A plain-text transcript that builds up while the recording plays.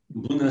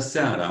Bună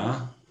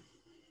seara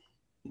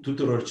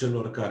tuturor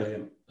celor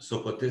care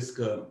socotesc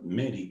că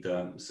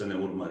merită să ne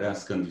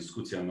urmărească în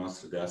discuția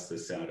noastră de astă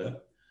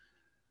seară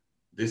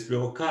despre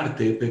o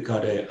carte pe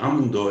care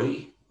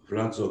amândoi,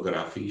 Vlad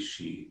Zografi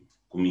și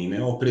cu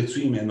mine, o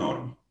prețuim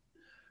enorm.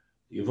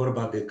 E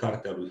vorba de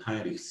cartea lui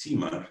Heinrich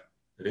Zimmer,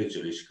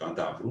 Regele și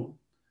Cadavru,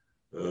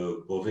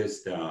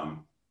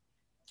 povestea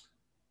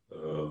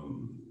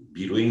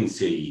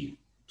biruinței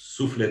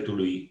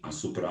sufletului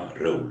asupra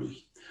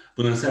răului.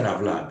 Bună seara,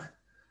 Vlad!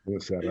 Bună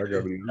seara,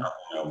 Gabriel!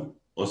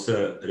 O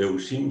să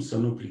reușim să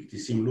nu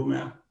plictisim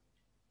lumea?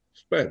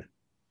 Sper.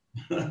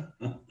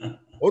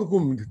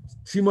 Oricum,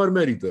 Zimmer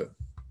merită.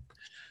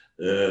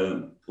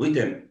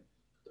 Uite,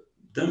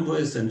 dăm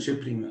voie să încep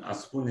prin a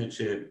spune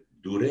ce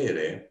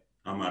durere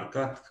a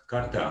marcat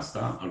cartea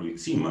asta a lui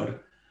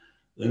Zimmer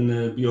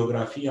în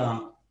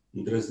biografia,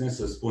 îndrăznesc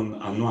să spun,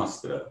 a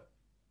noastră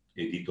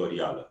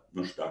editorială.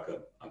 Nu știu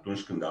dacă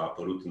atunci când a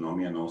apărut în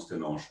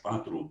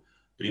 1994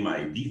 prima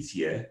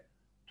ediție,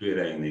 tu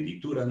erai în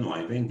editură, nu,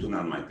 ai venit un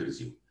an mai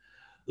târziu.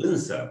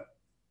 Însă,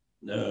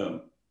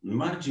 în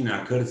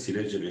marginea cărții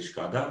Regele și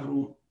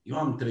Cadavru, eu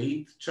am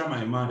trăit cea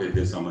mai mare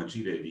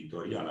dezamăgire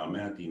editorială a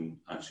mea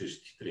din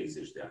acești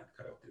 30 de ani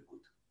care au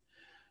trecut.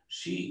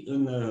 Și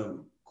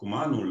cum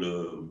anul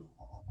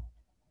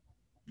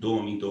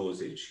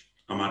 2020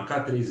 a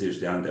marcat 30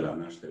 de ani de la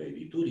nașterea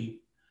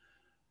editurii,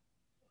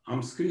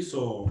 am scris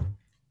o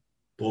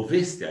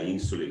poveste a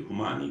insulei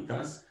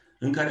Humanitas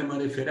în care mă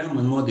refeream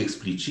în mod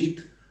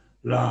explicit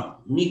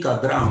la mica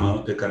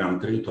dramă pe care am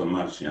trăit-o în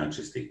marginea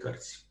acestei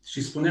cărți.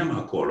 Și spuneam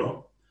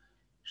acolo,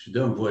 și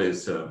dăm voie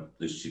să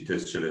își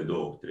citesc cele 2-3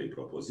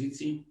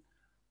 propoziții,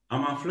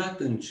 am aflat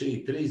în cei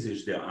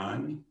 30 de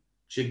ani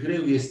ce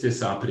greu este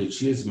să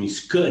apreciez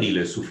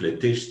mișcările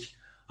sufletești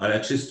ale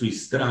acestui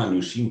straniu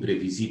și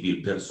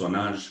imprevizibil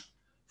personaj,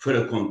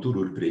 fără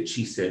contururi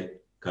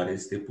precise, care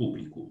este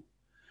publicul.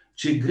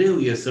 Ce greu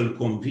e să-l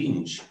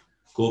convingi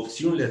că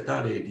opțiunile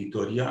tale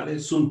editoriale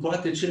sunt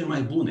poate cele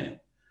mai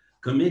bune,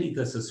 că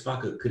merită să-ți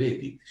facă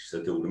credit și să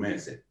te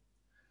urmeze.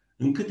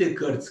 În câte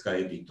cărți ca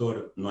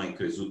editor nu ai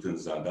crezut în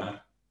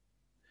zadar?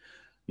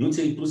 Nu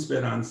ți-ai pus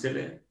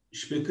speranțele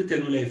și pe câte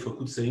nu le-ai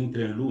făcut să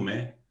intre în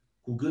lume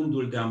cu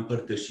gândul de a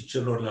împărtăși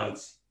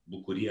celorlalți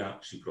bucuria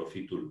și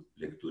profitul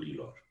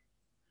lecturilor?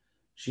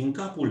 Și în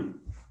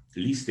capul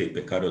listei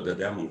pe care o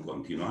dădeam în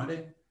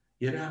continuare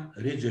era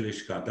Regele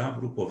și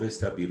Cadavru,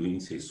 povestea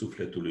biruinței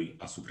sufletului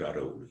asupra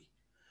răului.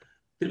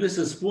 Trebuie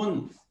să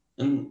spun,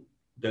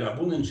 de la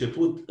bun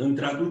început, în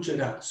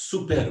traducerea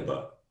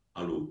superbă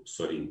a lui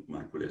Sorin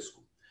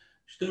Marculescu.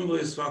 Și dăm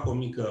voie să fac o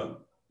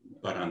mică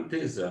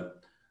paranteză.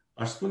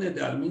 Aș spune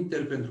de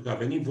alminteri, pentru că a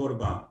venit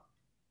vorba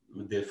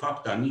de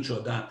fapta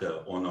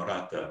niciodată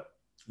onorată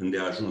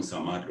îndeajuns a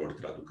marilor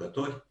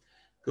traducători,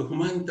 că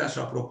Humanitas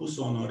a propus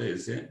să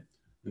onoreze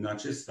în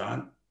acest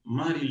an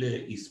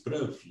marile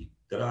isprăvi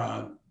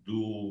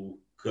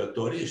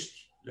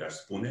traducătorești, le-aș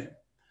spune,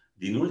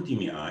 din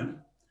ultimii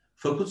ani,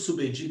 făcut sub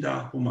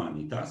egida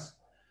Humanitas,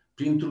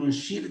 printr-un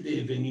șir de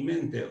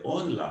evenimente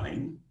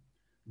online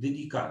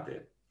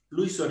dedicate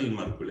lui Sorin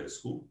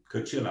Mărculescu,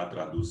 căci el a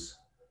tradus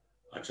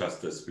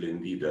această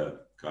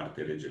splendidă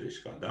carte Regele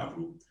și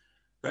Cadavru,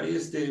 care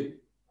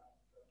este,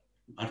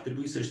 ar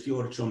trebui să știe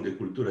orice om de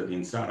cultură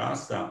din țara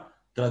asta,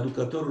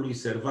 traducătorul lui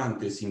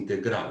Cervantes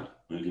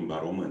integral în limba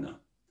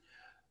română.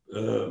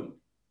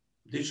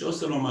 Deci o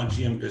să-l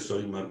omagiem pe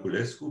Sorin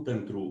Mărculescu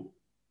pentru,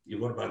 e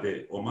vorba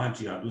de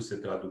omagii aduse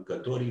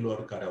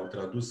traducătorilor care au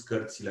tradus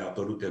cărțile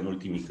apărute în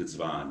ultimii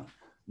câțiva ani,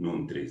 nu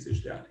în 30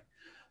 de ani.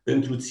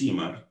 Pentru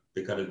Zimmer,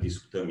 pe care îl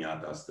discutăm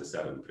iată astă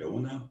seară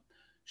împreună,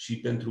 și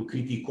pentru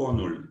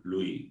criticonul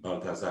lui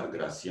Baltazar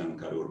Gracian,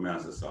 care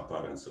urmează să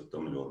apară în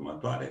săptămânile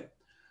următoare,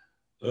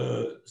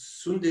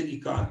 sunt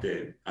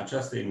dedicate,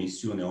 această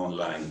emisiune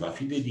online va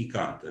fi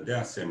dedicată de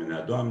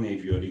asemenea doamnei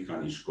Viorica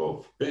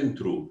Nișcov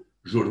pentru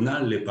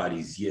jurnalele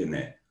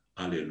pariziene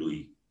ale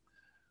lui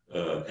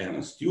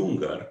Ernst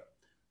Junger,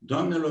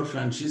 doamnelor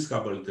Francisca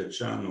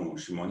Băltăceanu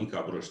și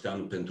Monica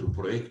Broșteanu pentru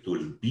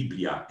proiectul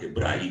Biblia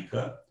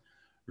ebraică,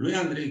 lui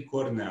Andrei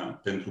Cornea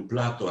pentru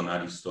Platon,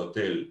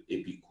 Aristotel,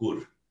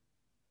 Epicur,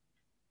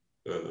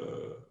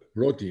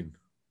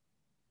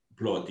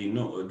 Plotin,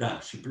 nu, da,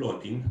 și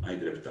Plotin, ai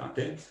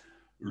dreptate,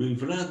 lui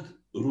Vlad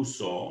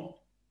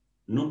Rousseau,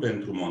 nu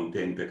pentru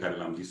Montaigne, pe care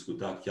l-am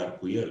discutat chiar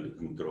cu el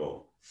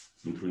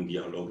într-un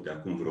dialog de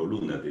acum vreo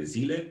lună de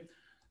zile,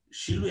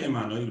 și lui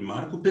Emanuel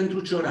Marcu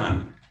pentru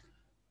Cioran,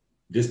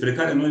 despre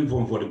care noi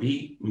vom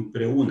vorbi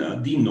împreună,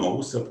 din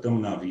nou,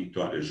 săptămâna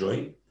viitoare,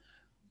 joi,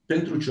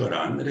 pentru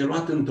Cioran,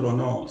 reluat într-o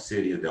nouă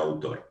serie de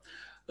autori.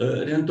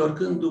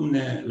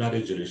 Reîntorcându-ne la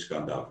Regele și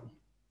Cadavru.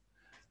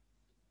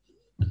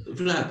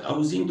 Vlad,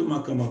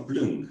 auzindu-mă că mă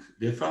plâng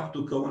de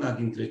faptul că una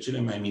dintre cele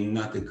mai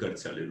minunate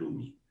cărți ale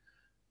lumii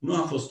nu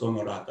a fost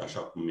onorată așa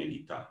cum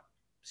merita.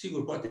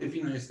 Sigur, poate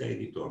vina este a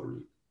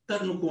editorului,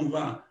 dar nu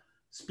cumva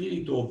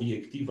spiritul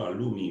obiectiv al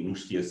lumii nu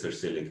știe să-și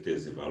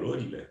selecteze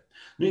valorile?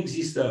 Nu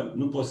există,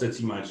 nu poți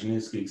să-ți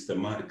imaginezi că există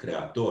mari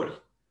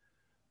creatori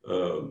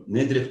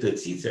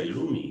nedreptățiți ai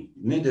lumii,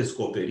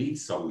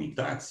 nedescoperiți sau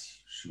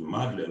uitați și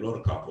marile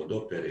lor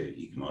capodopere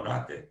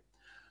ignorate.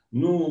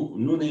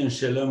 Nu ne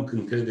înșelăm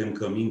când credem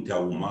că mintea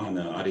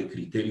umană are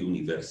criterii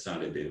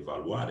universale de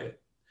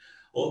evaluare.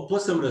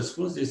 Pot să-mi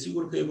răspunzi,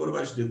 desigur că e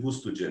vorba și de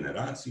gustul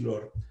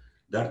generațiilor,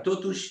 dar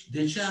totuși,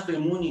 de ce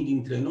avem unii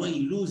dintre noi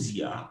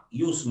iluzia,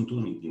 eu sunt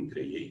unii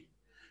dintre ei,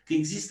 că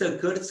există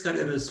cărți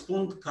care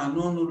răspund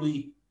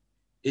canonului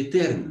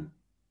etern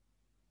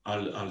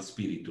al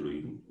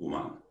spiritului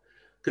uman?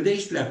 Că de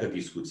aici pleacă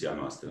discuția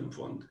noastră în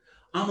fond.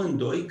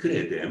 Amândoi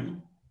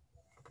credem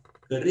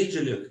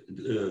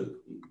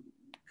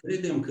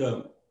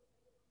că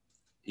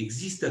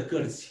există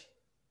cărți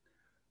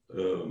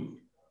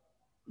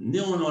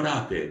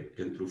neonorate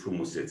pentru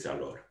frumusețea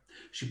lor.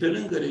 Și pe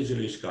lângă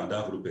Regele și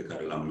Cadavru, pe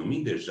care l-am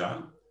numit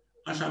deja,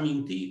 aș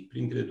aminti,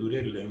 printre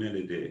durerile mele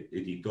de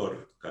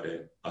editor,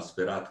 care a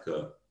sperat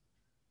că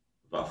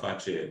va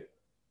face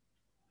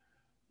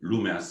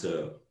lumea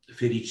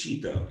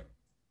fericită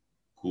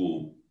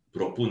cu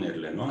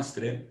propunerile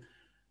noastre,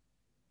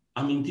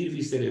 Amintiri,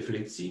 vise,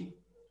 reflexii,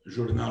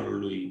 jurnalul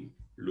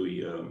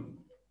lui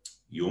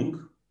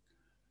Jung,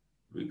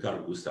 lui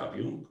Carl Gustav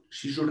Jung,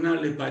 și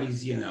jurnalele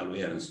pariziene ale lui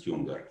Ernst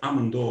Junger.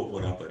 Amândouă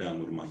vor apărea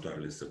în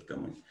următoarele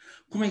săptămâni.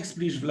 Cum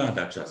explici, Vlad,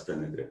 această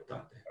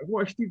nedreptate?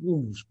 Acum știi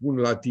cum spun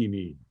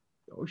latinii,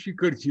 au și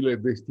cărțile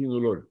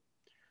destinul lor.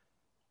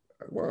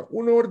 Acum,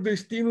 uneori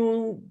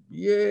destinul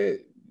e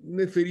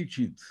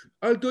nefericit,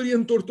 alteori e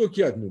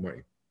întortocheat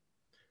numai.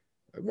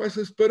 Acum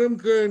să sperăm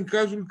că în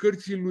cazul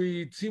cărții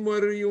lui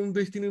Zimmer e un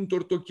destin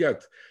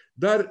întortocheat.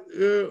 Dar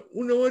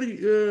uneori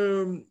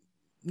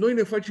noi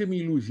ne facem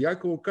iluzia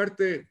că o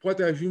carte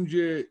poate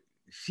ajunge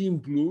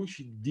simplu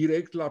și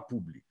direct la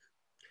public.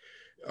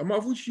 Am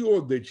avut și eu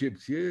o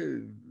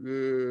decepție.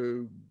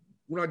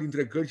 Una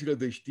dintre cărțile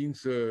de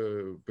știință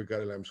pe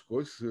care le-am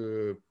scos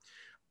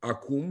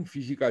acum,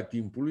 Fizica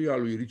timpului, a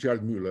lui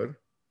Richard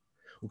Müller,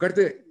 o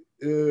carte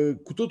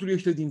cu totul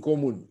este din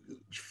comun.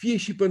 Fie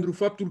și pentru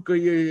faptul că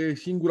e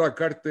singura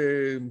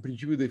carte, în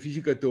principiu, de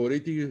fizică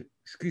teoretică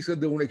scrisă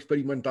de un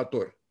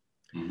experimentator.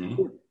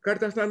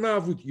 Cartea asta n-a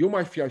avut, eu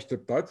m-aș fi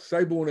așteptat să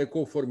aibă un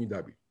ecou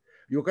formidabil.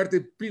 E o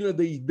carte plină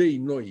de idei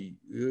noi,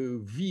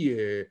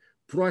 vie,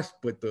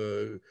 proaspătă,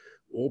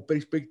 o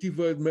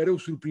perspectivă mereu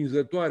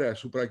surprinzătoare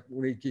asupra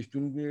unei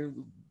chestiuni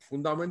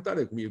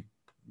fundamentale, cum e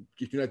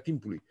chestiunea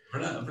timpului.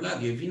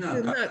 Vlad, e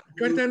vina ta.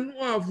 Cartea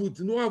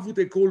nu a avut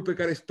ecoul pe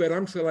care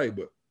speram să-l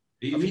aibă.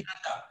 E vina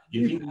ta,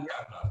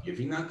 e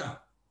vina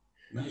ta.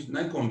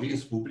 N-ai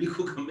convins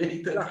publicul că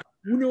merită. Da.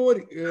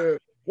 Uneori,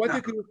 poate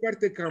că e o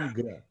carte cam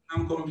grea.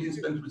 Am convins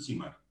pentru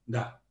Zimmer,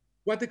 da.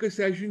 Poate că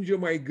se ajunge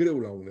mai greu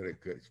la unele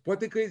cărți.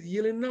 Poate că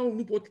ele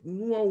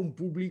nu au un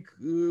public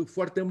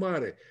foarte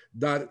mare,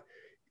 dar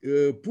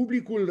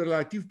publicul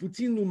relativ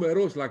puțin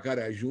numeros la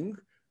care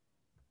ajung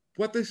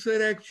poate să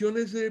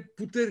reacționeze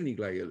puternic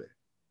la ele.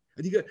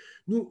 Adică,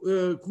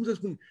 cum să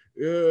spun,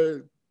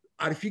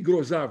 ar fi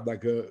grozav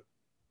dacă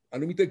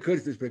anumite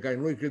cărți despre care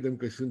noi credem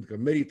că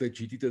merită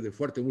citite de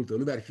foarte multă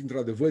lume, ar fi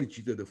într-adevăr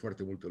citite de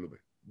foarte multă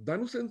lume. Dar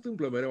nu se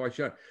întâmplă mereu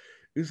așa.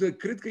 Însă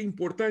cred că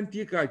important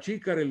e ca cei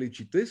care le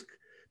citesc,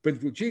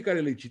 pentru cei care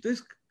le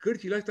citesc,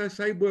 cărțile astea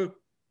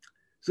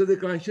să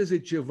declanșeze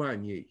ceva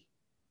în ei.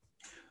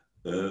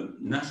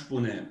 N-aș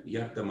pune,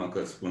 iartă-mă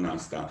că spun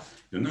asta,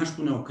 eu n-aș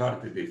pune o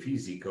carte de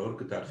fizică,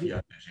 oricât ar fi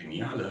de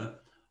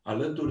genială,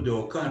 alături de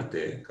o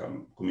carte,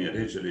 cum e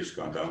Regele și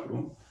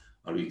Cadavru,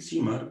 a lui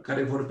Zimmer,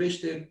 care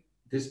vorbește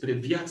despre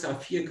viața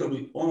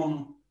fiecărui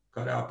om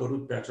care a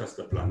apărut pe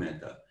această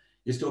planetă.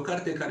 Este o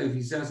carte care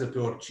vizează pe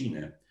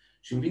oricine.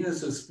 Și îmi vine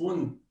să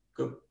spun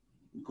că,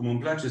 cum îmi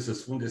place să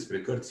spun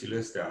despre cărțile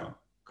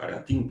astea care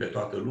ating pe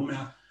toată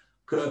lumea,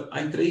 că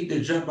ai trăit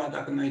degeaba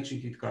dacă n-ai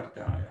citit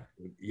cartea aia.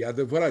 E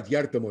adevărat,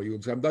 iartă-mă, eu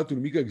ți-am dat un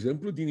mic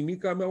exemplu din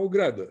nimica mea o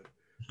gradă.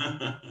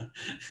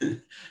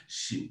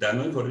 Dar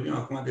noi vorbim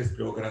acum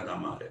despre o gradă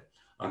mare.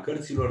 A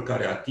cărților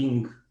care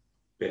ating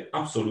pe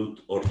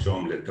absolut orice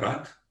om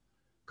letrat,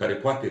 care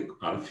poate,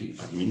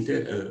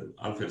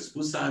 altfel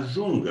spus, să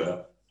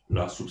ajungă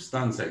la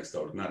substanța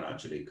extraordinară a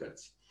acelei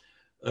cărți.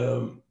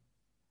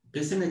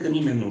 Pe semne că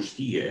nimeni nu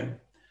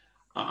știe,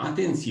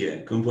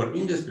 atenție, când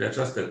vorbim despre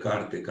această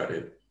carte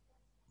care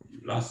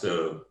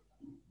lasă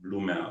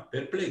lumea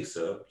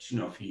perplexă,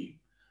 cine o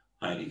fi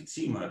Heinrich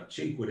Zimmer,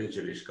 cei cu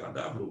Regele și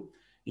Cadavru,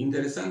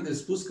 interesant de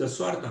spus că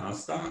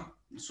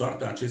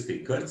soarta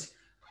acestei cărți,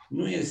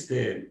 nu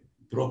este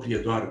proprie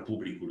doar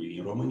publicului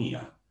în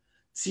România.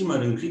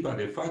 Zimmer, în clipa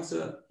de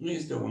față, nu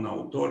este un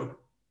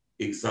autor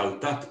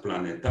exaltat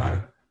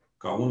planetar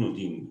ca unul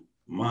din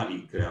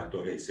marii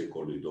creatori ai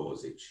secolului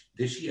 20,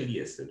 deși el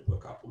este, după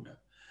capul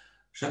meu.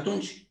 Și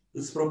atunci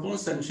îți propun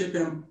să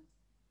începem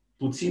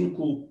puțin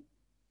cu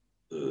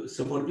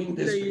să vorbim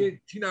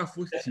despre... Cine a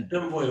fost Zimmer?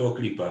 Dăm voie o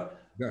clipă.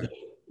 Da.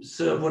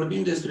 Să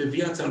vorbim despre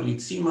viața lui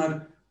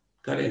Zimmer,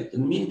 care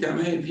în mintea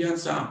mea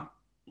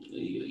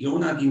e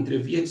una dintre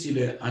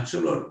viețile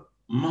acelor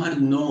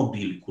mari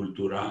nobili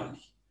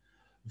culturali.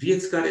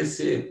 Vieți care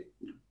se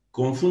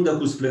confundă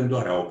cu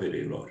splendoarea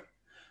operei lor.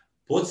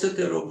 Pot să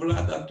te rog,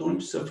 Vlad,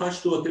 atunci să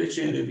faci tu o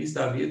trecere în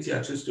revistă a vieții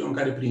acestui om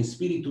care, prin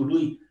spiritul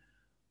lui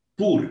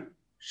pur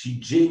și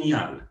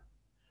genial,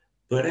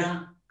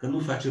 părea că nu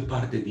face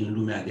parte din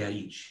lumea de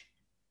aici.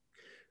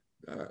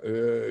 Da,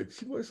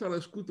 Zimmer s-a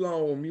născut la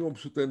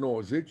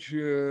 1890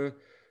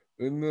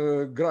 în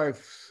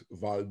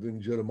Greifswald, în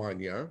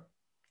Germania,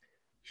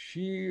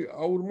 și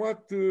a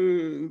urmat...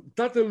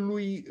 Tatăl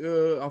lui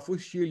a fost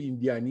și el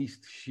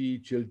indianist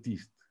și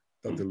celtist,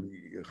 tatăl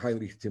lui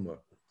Heinrich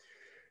Zimmer.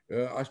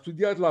 A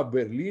studiat la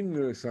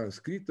Berlin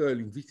sanscrită,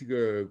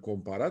 lingvistică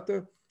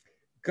comparată,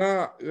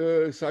 ca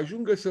să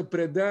ajungă să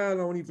predea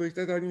la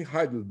Universitatea din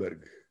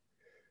Heidelberg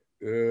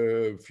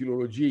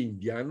filologie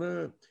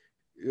indiană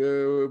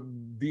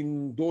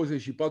din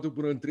 24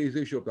 până în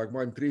 38. Acum,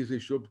 în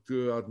 38,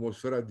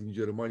 atmosfera din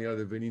Germania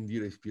devenind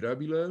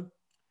irrespirabilă,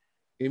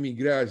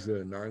 emigrează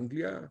în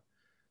Anglia,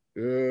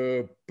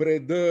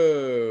 predă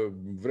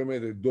vreme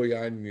de 2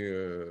 ani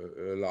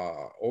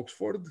la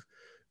Oxford,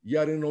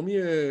 iar în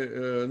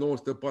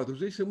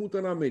 1940 se mută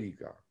în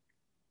America.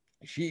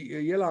 Și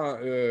e la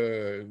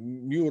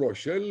New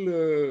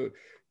Rochelle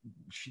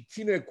și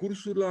ține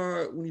cursuri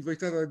la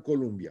Universitatea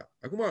Columbia.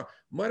 Acum,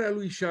 marea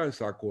lui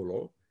șansă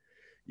acolo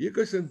e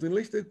că se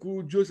întâlnește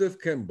cu Joseph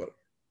Campbell,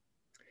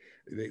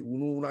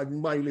 una din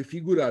marile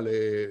figuri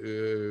ale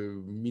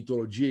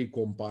mitologiei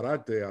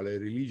comparate, ale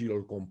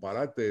religiilor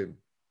comparate,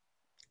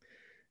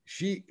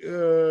 și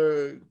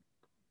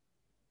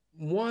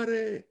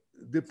moare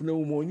de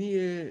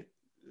pneumonie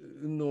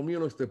în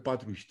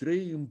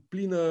 1943 în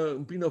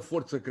plină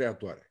forță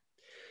creatoare.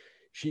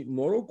 Și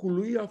norocul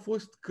lui a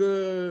fost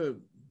că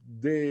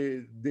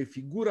de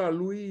figura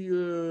lui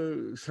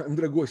s-a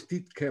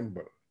îndrăgostit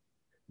Campbell.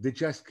 De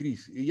ce a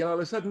scris? El a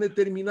lăsat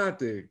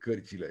neterminate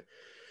cărțile.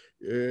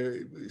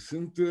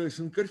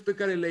 Sunt cărți pe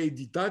care le-a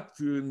editat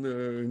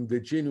în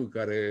deceniul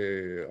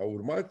care a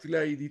urmat,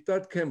 le-a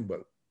editat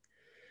Campbell.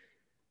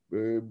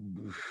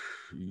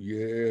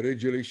 E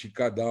Regele și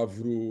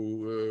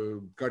Cadavru,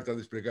 cartea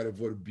despre care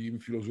vorbim,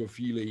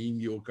 Filozofiile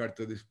Indiei, o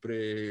carte despre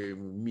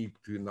mit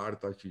în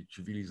arta și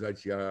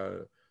civilizația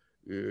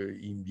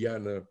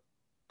indiană.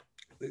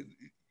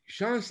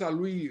 Șansa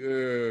lui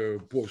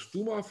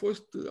postumă a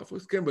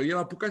fost Campbell. El a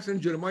apucat în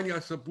Germania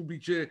să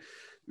publice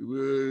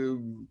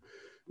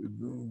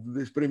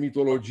despre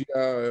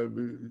mitologia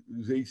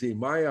zeiței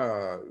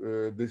Maya,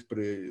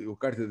 despre o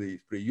carte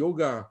despre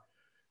yoga,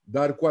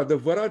 dar cu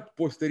adevărat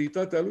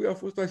posteritatea lui a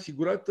fost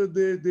asigurată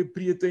de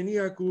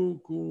prietenia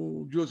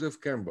cu Joseph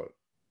Campbell.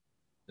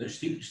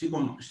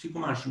 Știi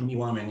cum aș numi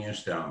oamenii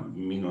ăștia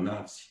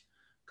minunați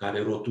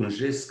care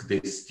rotunjesc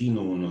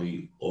destinul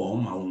unui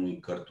om, a unui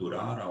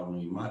cărturar, a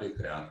unui mare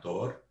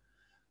creator,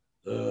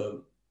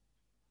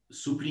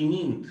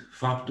 suplinind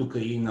faptul că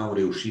ei n-au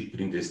reușit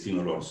prin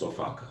destinul lor să o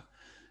facă.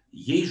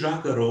 Ei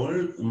joacă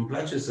rol, îmi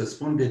place să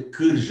spun, de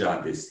cârja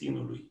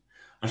destinului.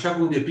 Așa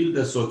cum, de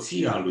pildă,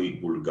 soția lui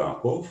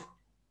Bulgakov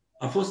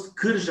a fost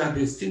cârja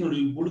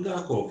destinului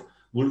Bulgakov.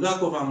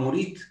 Bulgakov a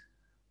murit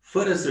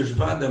fără să-și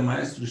vadă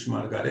Maestru și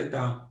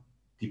Margareta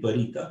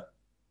tipărită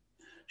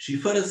și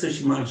fără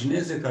să-și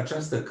imagineze că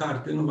această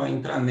carte nu va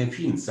intra în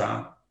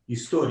neființa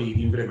istoriei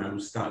din vremea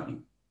lui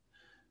Stalin.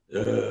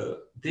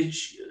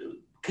 Deci,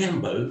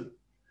 Campbell,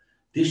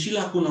 deși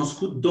l-a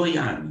cunoscut 2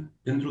 ani,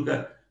 pentru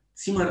că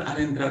Zimmer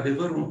are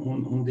într-adevăr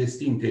un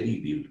destin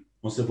teribil.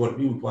 O să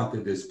vorbim poate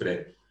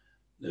despre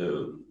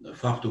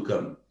faptul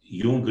că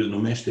Jung îl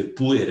numește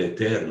puer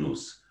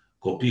eternus,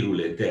 copilul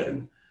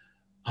etern.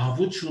 A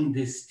avut și un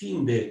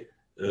destin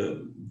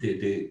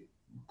de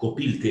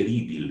copil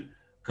teribil,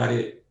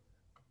 care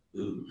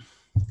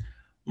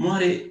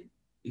moare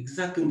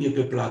exact când e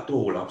pe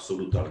platoul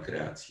absolut al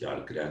creației,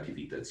 al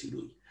creativității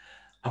lui.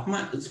 Acum,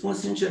 îți spun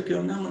sincer că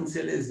eu n-am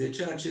înțeles de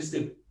ce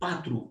aceste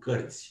 4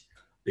 cărți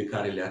pe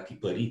care le-a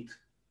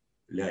tipărit,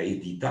 le-a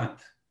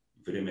editat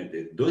vreme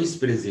de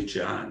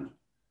 12 ani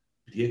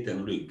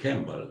prietenul lui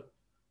Campbell,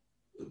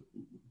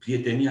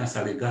 prietenia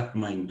s-a legat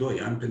mai în 2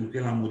 ani, pentru că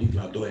el a murit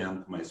la 2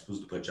 ani, cum ai spus,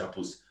 după ce a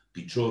pus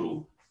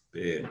piciorul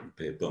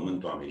pe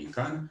pământul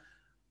american.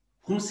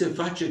 Cum se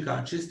face că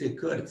aceste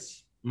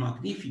cărți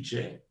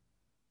magnifice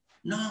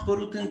n-au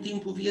apărut în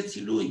timpul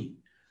vieții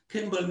lui?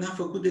 Campbell n-a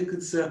făcut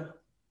decât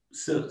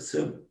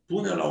să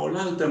pună la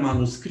oaltă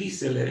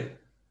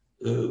manuscrisele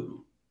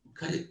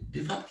care,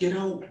 de fapt,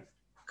 erau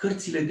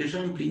cărțile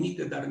deja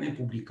împlinite, dar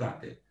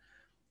nepublicate.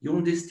 E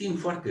un destin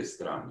foarte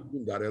straniu.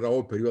 Dar era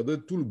o perioadă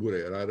tulbure,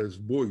 era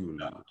războiul.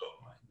 Da,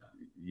 tocmai, da.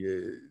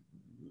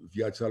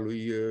 Viața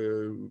lui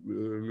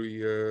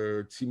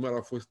Zimmer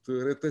a fost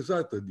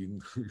retezată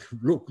din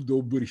locul de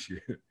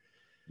obârșie.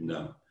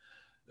 Da.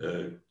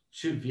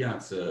 Ce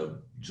viață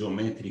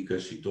geometrică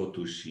și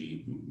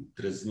totuși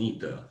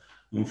trăznită.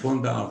 În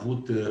fond a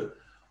avut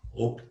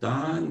 8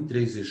 ani,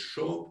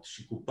 38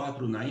 și cu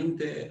 4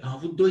 înainte, a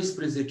avut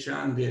 12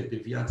 ani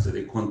de viață,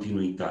 de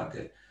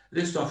continuitate.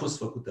 Restul a fost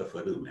făcută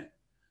fărâme.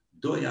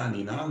 2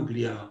 ani în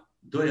Anglia,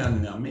 2 ani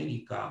în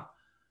America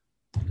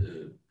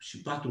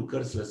și 4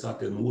 cărți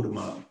lăsate în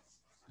urmă,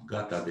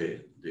 gata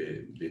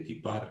de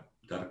tipar,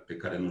 dar pe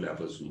care nu le-a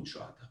văzut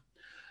niciodată.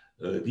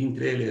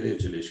 Dintre ele,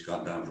 regele și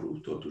cadavrul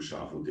totuși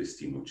a avut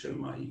destinul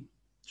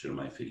cel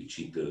mai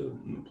fericit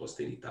în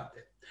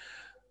posteritate.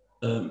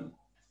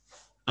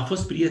 A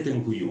fost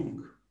prieten cu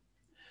Jung.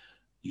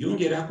 Jung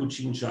era cu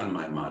 5 ani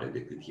mai mare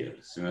decât el.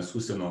 Se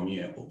născuse în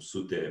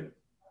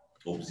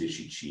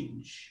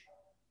 1885.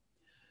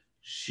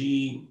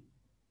 Și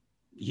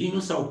ei nu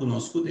s-au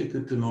cunoscut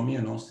decât în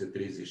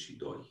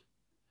 1932.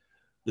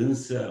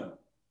 Însă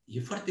e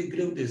foarte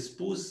greu de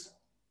spus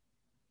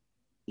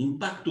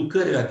impactul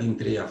căreia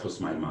dintre ei a fost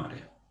mai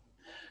mare.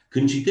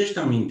 Când citești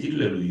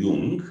amintirile lui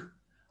Jung,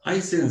 ai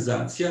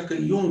senzația că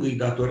Jung îi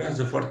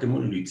datorează foarte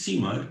mult lui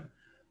Zimmer,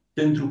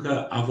 pentru că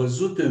a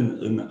văzut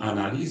în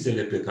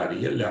analizele pe care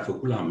el le-a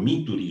făcut la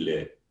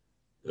miturile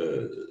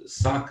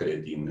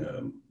sacre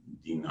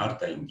din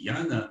arta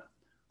indiană,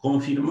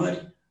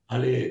 confirmări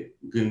ale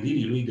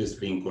gândirii lui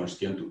despre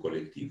inconștientul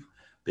colectiv.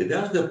 Pe de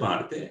altă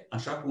parte,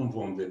 așa cum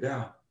vom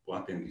vedea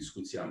poate în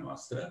discuția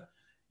noastră,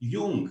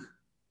 Jung,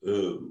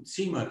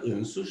 Zimmer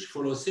însuși,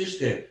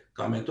 folosește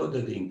ca metodă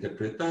de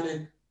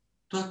interpretare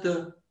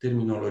toată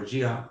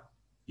terminologia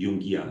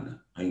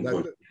jungiană a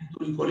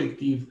inconștientului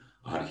colectiv,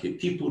 a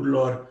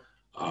arhetipurilor,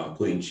 a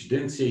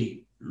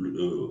coincidenței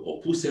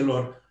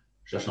opuselor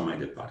și așa mai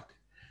departe.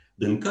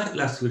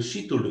 La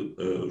sfârșitul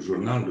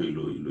jurnalului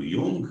lui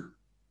Jung,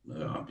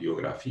 a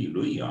biografiei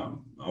lui,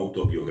 a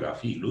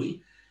autobiografiei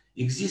lui,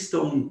 există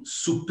un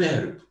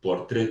superb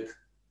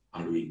portret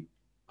al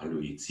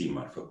lui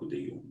Zimmer făcut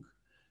de Jung.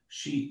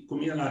 Și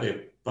cum el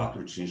are 4-5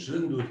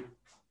 rânduri,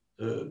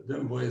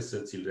 dăm voie să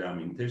ți-l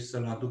reamintești,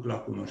 să-l aduc la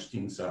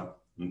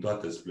cunoștința în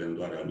toată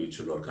splendoarea lui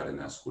celor care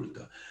ne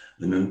ascultă.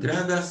 În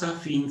întreaga sa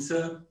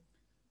ființă,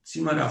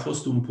 Zimmer a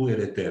fost un puer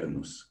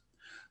eternus,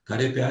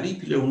 care pe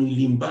aripile unui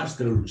limbaj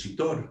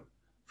strălucitor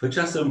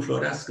făcea să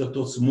înflorească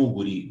toți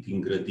mugurii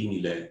din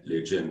grădinile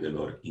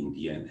legendelor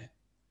indiene.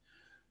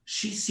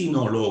 Și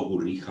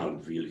sinologul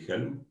Richard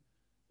Wilhelm,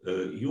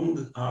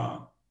 Jung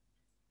a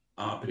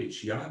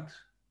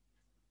apreciat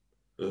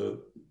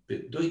pe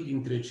doi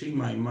dintre cei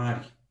mai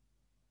mari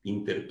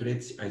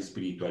interpreți ai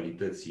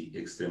spiritualității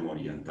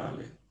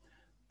extrem-orientale.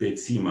 Pe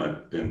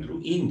Zimmer pentru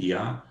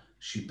India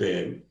și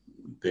pe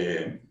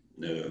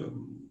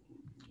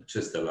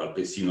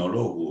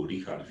sinologul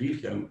Richard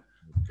Wilhelm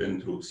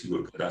pentru,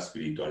 sigur că da,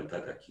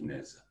 spiritualitatea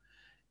chineză.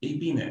 Ei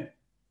bine,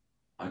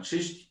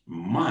 acești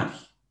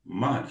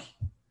mari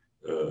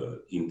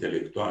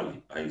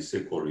intelectuali ai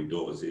secolului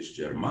 20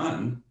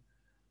 german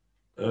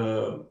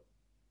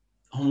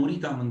au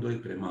murit amândoi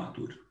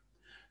prematur.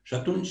 Și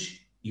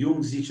atunci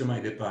Jung zice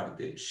mai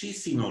departe, și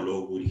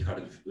sinologul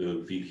Richard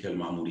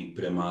Wilhelm a murit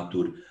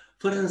prematur,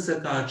 fără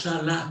însă ca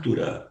acea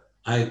latură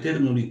a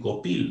eternului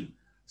copil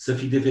să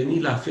fi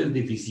devenit la fel de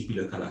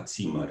vizibilă ca la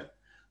Zimmer,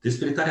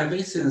 despre care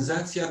aveai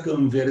senzația că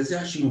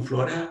înverzea și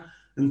înflorea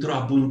într-o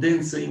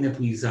abundență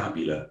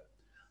inepuizabilă.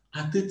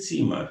 Atât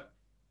Zimmer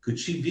cât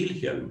și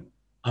Wilhelm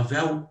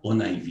aveau o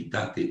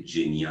naivitate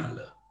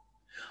genială.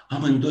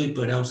 Amândoi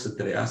păreau să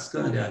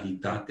trăiască în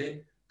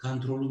realitate ca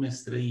într-o lume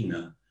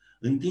străină,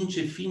 în timp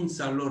ce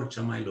ființa lor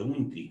cea mai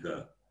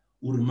lăuntrică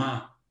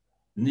urma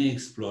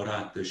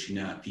neexplorată și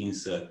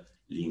neatinsă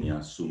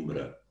linia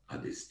sumbră a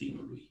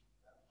destinului.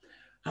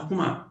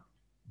 Acum,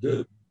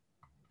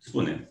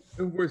 spune.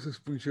 Îmi voi să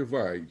spun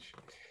ceva aici.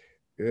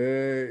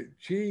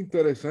 Ce e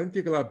interesant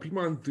e că la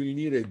prima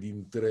întâlnire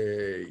dintre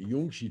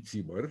Jung și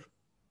Zimmer,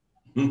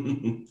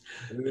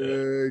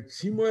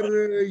 Zimmer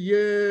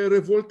e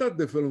revoltat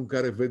de felul în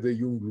care vede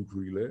Jung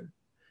lucrurile.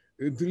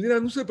 Întâlnirea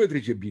nu se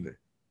petrece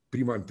bine,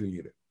 prima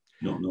întâlnire.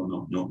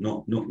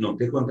 Nu,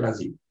 te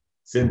contrazic.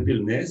 Se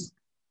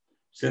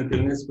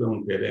întâlnesc pe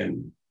un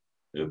teren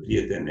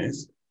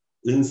prietenesc,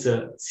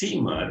 însă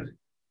Zimmer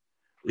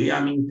îi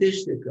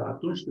amintește că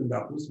atunci când a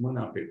pus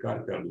mâna pe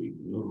cartea lui,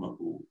 în urmă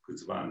cu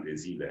câțiva ani de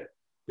zile,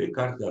 pe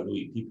cartea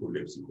lui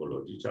Tipurile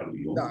psihologice a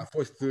lui Jung, da, a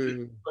fost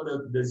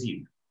de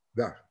zid.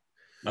 Da.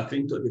 A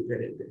trăit-o de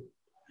perete.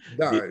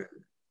 Da.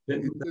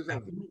 Pentru că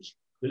atunci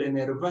îl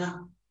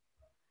enerva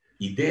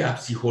ideea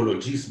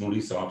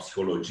psihologismului sau a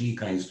psihologiei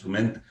ca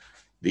instrument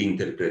de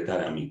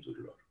interpretare a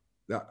miturilor.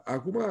 Da.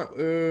 Acum,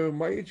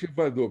 mai e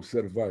ceva de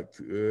observat.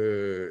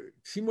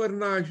 Zimmer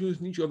n-a ajuns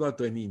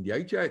niciodată în India.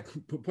 Aici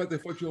poate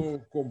face o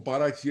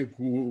comparație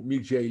cu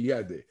Mircea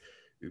Eliade.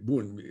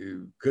 Bun,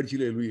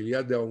 cărțile lui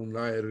Eliade au un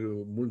aer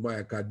mult mai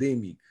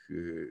academic.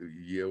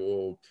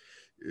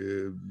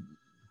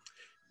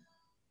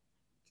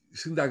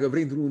 Sunt, dacă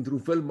vrei, într-un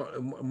fel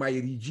mai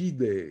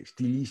rigide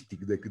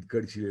stilistic decât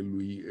cărțile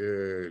lui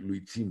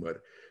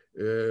Zimmer.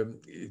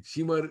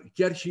 Zimmer,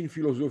 chiar și în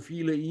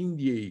filozofiile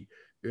Indiei,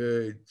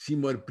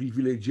 Zimmer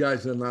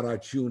privilegiază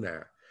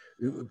narațiunea.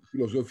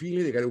 Filozofiile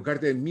Indiei, care e o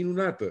carte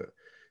minunată.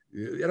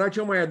 Era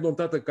cea mai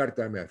adoptată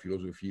carte a mea,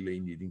 Filozofiile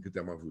Indiei, din câte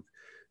am avut.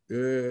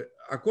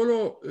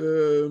 Acolo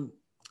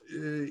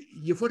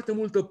e foarte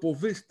multă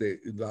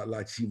poveste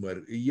la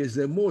Zimmer. E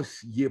zemos,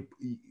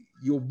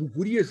 e o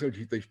bucurie să-l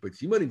citești pe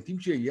Zimmer, în timp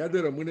ce Eliade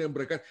rămâne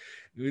îmbrăcat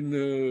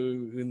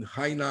în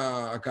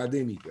haina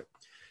academică.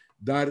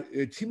 Dar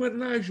Zimmer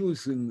n-a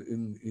ajuns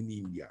în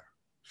India.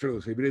 spre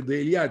deosebire de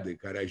Eliade,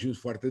 care a ajuns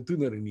foarte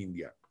tânăr în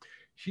India,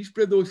 și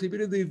spre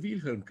deosebire de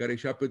Wilhelm, care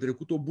și-a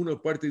petrecut o bună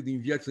parte din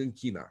viață în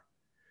China.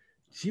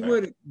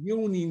 Zimmer e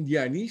un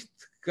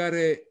indianist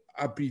care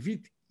a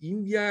privit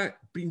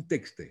India prin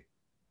texte.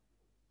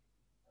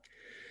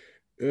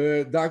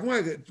 Dar acum,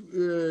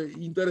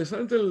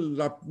 interesant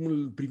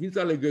în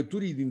privința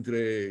legăturii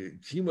dintre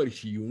Zimmer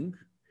și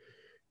Jung,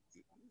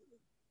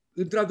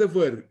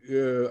 într-adevăr,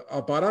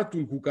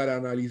 aparatul cu care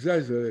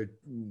analizează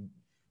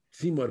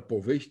Zimmer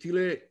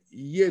poveștile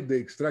e de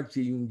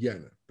extracție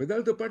jungiană. Pe de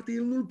altă parte,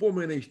 el nu-l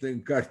pomenește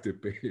în carte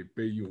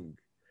pe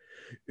Jung.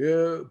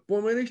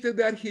 Pomenește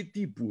de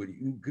arhetipuri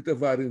în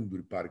câteva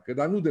rânduri, parcă,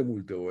 dar nu de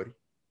multe ori.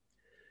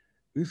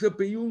 Însă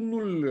pe Jung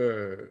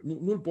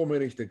nu-l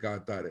pomenește ca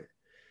atare.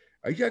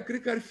 Aici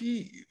cred că ar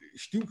fi,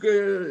 știu că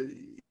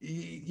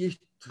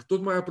ești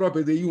tot mai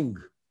aproape de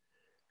Jung,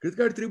 cred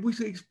că ar trebui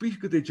să explici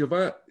câte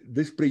ceva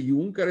despre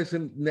Jung care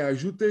să ne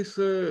ajute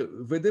să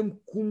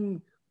vedem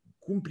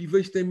cum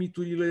privește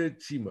miturile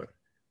Zimmer.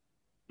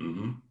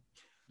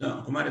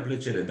 Da, cu mare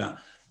plăcere, da.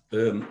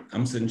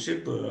 Am să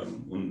încep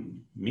un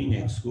mini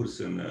excurs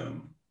în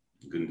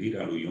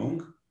gândirea lui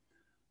Jung,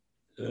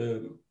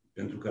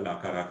 pentru că l-a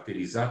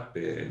caracterizat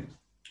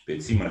pe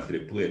Zimmer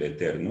drept puer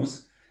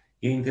eternus.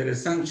 E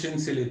interesant ce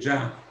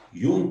înțelegea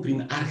Jung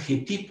prin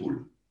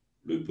arhetipul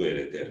lui puer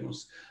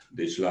eternus.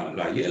 Deci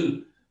la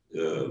el,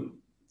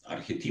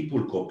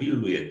 arhetipul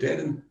copilului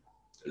etern,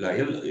 la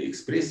el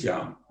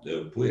expresia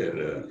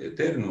puer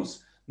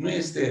eternus nu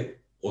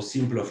este o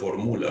simplă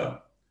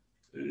formulă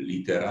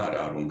literară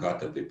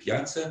aruncată pe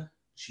piață,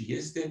 ci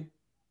este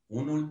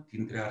unul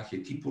dintre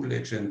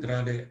arhetipurile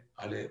centrale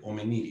ale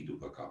omenirii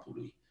după capul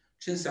lui.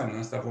 Ce înseamnă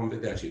asta? Vom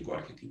vedea ce-i cu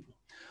arhetipul.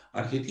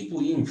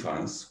 Arhetipul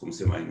infans, cum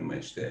se mai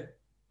numește,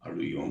 al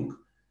lui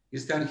Jung,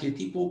 este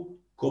arhetipul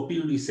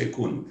copilului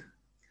secund.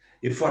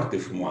 E foarte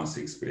frumoasă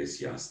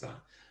expresia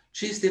asta.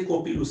 Ce este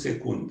copilul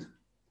secund?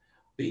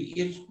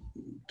 Păi,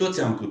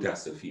 toți am putea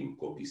să fim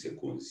copii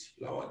secunzi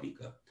la o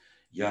adică.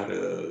 Iar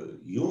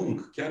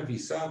Jung chiar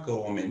visa că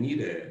o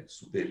omenire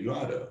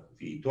superioară,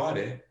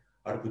 viitoare,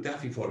 ar putea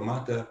fi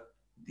formată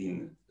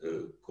din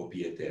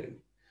copii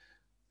eterni.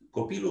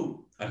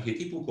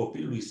 Arhetipul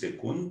copilului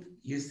secund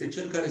este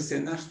cel care se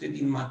naște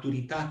din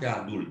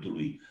maturitatea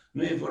adultului.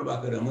 Nu e vorba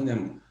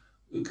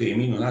că e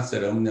minunat să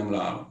rămânem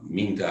la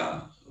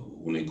mintea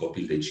unui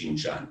copil de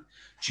 5 ani,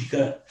 ci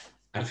că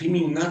ar fi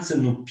minunat să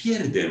nu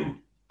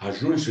pierdem,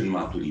 ajunși în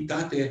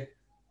maturitate,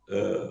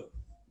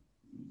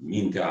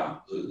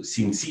 mintea,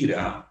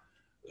 simțirea,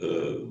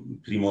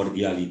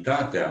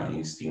 primordialitatea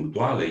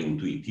instinctuală,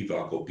 intuitivă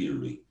a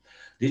copilului.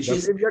 Deci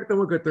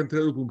iartă-mă că te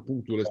întrerup în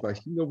punctul ăsta.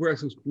 Știi că voia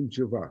să spun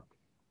ceva.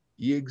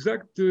 E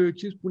exact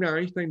ce spunea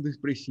Einstein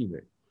despre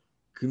sine.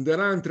 Când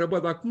era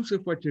întrebat, dar cum se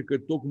face că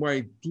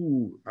tocmai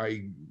tu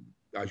ai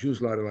ajuns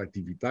la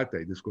relativitate,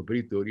 ai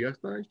descoperit teoria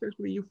asta, Einstein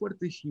spune, e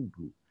foarte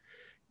simplu.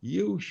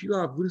 Eu și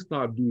la vârsta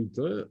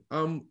adultă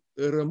am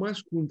rămas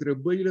cu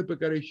întrebările pe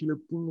care și le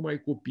pun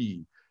numai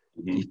copiii.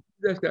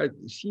 Chestiile astea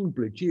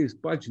simple, ce e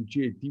spațiu,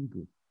 ce e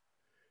timpul.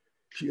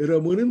 Și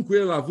rămânând cu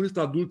el la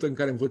vârsta adultă în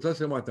care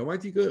învățase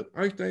matematică,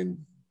 Einstein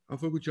a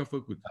făcut ce a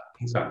făcut.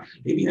 Exact.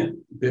 Ei bine,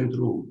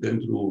 pentru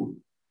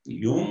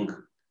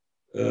Jung,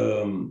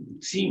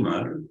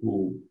 Zimmer,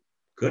 cu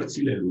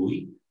cărțile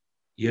lui,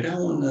 era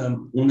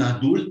un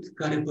adult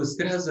care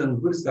păstrează în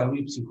vârsta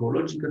lui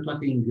psihologică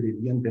toate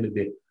ingredientele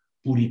de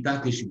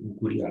puritate și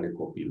bucurie ale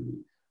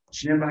copilului.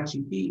 Cine va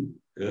citi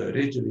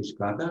Regele și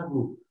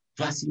Cadavrul,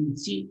 va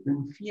simți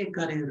în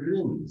fiecare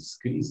rând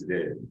scris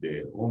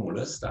de omul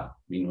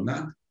ăsta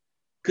minunat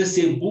că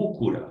se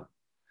bucură.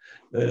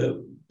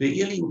 Pe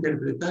el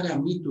interpretarea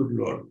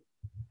miturilor,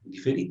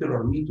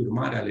 diferitelor mituri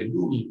mari ale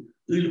lumii,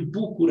 îl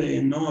bucură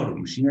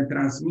enorm și ne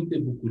transmite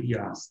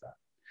bucuria asta.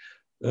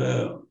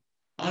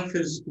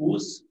 Altfel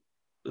spus,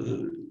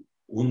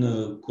 un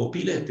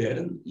copil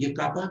etern e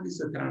capabil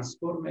să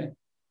transforme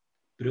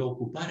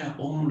preocuparea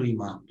omului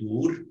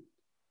matur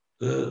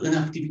în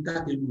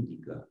activitate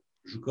ludică,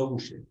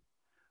 jucăușe.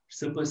 Și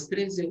să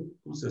păstreze,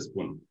 cum să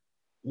spun,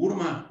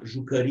 urma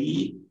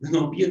jucăriei în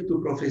obiectul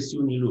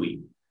profesiunii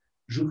lui.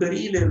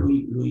 Jucăriile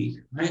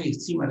lui Heinrich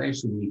Zimmer aici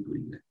sunt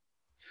miturile.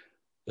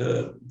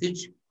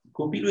 Deci,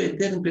 copilul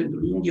etern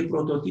pentru Jung e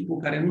prototipul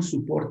care nu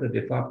suportă,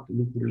 de fapt,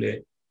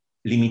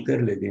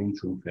 limitările de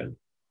niciun fel.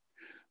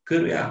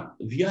 Căruia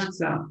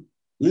viața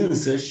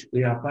însăși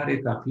îi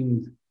apare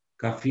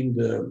ca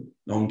fiind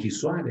o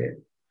închisoare,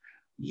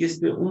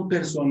 este un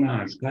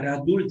personaj care,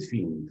 adult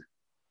fiind,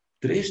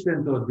 trăiește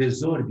într-o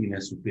dezordine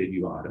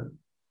superioară,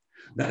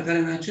 dar care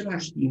în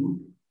același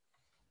timp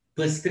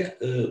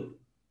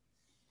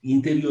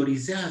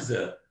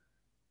interiorizează,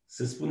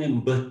 să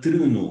spunem,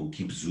 bătrânul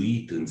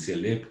chibzuit,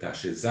 înțelept,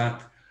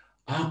 așezat,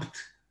 apt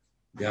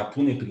de a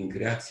pune prin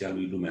creația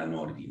lui lumea în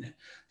ordine.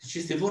 Deci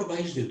este vorba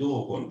aici de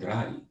două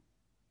contrarii.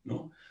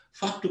 Nu?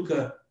 Faptul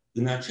că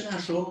în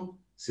același om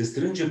se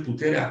strânge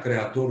puterea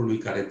creatorului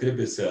care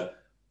trebuie să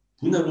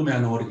pună lumea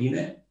în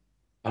ordine,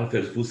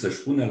 altfel spus,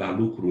 să-și pună la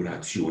lucru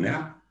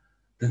rațiunea,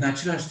 dar în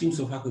același timp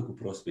să o facă cu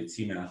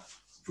prospețimea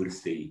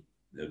vârstei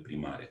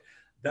primare.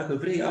 Dacă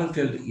vrei,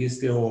 altfel,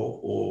 este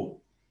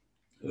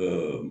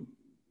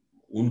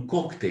un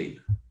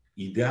cocktail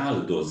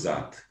ideal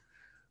dozat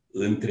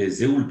între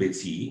zeul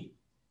beții,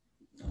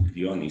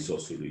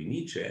 Dionysosului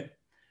Nice,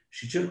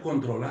 și cel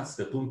controlat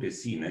stăpân pe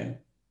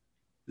sine,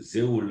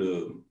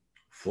 zeul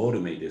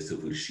formei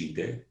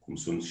desăvârșite, cum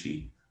sunt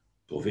și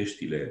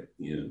poveștile,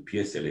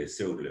 piesele,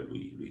 eseurile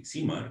lui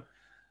Zimmer,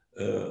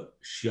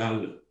 și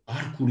al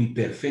arcului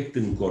perfect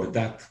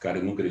încordat,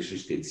 care nu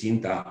greșește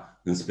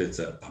ținta, în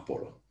speță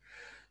Apollo.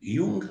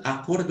 Jung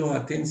acordă o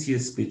atenție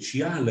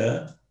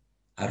specială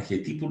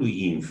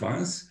arhetipului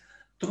infans,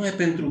 tocmai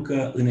pentru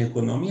că în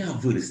economia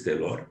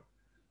vârstelor,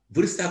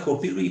 vârsta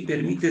copilului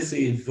permite să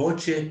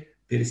evoce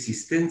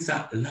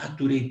persistența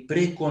laturei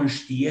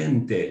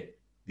preconștiente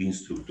din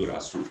structura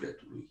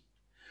sufletului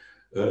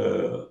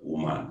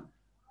uman.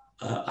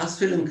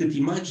 Astfel încât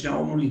imaginea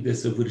omului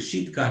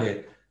desăvârșit,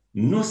 care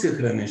nu se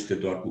hrănește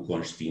doar cu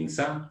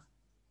conștiința,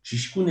 ci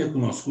și cu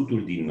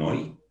necunoscutul din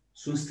noi,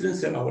 sunt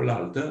strânse la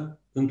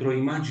oaltă într-o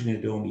imagine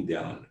de om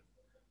ideal.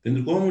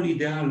 Pentru că omul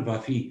ideal va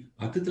fi,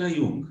 atât la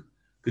Jung,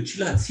 cât și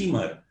la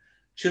Zimmer,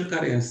 cel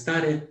care e în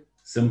stare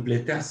să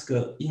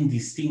împletească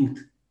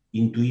indistinct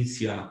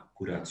intuiția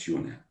cu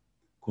rațiunea,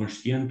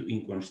 conștientul,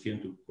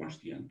 inconștientul cu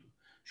conștientul.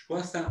 Și cu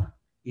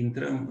asta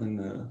intrăm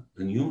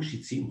în Jung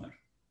și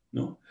Zimmer.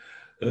 Nu?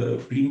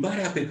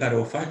 Plimbarea pe care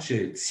o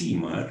face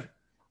Zimmer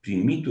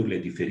prin miturile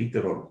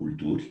diferitelor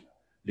culturi,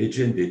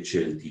 legende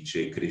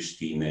celtice,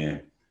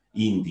 creștine,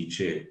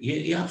 indice,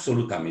 e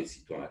absolut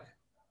amețitoare.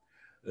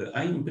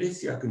 Ai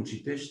impresia, când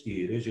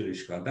citești Regele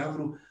și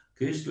Cadavru,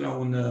 că ești la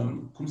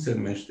cum se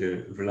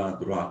numește, Vlad,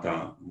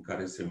 groata în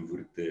care se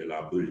învârte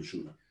la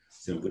bâlciuri,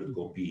 se învârt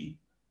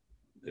copiii.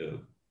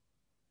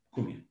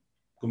 Cum e?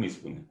 Cum îi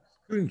spune?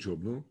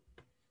 Scrânciop, nu?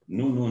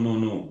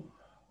 Nu.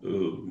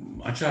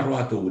 Acea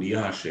roată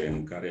uriașă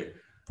în care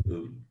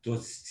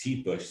toți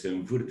țipă și se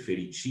învârt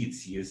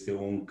fericiți, este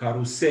un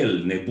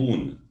carusel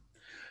nebun.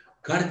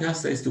 Cartea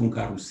asta este un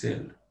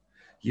carusel.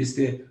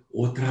 Este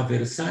o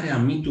traversare a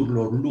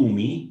miturilor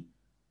lumii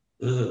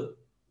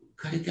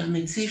care te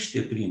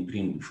amețește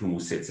prin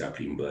frumusețea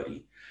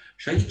plimbării.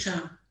 Și aici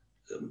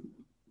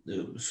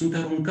sunt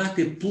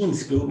aruncate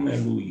punți pe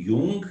urmele lui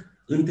Jung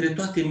între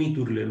toate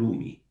miturile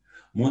lumii.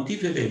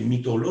 Motivele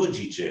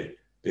mitologice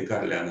pe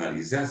care le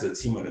analizează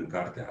Zimmer în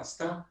cartea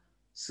asta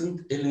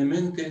sunt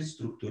elemente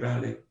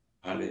structurale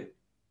ale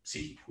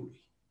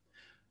psihicului.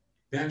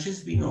 Pe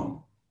acest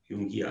binom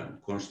jungian,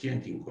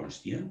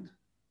 conștient-inconștient,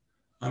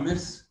 a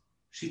mers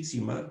și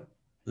Zimmer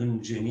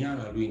în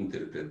geniala lui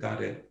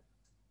interpretare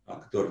a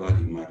câtorva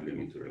din marile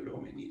mituri ale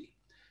omenirii.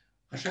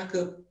 Așa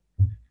că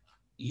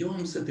eu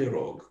am să te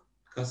rog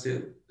ca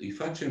să îi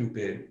facem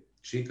pe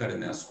cei care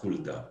ne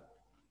ascultă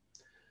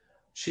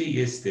ce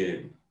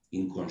este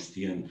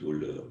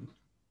inconștientul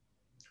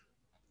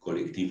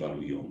colectiv al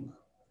lui Jung,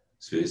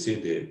 spre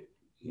de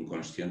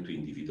inconștientul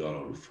individual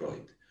al lui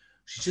Freud,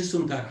 și ce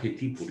sunt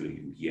arhetipurile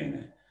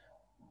jungiene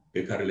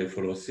pe care le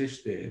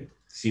folosește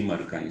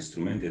Zimmer ca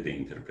instrumente de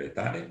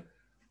interpretare,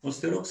 o să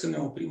te rog să ne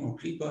oprim o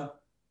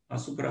clipă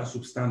asupra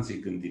substanței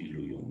gândirii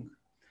lui Jung.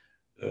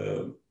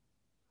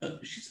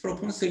 Și îți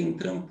propun să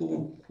intrăm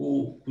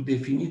cu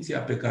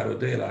definiția pe care o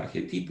dă el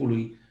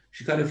arhetipului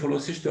și care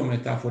folosește o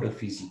metaforă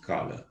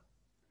fizicală.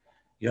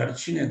 Iar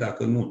cine,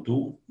 dacă nu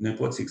tu, ne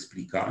poți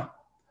explica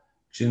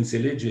ce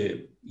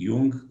înțelege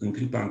Jung în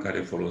clipa în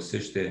care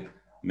folosește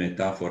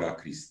metafora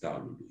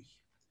cristalului.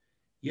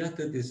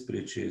 Iată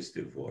despre ce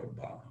este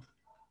vorba.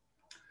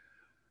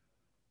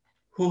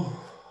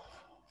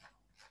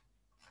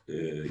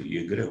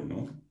 E greu,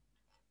 nu?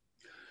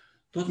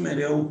 Tot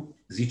mereu,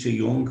 zice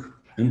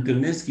Jung,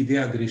 întâlnesc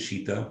ideea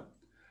greșită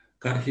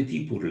că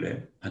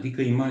arhetipurile,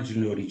 adică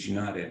imaginile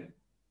originare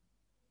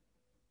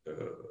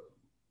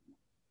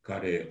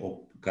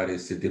care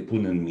se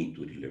depun în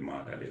miturile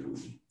mari ale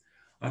lumii,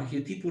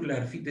 arhetipurile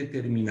ar fi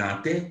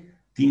determinate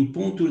din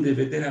punctul de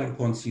vedere al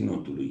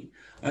conținutului,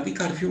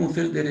 adică ar fi un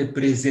fel de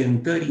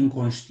reprezentări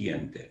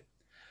inconștiente.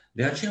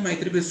 De aceea mai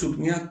trebuie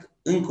subliniat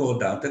încă o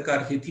dată că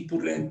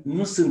arhetipurile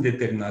nu sunt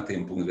determinate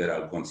în punct de vedere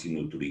al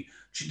conținutului,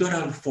 ci doar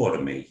al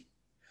formei.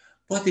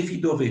 Poate fi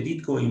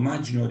dovedit că o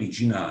imagine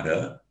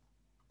originară,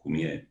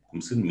 cum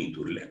sunt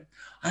miturile,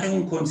 are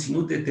un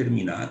conținut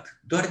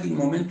determinat doar din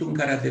momentul în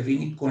care a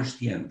devenit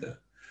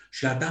conștientă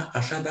și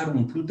așadar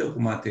umplută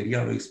cu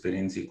materialul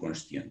experienței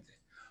conștiente.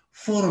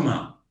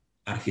 Forma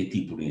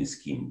arhetipului, în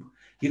schimb,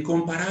 e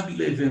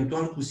comparabilă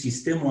eventual cu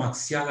sistemul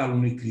axial al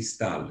unui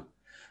cristal,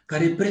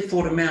 care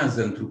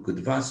preformează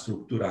întrucâtva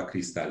structura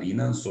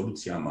cristalină în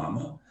soluția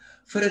mamă,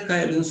 fără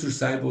ca el însuși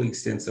să aibă o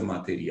existență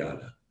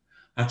materială.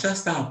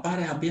 Aceasta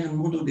apare abia în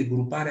modul de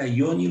grupare a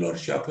ionilor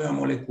și apoi a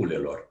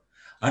moleculelor.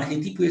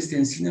 Arhetipul este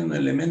în sine un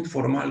element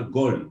formal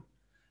gol,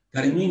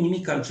 care nu e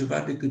nimic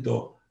altceva decât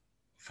o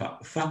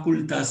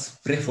facultas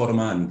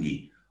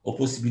preformandi, o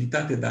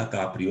posibilitate dată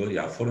a priori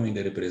a formei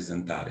de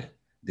reprezentare.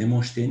 De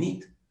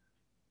moștenit,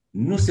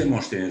 nu se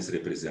moștenesc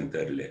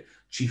reprezentările,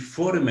 ci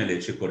formele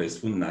ce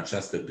corespund în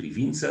această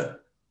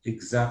privință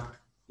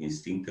exact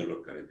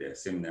instinctelor care de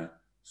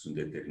asemenea sunt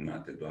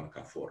determinate doar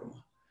ca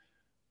formă.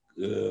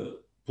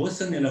 Poți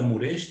să ne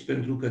lămurești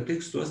pentru că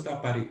textul ăsta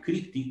pare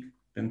criptic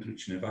pentru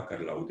cineva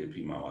care l-aude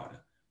prima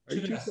oară. Ce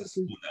vrea să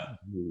spună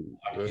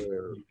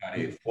arhetipul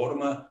care e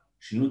formă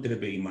și nu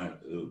trebuie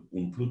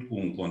umplut cu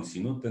un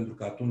conținut, pentru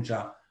că atunci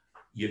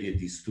el e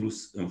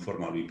distrus în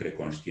forma lui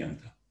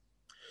preconștientă?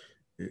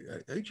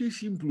 Aici e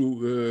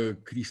simplu.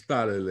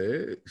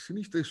 Cristalele sunt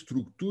niște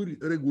structuri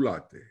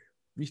regulate.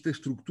 Niște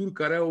structuri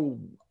care au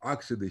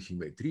axe de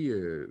simetrie,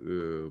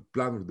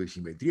 planuri de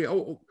simetrie.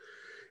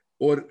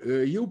 Ori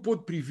eu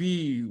pot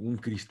privi un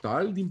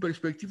cristal din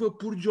perspectivă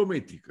pur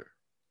geometrică.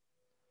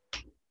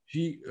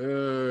 Și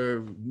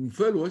în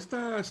felul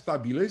ăsta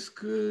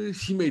stabilesc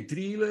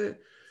simetriile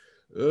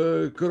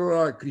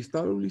cărora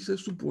cristalul îi se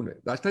supune.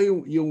 Dar asta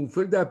e un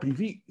fel de a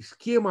privi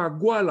schema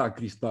goală a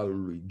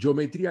cristalului,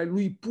 geometria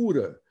lui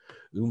pură.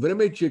 În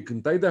vreme ce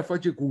când ai de-a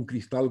face cu un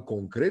cristal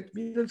concret,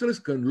 bineînțeles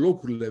că în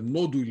locurile,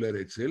 nodurile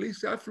rețelei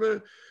se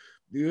află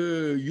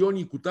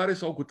ionii cu tare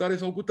sau cu tare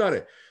sau cu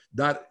tare.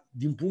 Dar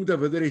din punct de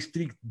vedere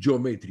strict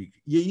geometric,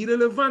 e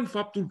irelevant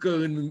faptul că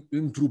în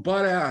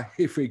întruparea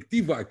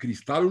efectivă a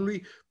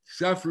cristalului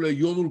se află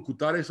ionul cu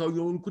tare sau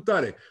ionul cu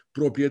tare.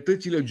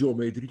 Proprietățile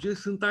geometrice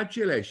sunt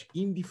aceleași,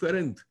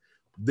 indiferent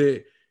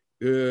de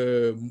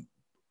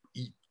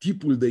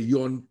tipul de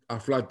ion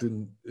aflat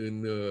în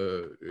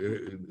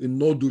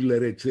nodurile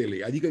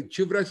rețelei. Adică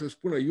ce vrea să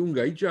spună Jung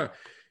aici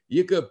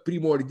e că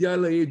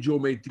primordială e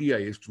geometria,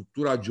 e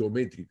structura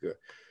geometrică.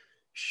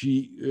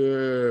 Și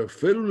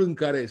felul în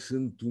care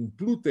sunt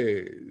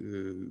umplute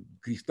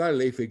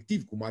cristalele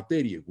efectiv cu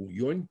materie, cu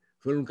ioni,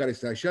 felul în care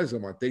se așează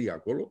materia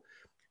acolo,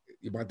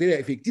 materia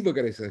efectivă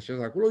care se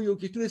așează acolo, e o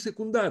chestiune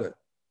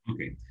secundară. Ok.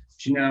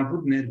 Cine a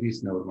avut nervii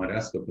să ne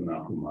urmărească până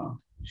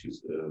acum și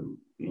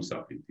nu s-a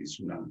plictisit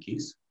și n-a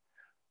închis,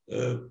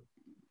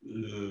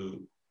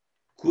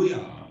 cui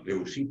a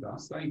reușit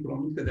asta, îi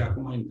promit că de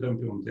acum intrăm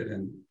pe un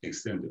teren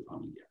extrem de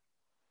familiar.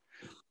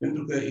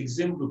 Pentru că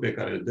exemplul pe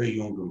care îl dă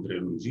Jung în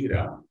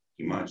prelungirea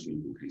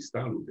imaginii cu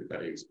cristalul, pe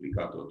care a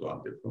explicat-o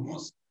toate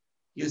frumos,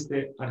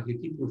 este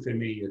arhetipul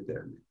femeii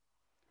eterne.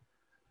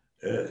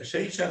 Și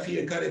aici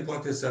fiecare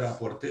poate să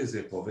raporteze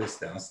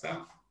povestea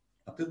asta,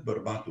 atât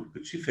bărbatul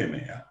cât și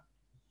femeia,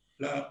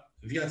 la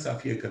viața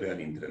fiecăruia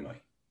dintre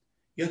noi.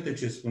 Iată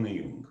ce spune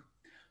Jung.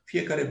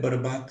 Fiecare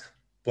bărbat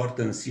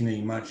poartă în sine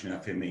imaginea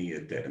femeii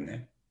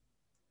eterne,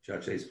 ceea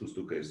ce ai spus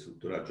tu că e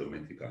structura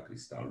geometrică a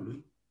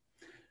cristalului,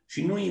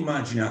 și nu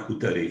imaginea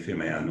cutărei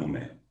femei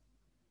anume,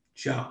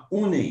 ci a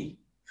unei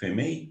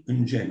femei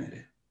în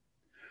genere.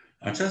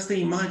 Această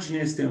imagine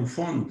este în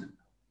fond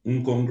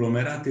un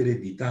conglomerat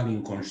ereditar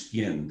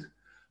inconștient,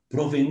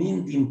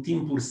 provenind din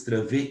timpuri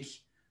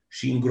străvechi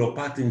și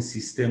îngropat în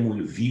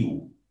sistemul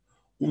viu,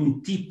 un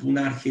tip, un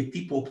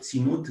arhetip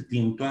obținut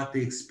din toate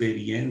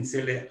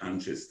experiențele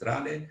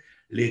ancestrale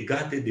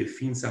legate de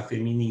ființa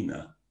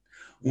feminină,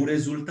 un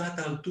rezultat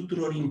al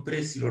tuturor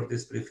impresiilor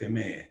despre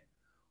femeie,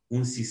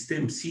 un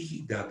sistem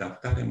psihic de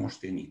adaptare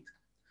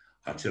moștenit.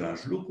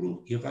 Același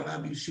lucru e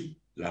valabil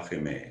și la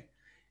femeie.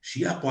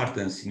 Și ea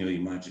poartă în sine o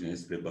imagine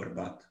despre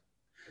bărbat.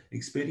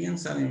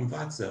 Experiența ne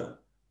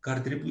învață că ar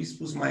trebui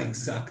spus mai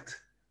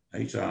exact,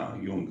 aici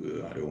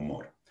Jung are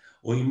umor,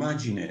 o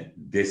imagine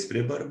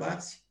despre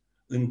bărbați,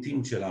 în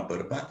timp ce la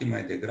bărbat e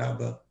mai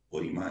degrabă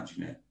o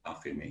imagine a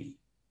femeii.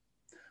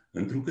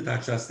 Întrucât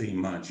această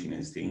imagine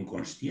este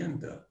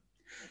inconștientă,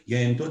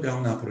 ea e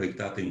întotdeauna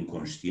proiectată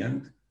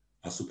inconștient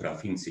asupra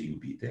ființei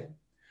iubite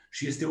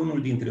și este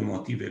unul dintre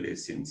motivele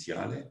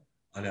esențiale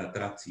ale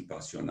atracției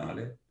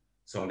pasionale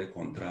sau ale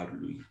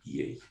contrarului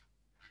ei.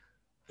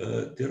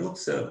 Te rog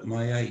să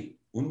mai ai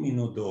 1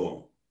 minut,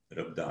 2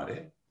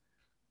 răbdare,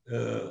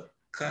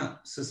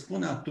 ca să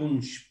spun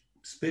atunci,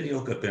 sper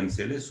eu că pe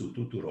înțelesul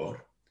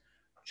tuturor,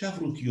 ce a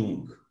vrut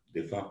Jung,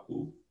 de fapt,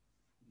 cu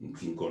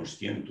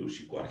inconștientul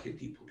și cu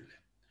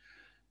arhetipurile.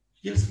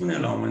 El spune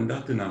la un moment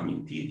dat în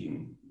amintiri,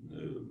 în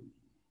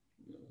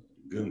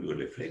gânduri,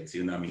 reflexii,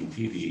 în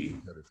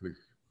amintiri,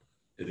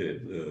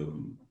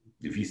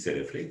 vise,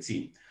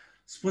 reflexii,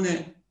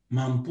 spune,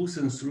 m-am pus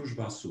în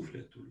slujba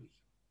sufletului.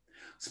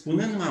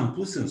 Spunând m-am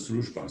pus în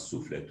slujba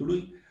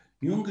sufletului,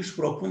 Jung își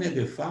propune,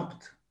 de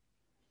fapt,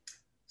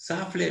 să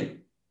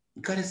afle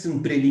care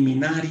sunt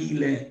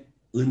preliminariile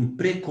în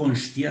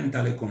preconștient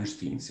ale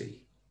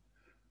conștiinței.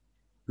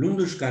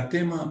 Luându-și ca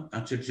temă a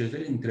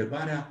cercetării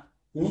întrebarea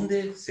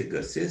unde se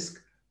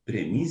găsesc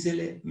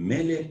premizele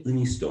mele în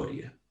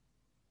istorie.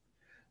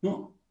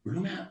 Nu,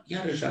 lumea,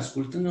 iarăși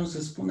ascultând-o,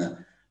 să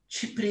spună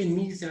ce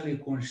premize ale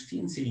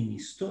conștiinței în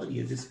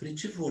istorie, despre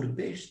ce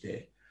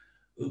vorbește.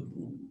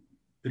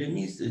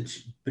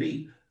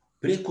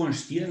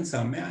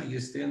 Preconștiința mea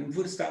este în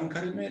vârsta în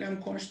care nu eram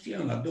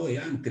conștient, la 2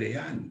 ani, 3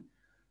 ani.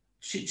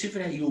 Ce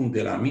vrea Jung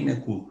de la mine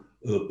cu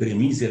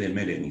premizele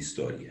mele în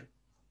istorie?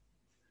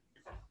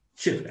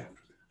 Ce vrea?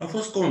 A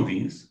fost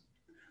convins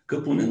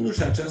că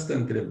punându-și această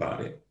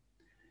întrebare,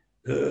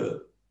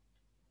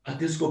 a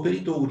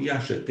descoperit o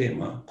uriașă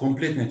temă,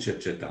 complet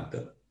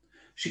necercetată,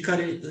 și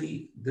care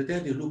îi dădea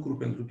de lucru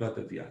pentru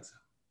toată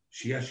viața.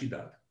 Și i-a și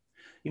dat.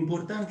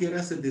 Important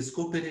era să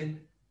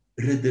descopere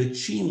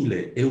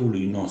rădăcinile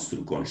eului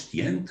nostru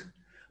conștient,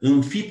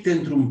 înfipte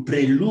într-un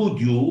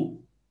preludiu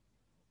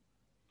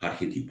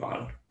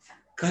arhetipal,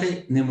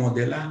 care ne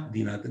modela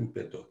din adânc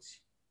pe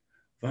toți.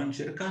 Va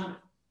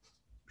încerca,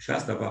 și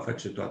asta va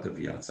face toată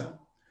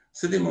viața,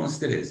 să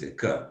demonstreze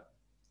că,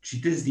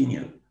 citesc din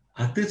el,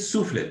 atât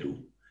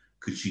sufletul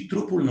cât și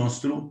trupul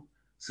nostru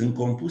sunt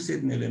compuse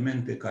din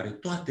elemente care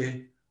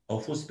toate au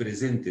fost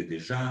prezente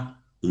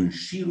deja în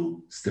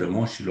șirul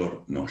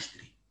strămoșilor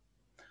noștri.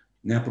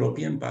 Ne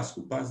apropiem pas cu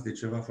pas de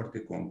ceva foarte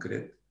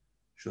concret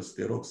și o să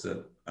te rog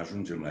să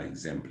ajungem la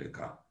exemple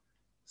ca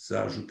să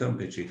ajutăm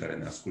pe cei care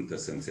ne ascultă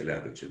să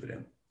înțeleagă ce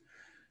vrem.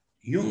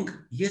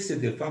 Jung iese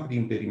de fapt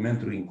din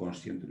perimetrul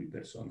inconștientului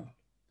personal.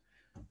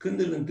 Când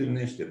îl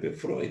întâlnește pe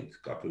Freud,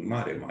 ca pe un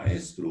mare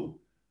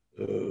maestru,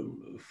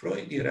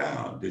 Freud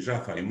era deja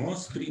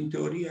faimos prin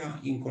teoria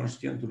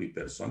inconștientului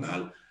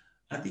personal,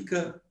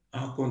 adică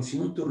a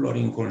conținuturilor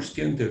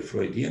inconștiente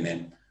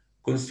freudiene,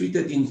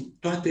 construite din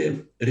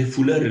toate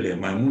refulările,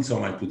 mai mult sau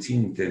mai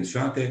puțin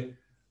intenționate,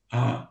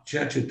 a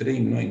ceea ce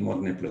trăim noi în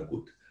mod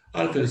neplăcut.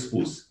 Altfel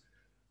spus,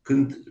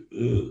 când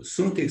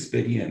sunt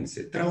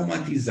experiențe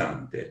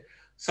traumatizante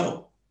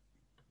sau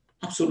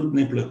absolut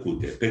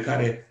neplăcute,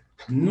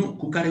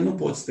 cu care nu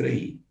poți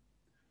trăi,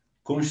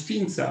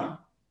 conștiința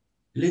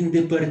le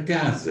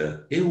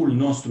îndepărtează, eul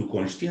nostru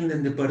conștient le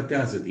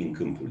îndepărtează din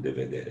câmpul de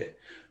vedere.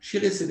 Și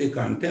ele se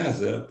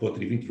decantează,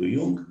 potrivit lui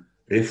Jung,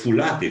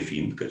 refulate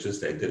fiind, că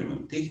acesta e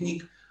termen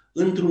tehnic,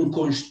 într-un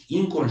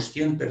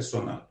inconștient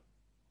personal.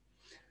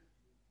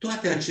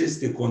 Toate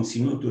aceste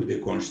conținuturi de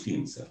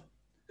conștiință,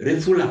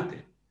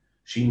 refulate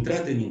și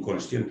intrate în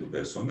inconștientul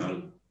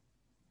personal,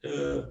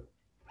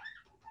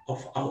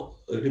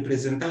 au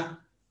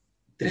reprezentat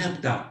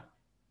dreapta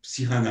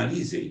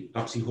psihanalizei,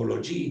 a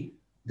psihologiei,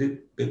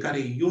 pe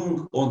care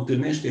Jung o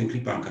întâlnește în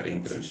clipa în care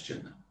intră în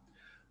scenă.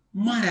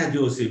 Marea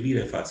deosebire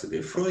față de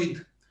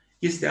Freud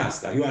este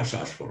asta, eu așa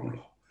aș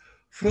formula.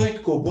 Freud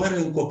coboară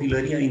în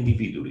copilăria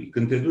individului.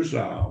 Când te duci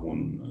la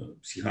un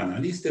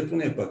psihanalist, te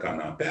pune pe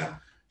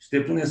canapea și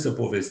te pune să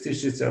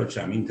povestești ce-ți aduce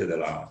aminte de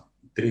la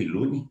 3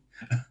 luni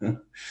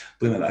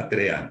până la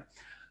 3 ani.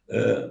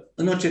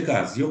 În orice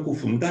caz, e o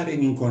cufundare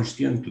în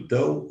inconștientul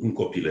tău, în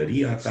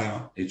copilăria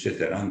ta, etc.,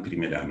 în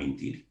primele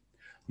amintiri.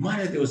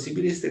 Marea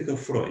deosebire este că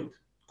Freud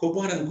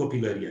coboară în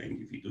copilăria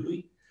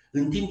individului,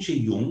 în timp ce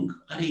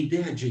Jung are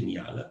ideea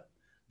genială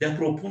de a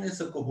propune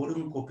să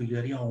coborâm în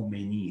copilăria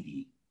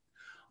omenirii,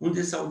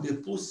 unde s-au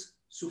depus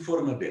sub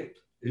formă de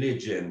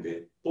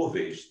legende,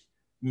 povești,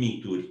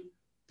 mituri,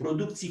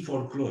 producții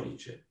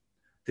folclorice,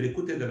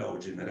 trecute de la o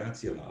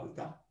generație la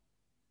alta.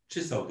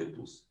 Ce s-au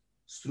depus?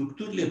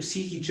 Structurile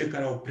psihice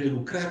care au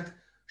prelucrat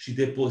și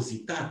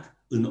depozitat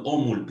în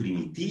omul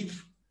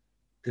primitiv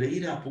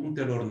trăirea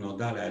punctelor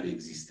nodale ale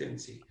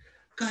existenței.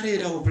 Care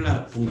erau,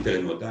 Vlad,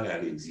 punctele nodale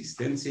ale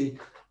existenței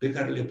pe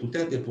care le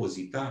putea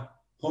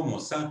depozita Homo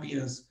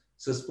sapiens,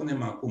 să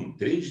spunem acum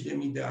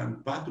 30.000 de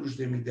ani,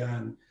 40.000 de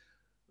ani,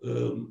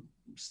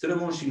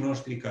 strămoșii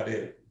noștri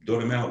care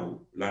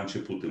dormeau la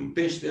început în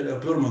peșteră,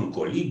 pe urmă în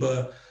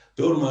colibă,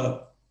 pe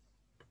urmă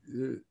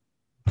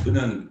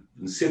până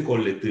în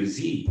secolele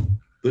târzii,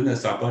 până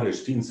să apară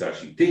știința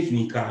și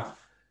tehnica,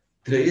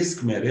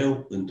 trăiesc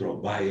mereu într-o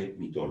baie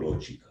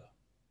mitologică.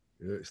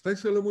 Stai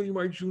să lămurim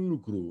aici un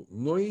lucru.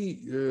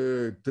 Noi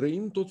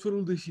trăim tot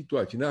felul de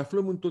situații, ne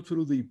aflăm în tot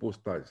felul de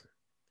ipostaze.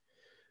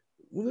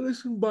 Unele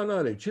sunt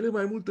banale, cele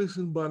mai multe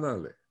sunt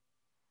banale.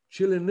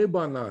 Cele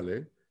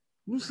nebanale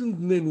nu sunt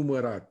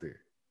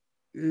nenumărate.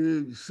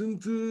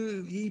 Sunt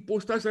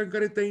ipostaza în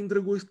care te-ai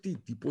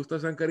îndrăgostit,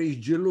 ipostaza în care ești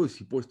gelos,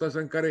 ipostaza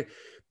în care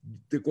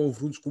te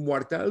confrunți cu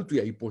moartea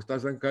altuia,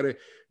 ipostaza în care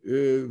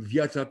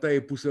viața ta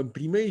e pusă în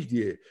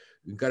primejdie,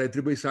 în care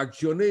trebuie să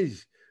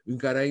acționezi, în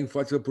care ai în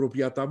față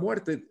propria ta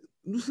moarte.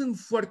 Nu sunt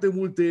foarte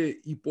multe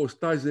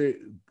ipostaze,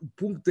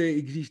 puncte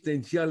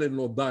existențiale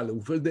nodale,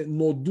 un fel de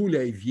nodule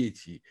ai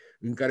vieții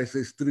în care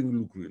se strâng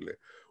lucrurile.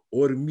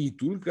 Ori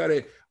mitul,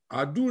 care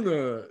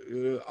adună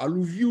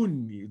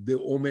aluviuni de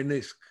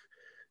omenesc,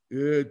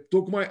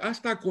 tocmai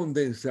asta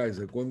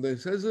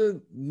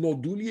condensează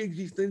nodulii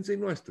existenței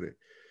noastre.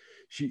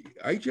 Și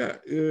aici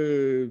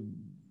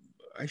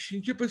aș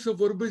începe să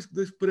vorbesc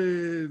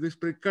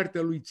despre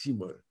cartea lui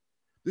Zimmer,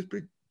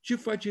 despre ce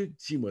face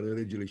Zimmer în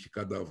Regele și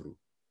Cadavru.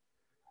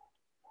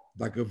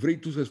 Dacă vrei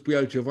tu să spui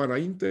altceva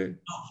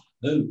înainte...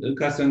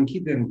 Ca să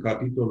închidem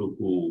capitolul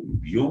cu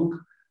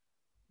Jung,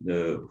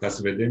 ca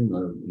să vedem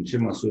în ce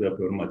măsură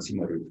pe urmă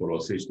Zimmer îl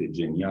folosește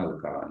genial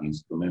ca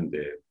instrument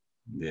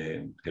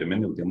de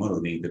hermeneută,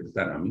 de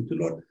interpretare a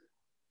miturilor,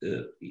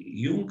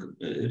 Jung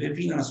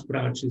revine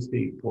asupra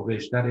acestei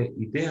povești. Are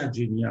ideea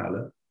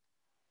genială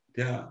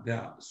de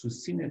a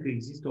susține că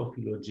există o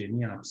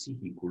filogenie a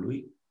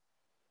psihicului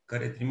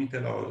care trimite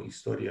la o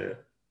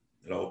istorie,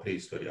 la o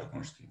preistorie a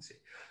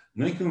conștiinței.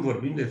 Noi când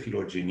vorbim de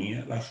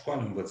filogenie, la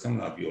școală învățăm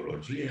la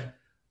biologie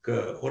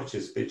că orice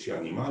specie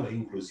animală,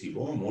 inclusiv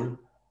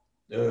omul,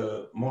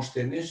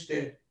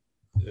 moștenește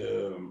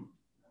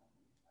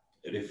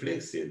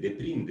reflexe,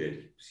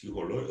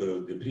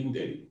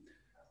 deprinderi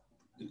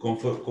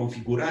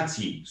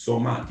configurații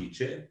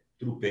somatice,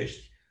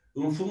 trupești,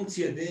 în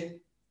funcție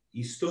de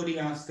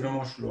istoria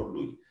strămoșilor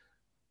lui.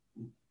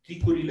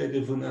 Ticurile de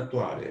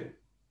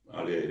vânătoare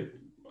ale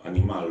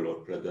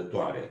animalelor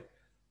prădătoare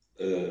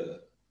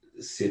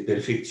se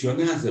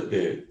perfecționează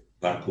pe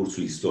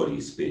parcursul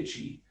istoriei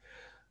speciei.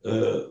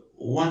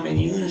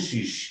 Oamenii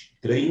înșiși,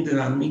 trăind în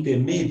anumite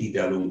medii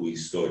de-a lungul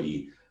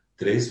istoriei,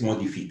 trăiesc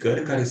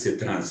modificări care se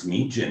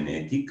transmit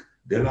genetic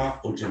de la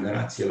o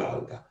generație la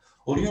alta.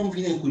 Ori eu îmi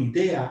vine cu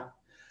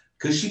ideea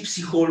că și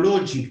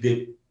psihologic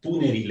de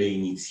punerile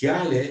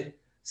inițiale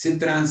se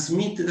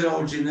transmit de la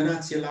o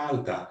generație la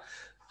alta.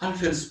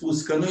 Altfel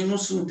spus, că noi nu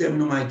suntem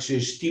numai ce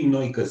știm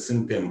noi că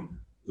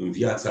suntem în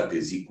viața de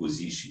zi cu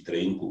zi și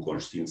trăim cu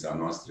conștiința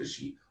noastră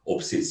și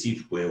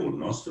obsesiv cu eul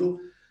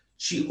nostru,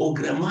 ci o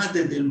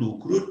grămadă de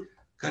lucruri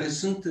care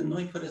sunt în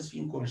noi fără să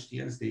fim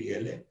conștienți de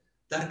ele,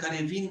 dar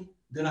care vin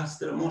de la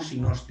strămoșii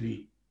noștri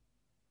și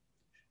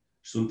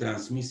sunt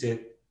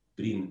transmise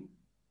prin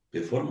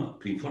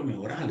forme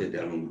orale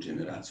de-a lungul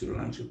generațiilor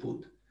la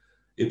început.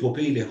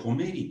 Epopeile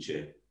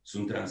homerice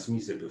sunt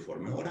transmise pe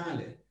forme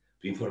orale,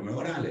 prin forme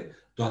orale.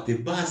 Toate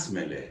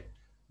basmele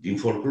din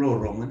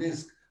folclor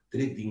românesc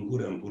trec din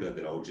gură în gură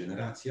de la o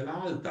generație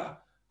la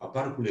alta.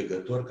 Apar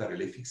culegători care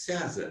le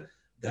fixează,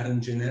 dar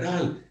în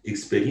general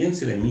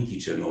experiențele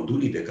mitice,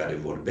 nodulii de care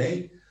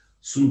vorbeai,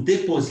 sunt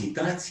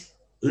depozitați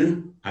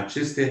în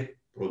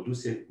aceste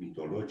produse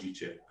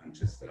mitologice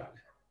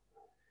ancestrale.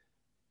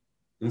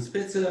 În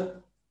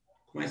speță,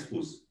 cum ai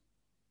spus,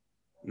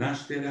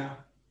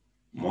 nașterea,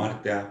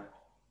 moartea,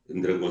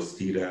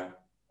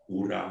 îndrăgostirea,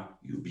 ura,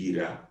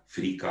 iubirea,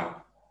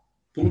 frica,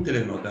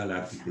 punctele nodale,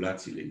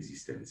 articulațiile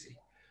existenței.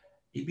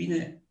 Ei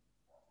bine,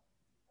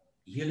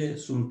 ele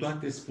sunt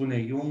toate,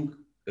 spune Jung,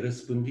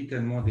 răspândite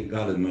în mod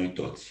egal în noi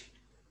toți,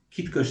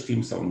 chit că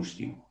știm sau nu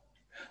știm.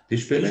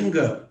 Deci, pe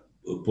lângă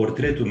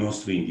portretul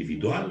nostru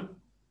individual,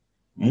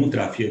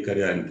 mutra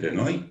fiecăruia dintre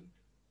noi,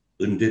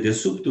 în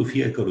dedesubtul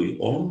fiecărui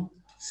om,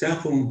 se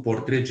află un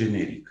portret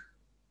generic.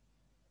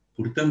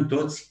 Purtăm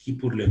toți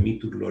chipurile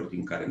miturilor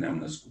din care ne-am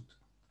născut.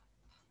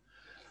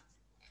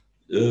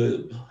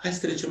 Hai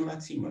să trecem la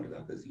Zimmer,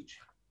 dacă zici.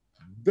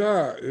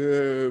 Da,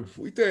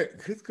 uite,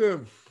 cred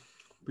că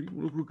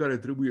primul lucru care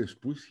trebuie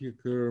spus e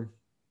că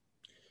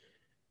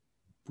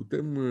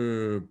putem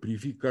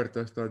privi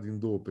cartea asta din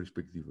două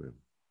perspective.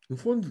 În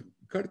fond,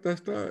 cartea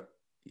asta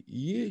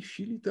e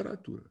și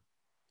literatură.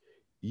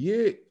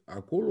 E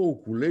acolo o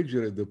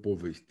culegere de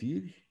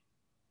povestiri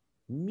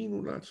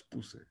minunat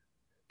spuse.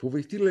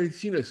 Povestirile în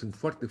sine sunt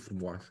foarte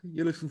frumoase,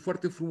 ele sunt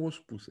foarte frumos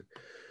spuse.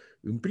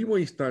 În primă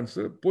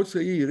instanță, poți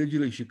să iei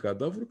Regele și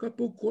Cadavrul ca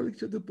pe o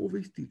colecție de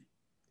povestiri.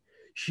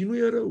 Și nu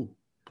e rău,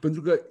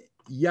 pentru că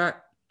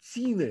ea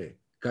ține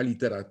ca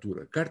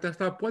literatură. Cartea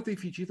asta poate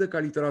fi citită ca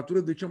literatură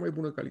de cea mai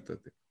bună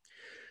calitate.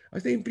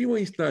 Asta e în primă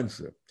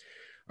instanță.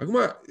 Acum,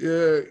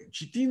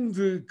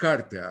 citind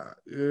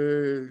cartea,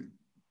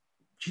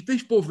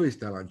 citești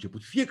povestea la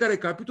început. Fiecare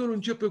capitol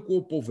începe cu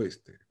o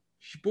poveste.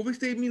 Și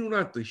povestea e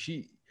minunată.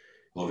 Și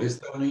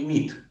povestea unui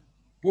mit.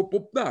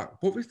 Da,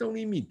 povestea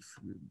unui mit.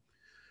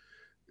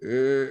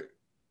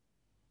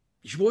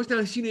 Și povestea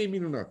în sine e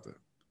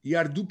minunată.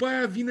 Iar după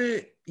aia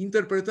vine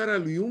interpretarea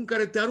lui Jung,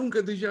 care te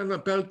aruncă deja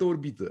pe altă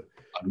orbită.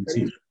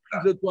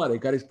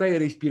 Care îți taie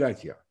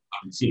respirația.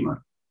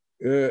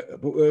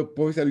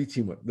 Povestea lui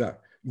Zimmer, da.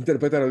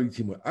 Interpretarea lui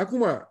Zimmer.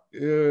 Acum,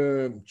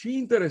 ce e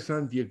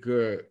interesant e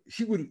că,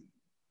 sigur,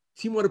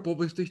 Zimmer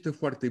povestește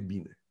foarte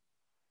bine.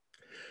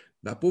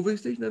 Dar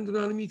povestește într-un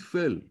anumit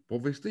fel.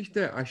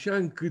 Povestește așa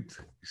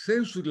încât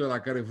sensurile la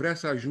care vrea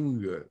să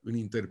ajungă în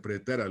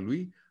interpretarea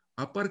lui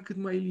apar cât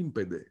mai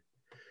limpede.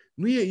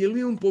 El nu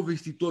e un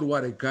povestitor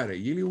oarecare,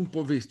 el e un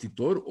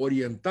povestitor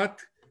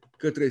orientat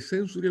către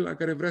sensurile la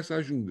care vrea să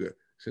ajungă,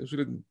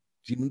 sensurile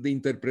ținând de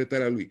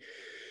interpretarea lui.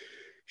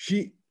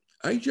 Și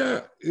aici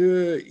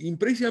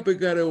impresia pe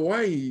care o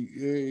ai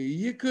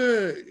e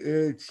că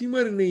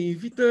Zimmer ne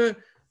invită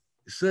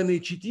să ne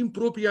citim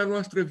propria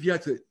noastră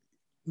viață.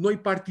 Noi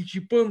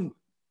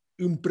participăm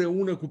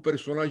împreună cu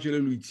personajele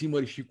lui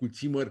Zimmer și cu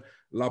Zimmer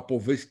la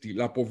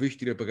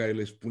poveștile pe care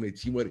le spune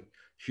Zimmer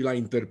și la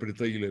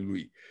interpretările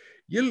lui.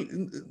 El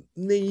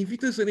ne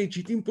invită să ne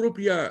citim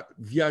propria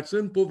viață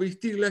în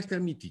povestirile astea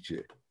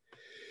mitice.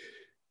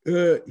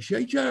 Și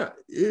aici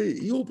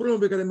e o problemă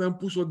pe care mi-am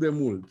pus-o de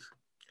mult.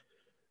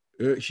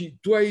 Și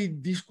tu ai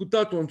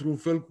discutat-o într-un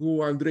fel cu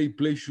Andrei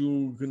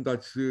Pleșu când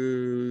ați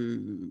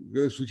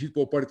răsucit pe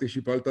o parte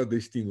și pe alta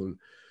destinul.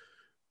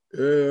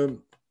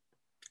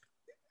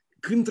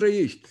 Când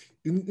trăiești,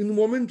 în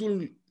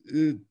momentul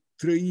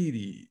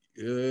trăirii,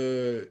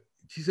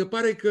 ți se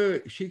pare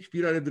că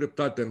Shakespeare are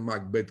dreptate în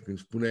Macbeth când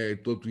spune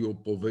totul e o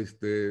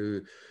poveste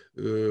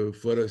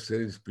fără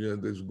sens, plină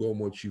de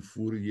zgomot și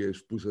furie,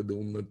 spusă de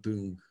un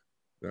nătâng.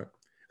 Da?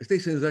 Asta e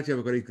senzația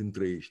pe care ai când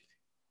trăiești.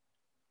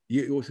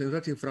 E o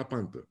senzație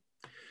frapantă.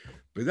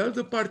 Pe de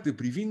altă parte,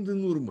 privind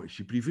în urmă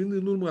și privind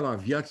în urmă la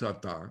viața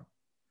ta,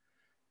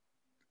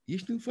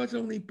 ești în fața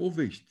unei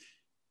povești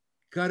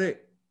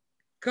care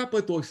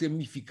capătă o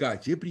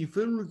semnificație prin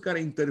felul în care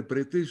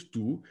interpretezi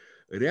tu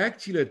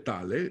reacțiile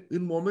tale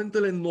în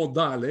momentele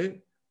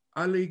nodale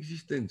ale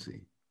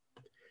existenței.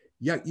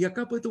 Ea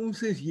capătă un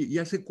sens,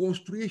 ea se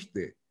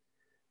construiește.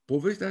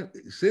 Povestea,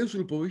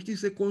 sensul poveștii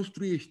se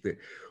construiește.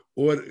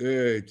 Ori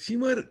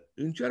Zimmer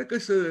încearcă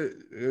să,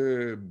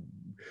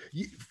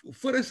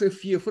 fără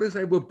să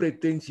aibă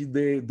pretenții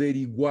de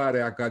rigoare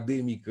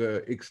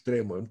academică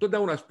extremă,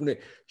 întotdeauna spune,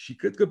 și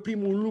cred că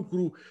primul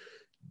lucru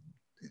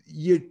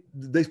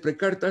despre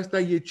cartea asta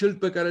e cel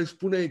pe care îl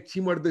spune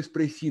Zimmer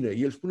despre sine.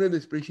 El spune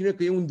despre sine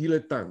că e un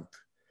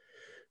diletant.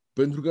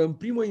 Pentru că în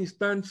primă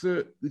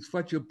instanță îți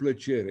face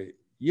plăcere.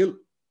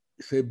 El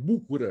se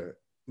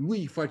bucură, lui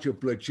îi face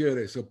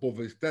plăcere să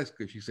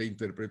povestească și să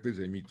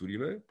interpreteze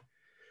miturile,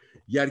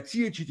 iar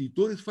ție,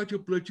 cititor, îți face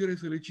plăcere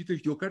să le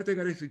citești. E o carte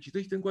care se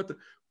citește încă o dată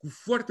cu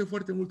foarte,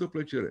 foarte multă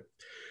plăcere.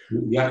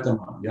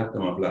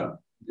 Iartă-mă,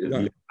 Vlad. Da.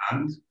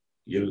 Diletant,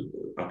 el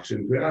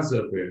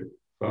accentuează pe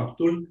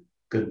faptul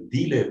că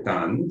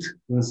diletant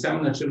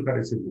înseamnă cel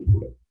care se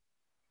bucură.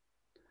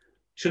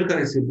 Cel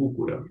care se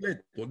bucură.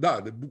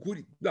 Da, de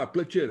bucurie, da,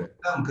 plăcere.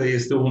 Că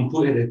este un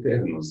puer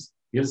eternus.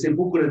 El se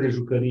bucură de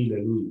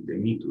jucăriile lui, de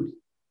mituri.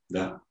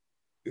 Da.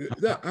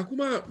 Da,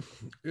 acum,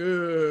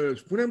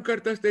 spuneam că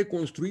cartea asta e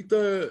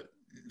construită,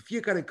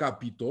 fiecare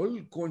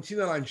capitol conține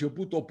la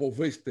început o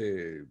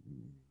poveste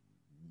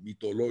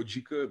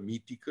mitologică,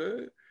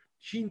 mitică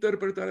și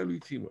interpretarea lui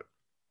Zimmer.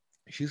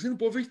 Și sunt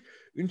povești,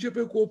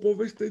 începe cu o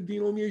poveste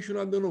din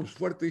 1001 de nopți,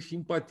 foarte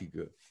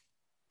simpatică,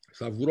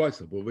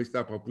 savuroasă,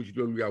 povestea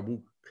papucilor lui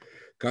Abu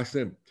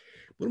Kasem.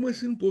 În urmă,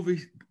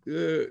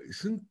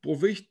 sunt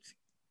povești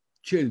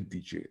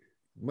celtice,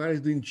 mai ales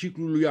din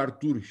ciclul lui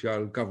Artur și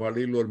al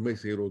cavalerilor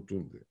mesei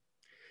rotunde,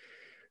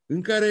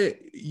 în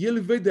care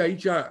el vede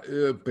aici,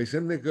 pe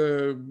semne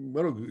că,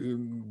 mă rog,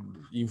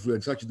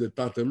 influențat și de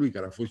tatălui,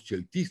 care a fost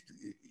celtist,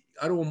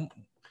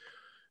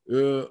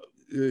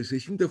 se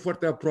simte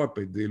foarte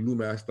aproape de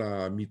lumea asta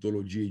a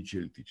mitologiei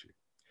celtice.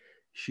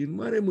 Și în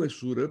mare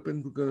măsură,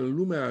 pentru că în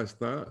lumea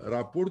asta,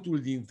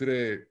 raportul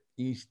dintre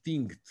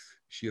instinct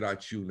și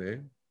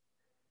rațiune,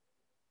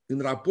 în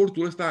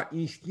raportul ăsta,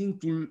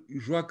 instinctul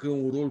joacă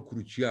un rol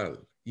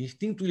crucial.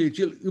 Instinctul e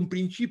cel, în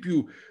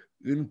principiu,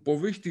 în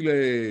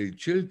poveștile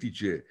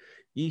celtice,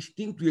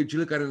 instinctul e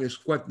cel care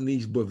ne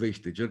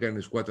izbăvește, cel care ne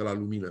scoate la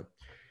lumină.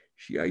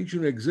 Și aici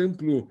un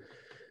exemplu,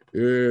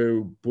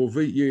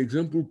 e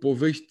exemplul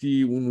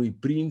poveștii unui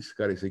prinț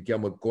care se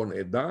cheamă Con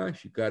Eda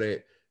și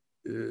care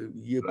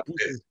e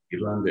pus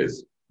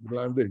irlandez.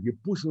 E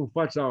pus în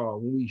fața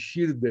unui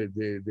șir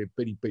de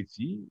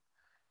peripeții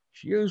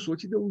și e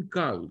însoțit de un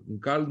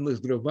cal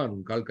năzdrăvan,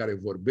 un cal care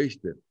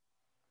vorbește.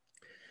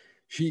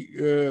 Și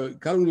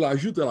calul îl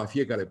ajută la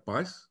fiecare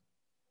pas,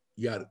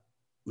 iar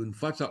în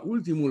fața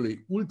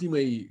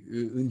ultimei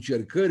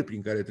încercări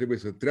prin care trebuie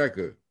să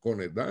treacă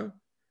Coneda,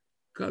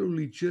 calul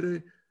îi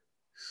cere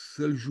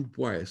să-l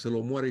jupoaie, să-l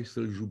omoare și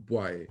să-l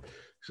jupoaie,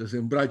 să se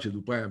îmbrace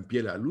după aia în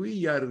pielea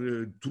lui, iar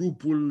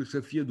trupul să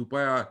fie după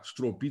aia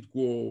stropit cu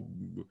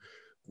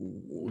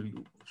o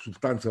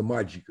substanță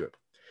magică.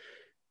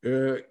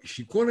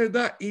 Și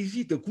Coneda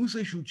ezită cum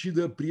să-și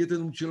ucidă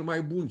prietenul cel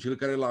mai bun, cel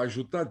care l-a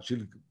ajutat,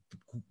 cel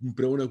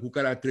împreună cu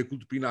care a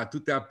trecut prin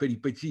atâtea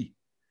peripeții.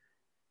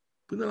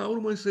 Până la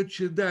urmă se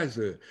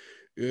cedează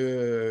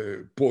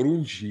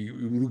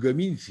poruncii,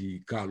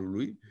 rugăminții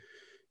calului.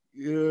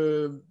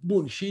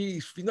 Bun,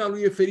 și finalul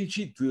e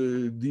fericit.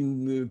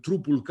 Din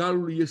trupul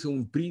calului iese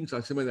un prinț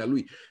asemenea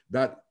lui.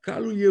 Dar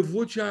calul e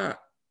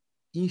vocea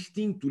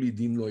instinctului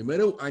din noi.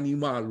 Mereu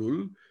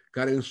animalul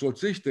care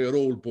însoțește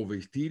eroul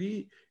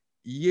povestirii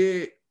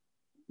e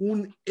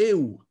un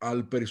eu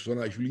al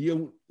personajului.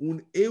 E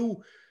un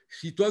eu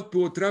situat pe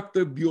o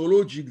treaptă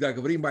biologic,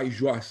 dacă vrei, mai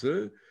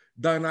joasă,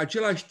 dar în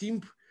același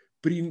timp,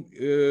 prin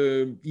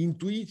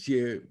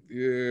intuiție,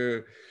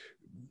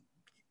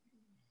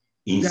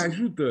 te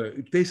ajută,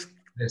 te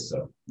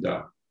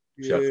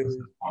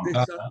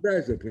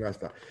salvează prin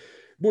asta.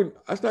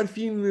 Bun, asta ar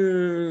fi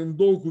în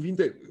două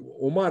cuvinte.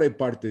 O mare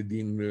parte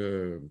din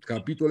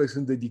capitole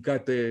sunt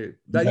dedicate...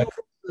 Dar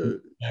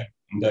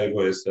îmi dai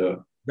voie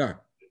să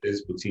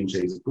vedezi puțin ce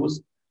ai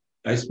spus.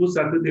 Ai spus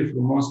atât de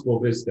frumos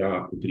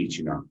povestea cu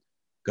pricina,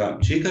 ca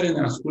cei care ne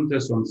ascultă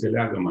să o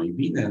înțeleagă mai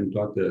bine în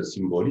toată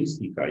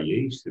simbolistica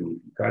ei și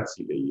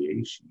semnificațiile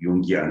ei și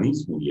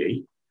junghianismul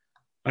ei,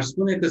 aș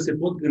spune că se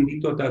pot gândi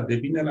tot de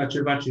bine la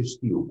ceva ce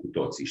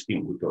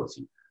știm cu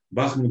toții.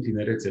 Basmul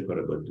Tinerețe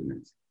fără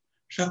bătrânețe.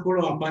 Și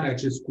acolo apare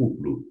acest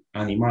cuplu,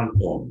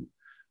 animal-om.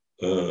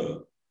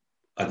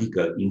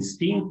 Adică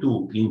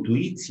instinctul,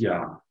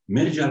 intuiția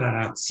merge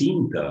la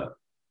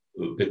țintă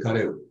pe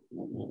care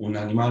un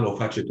animal o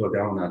face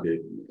totdeauna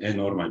de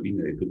enorm mai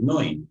bine decât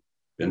noi,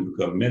 pentru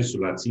că mersul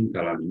la țintă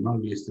al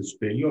animalului este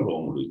superior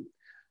omului.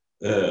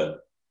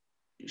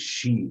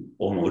 Și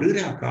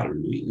omorârea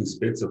calului, în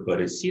speță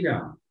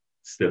părăsirea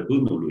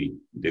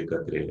stăpânului de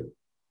către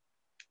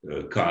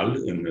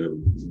cal în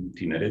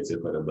Tinerețe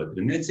fără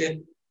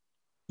bătrânețe,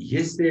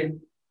 este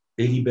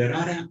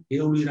eliberarea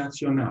eului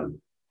rațional.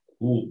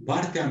 Cu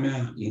partea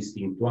mea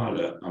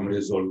instinctuală am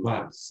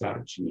rezolvat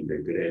sarcinile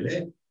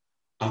grele,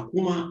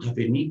 acum a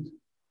venit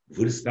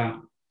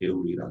vârsta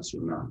eului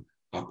rațional.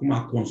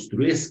 Acum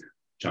construiesc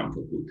ce am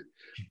făcut.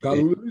 Și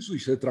calul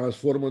însuși se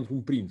transformă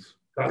într-un prinț.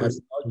 Care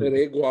este alter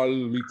ego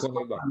al lui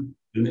Coneda.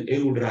 În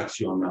eul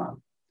rațional.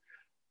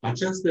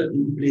 Această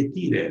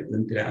împletire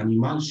între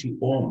animal și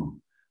om,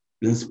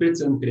 în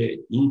speță între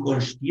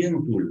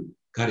inconștientul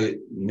care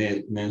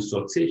ne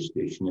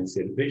însoțește și ne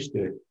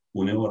servește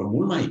uneori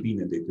mult mai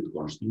bine decât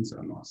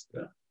conștiința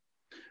noastră,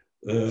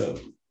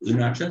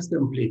 în această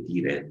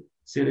împletire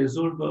se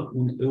rezolvă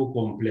un eu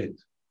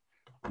complet.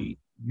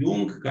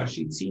 Jung, ca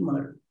și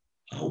Zimmer,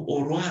 au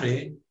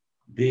oroare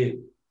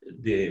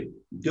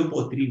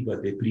deopotrivă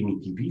de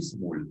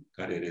primitivismul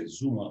care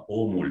rezumă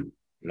omul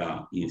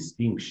la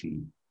instinct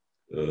și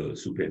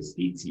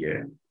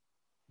superstiție,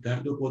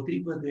 dar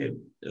deopotrivă de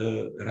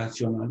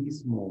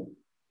raționalismul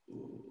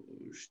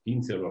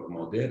științelor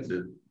moderne,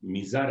 de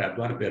mizarea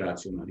doar pe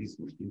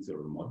raționalismul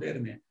științelor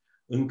moderne,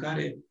 în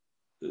care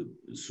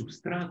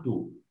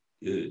substratul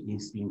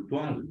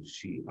instinctual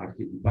și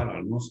arhetipal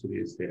al nostru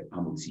este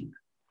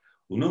amuțit.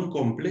 Un om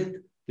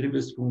complet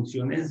trebuie să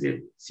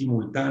funcționeze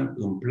simultan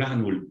în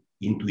planul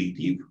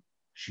intuitiv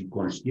și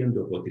conștient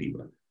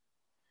deopotrivă.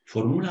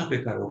 Formula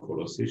pe care o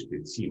folosește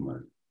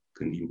Zimmer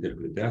când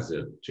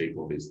interpretează ce ai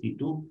povestit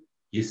tu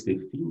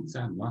este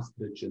ființa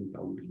noastră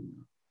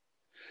centaurină.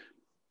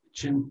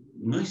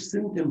 Noi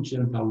suntem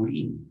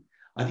centaurini,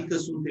 adică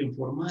suntem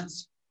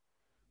formați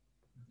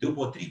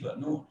deopotrivă.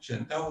 Nu,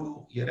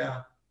 centaurul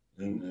era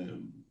în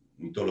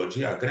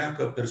mitologia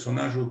greacă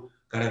personajul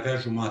care avea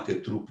jumate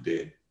trup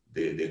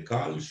de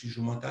cal și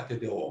jumătate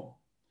de om.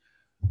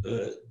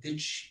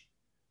 Deci,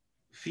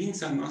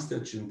 ființa noastră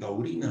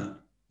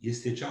centaurină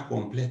este cea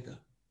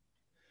completă.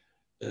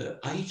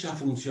 Aici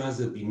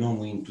funcționează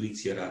binomul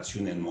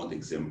intuiție-rațiune în mod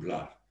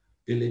exemplar.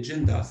 Pe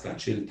legenda asta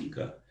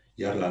celtică,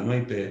 iar la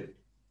noi pe,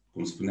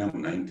 cum spuneam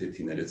înainte,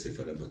 tinerețe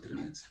fără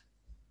bătrânețe.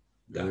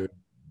 Da.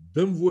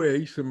 Dăm voie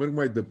aici să merg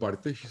mai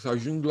departe și să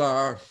ajung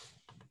la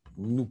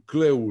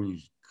nucleul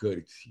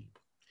cărții,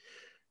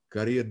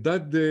 care e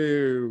dat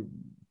de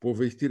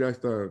povestirea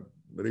asta,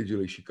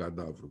 Regele și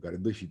Cadavru, care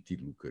dă și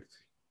titlul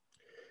cărții.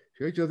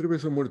 Și aici trebuie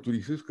să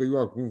mărturisesc că eu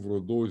acum vreo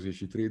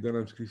 23 de ani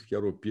am scris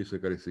chiar o piesă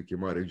care se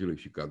chema Regele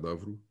și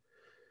Cadavru,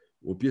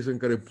 o piesă în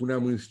care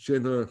puneam în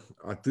scenă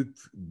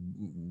atât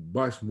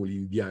basmul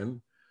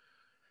indian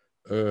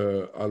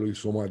al lui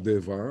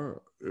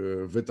Somadeva,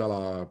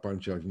 Vetala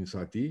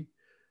Panchavinsati,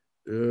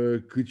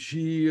 cât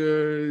și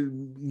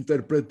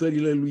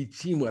interpretările lui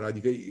Zimmer,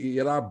 adică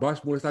era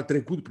basmul ăsta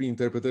trecut prin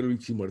interpretările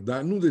lui Zimmer,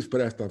 dar nu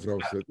despre asta vreau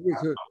să...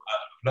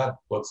 Vlad,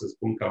 pot să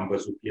spun că am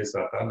văzut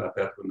piesa ta la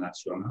Teatrul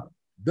Național?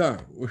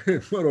 Da,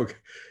 mă rog,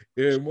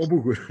 mă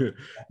bucur.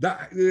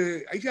 Dar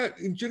aici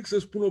încerc să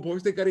spun o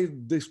poveste care e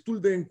destul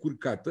de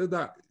încurcată,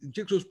 dar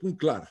încerc să o spun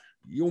clar.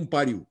 E un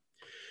pariu.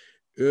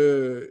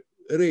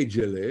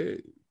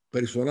 Regele,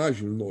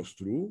 personajul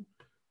nostru,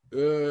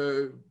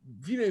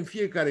 vine în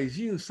fiecare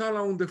zi în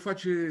sala unde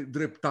face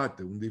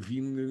dreptate, unde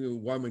vin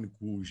oameni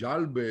cu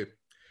jalbe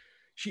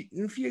și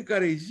în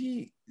fiecare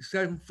zi se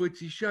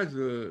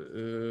înfățișează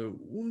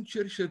un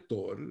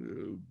cerșetor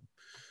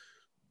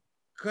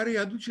care îi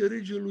aduce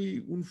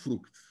regelui un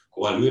fruct.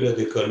 Cu alură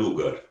de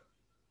călugăr.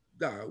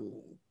 Da,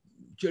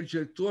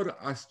 cercetor,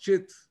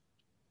 ascet.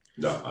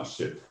 Da,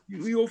 ascet.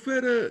 Îi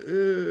oferă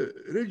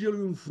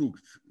regelui un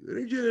fruct.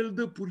 Regele îl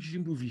dă pur și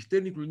simplu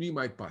visternicului, nu-i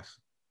mai pasă.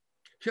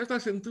 Și asta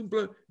se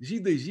întâmplă zi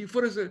de zi,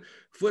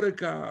 fără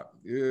ca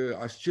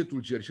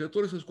ascetul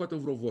cercetor să scoată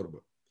vreo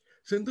vorbă.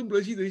 Se întâmplă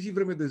zi de zi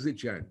vreme de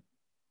 10 ani.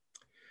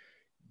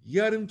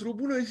 Iar într-o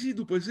bună zi,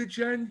 după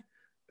 10 ani,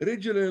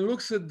 regele, în loc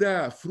să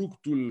dea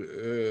fructul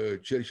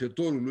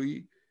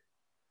cercetorului,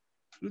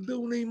 îl dă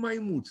unei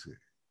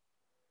maimuțe.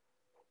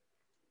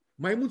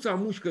 Maimuța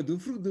mușcă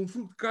din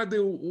fruct cade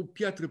o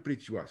piatră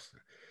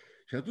prețioasă.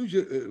 Și atunci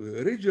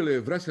regele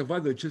vrea să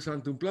vadă ce s-a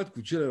întâmplat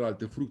cu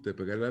celelalte fructe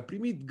pe care le-a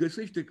primit,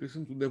 găsește că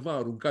sunt undeva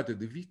aruncate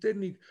de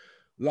visternic,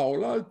 la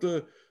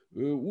oaltă,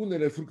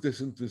 unele fructe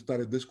sunt în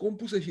stare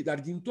descompusă,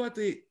 dar din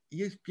toate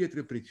ies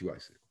pietre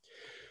prețioase.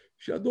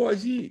 Și a doua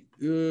zi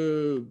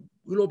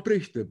îl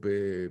oprește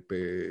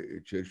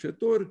pe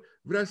cerșetor,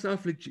 vrea să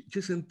afle ce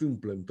se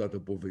întâmplă în toată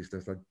povestea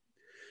asta.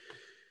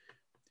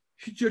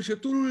 Și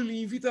cerșetorul îl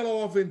invită la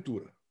o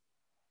aventură.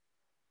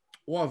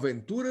 O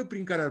aventură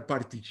prin care ar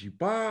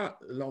participa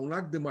la un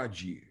act de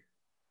magie.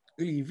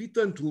 Îl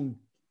invită în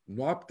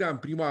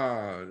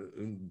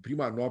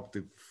prima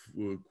noapte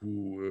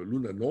cu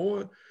lună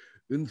nouă,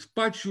 în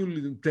spațiul,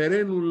 în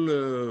terenul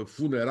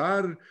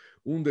funerar,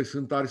 unde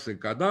sunt arse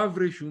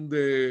cadavre și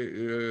unde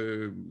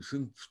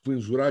sunt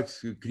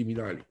spânzurați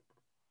criminali.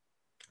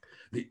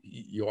 Deci,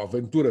 e o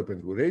aventură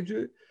pentru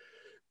rege.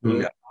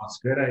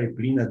 Atmosfera e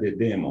plină de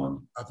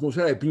demoni.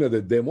 Atmosfera e plină de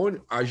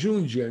demoni,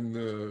 ajunge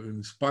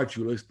în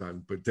spațiul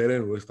ăsta, pe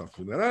terenul ăsta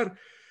funerar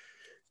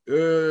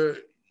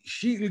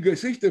și îl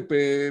găsește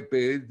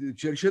pe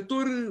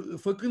cerșetor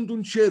făcând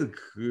un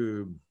cerc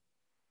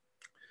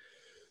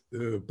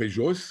pe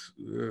jos,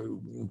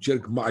 un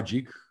cerc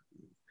magic,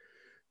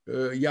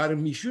 Iar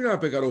misiunea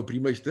pe care o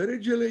primește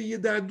regele e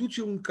de a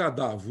aduce un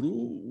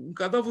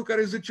cadavru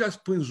care zăcea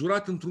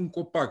spânzurat într-un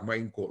copac mai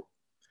încolo.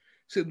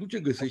 Se duce,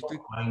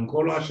 găsește... Mai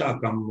încolo, așa,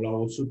 cam la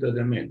 100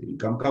 de metri.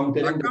 Cam un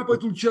teren la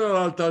capătul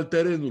celălalt al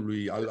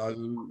terenului.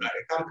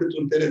 Cam cât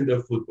un teren de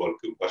fotbal,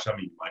 așa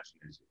mi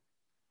imaginez.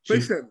 Pe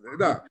semne,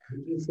 da.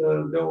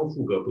 Să dea o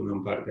fugă până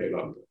în partea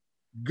elaltă.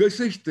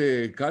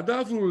 Găsește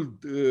cadavrul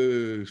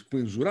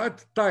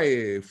spânzurat,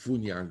 taie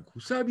funia cu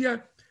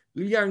sabia,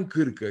 îl ia în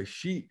cârcă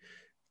și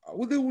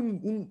aude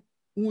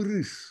un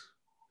râs.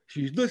 Și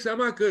își dă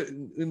seama că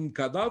în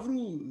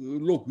cadavru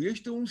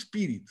locuiește un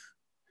spirit.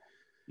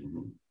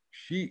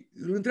 Și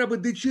îl întreabă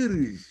de ce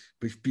râzi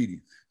pe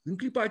spirit. În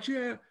clipa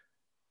aceea,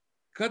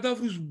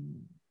 cadavrul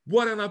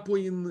zboară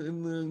înapoi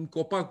în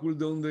copacul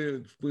de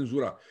unde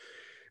spânzura.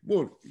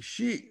 Bun,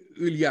 și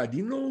îl ia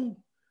din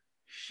nou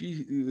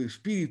și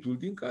spiritul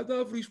din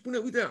cadavru îi spune,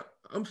 uite,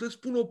 am să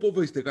spun o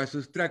poveste ca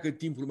să-ți treacă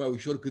timpul mai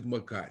ușor cât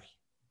măcari.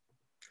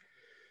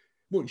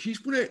 Bun, și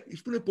îi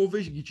spune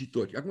povești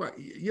ghicitori. Acum,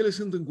 ele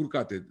sunt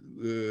încurcate.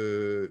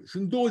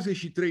 Sunt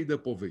 23 de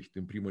povești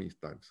în primă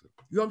instanță.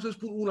 Eu am să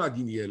spun una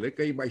din ele,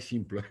 că e mai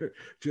simplă.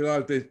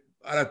 Celelalte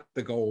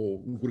arată ca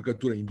o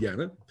încurcătură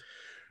indiană.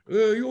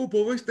 E o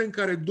poveste în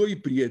care doi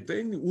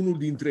prieteni, unul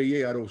dintre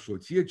ei are o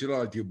soție,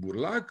 celălalt e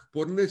burlac,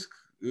 pornesc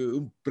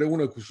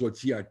împreună cu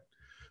soția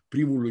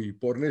primului,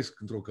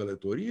 pornesc într-o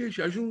călătorie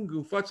și ajung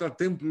în fața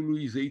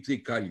templului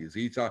zeiței Kali,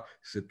 zeița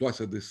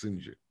setoasă de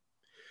sânge.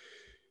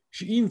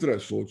 Și intră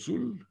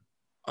soțul,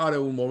 are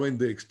un moment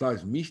de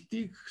extaz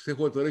mistic, se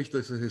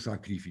hotărăște să se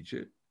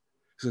sacrifice,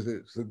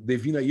 să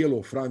devină el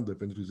ofrandă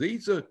pentru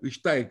zeiță,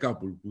 își taie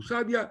capul cu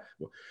sabia.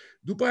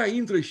 După aia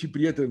intră și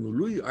prietenul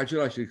lui,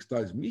 același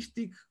extaz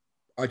mistic,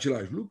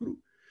 același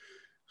lucru.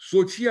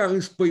 Soția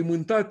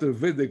înspăimântată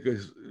vede că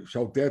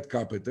și-au tăiat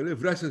capetele,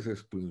 vrea să se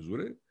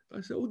spânzure,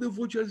 dar se aude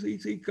vocea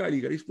zeiței Kali,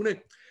 care îi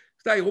spune,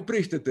 stai,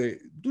 oprește-te,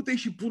 du-te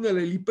și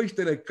pune-le,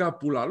 lipește-le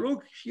capul la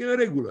loc și e în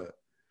regulă.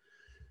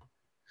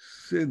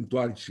 Se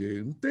întoarce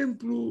în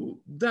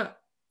templu,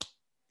 dar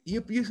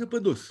iese pe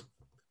dos.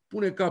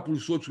 Pune capul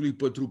soțului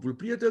pe trupul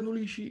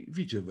prietenului și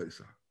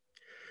viceversa.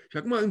 Și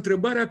acum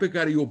întrebarea pe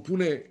care i-o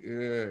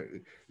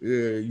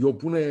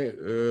pune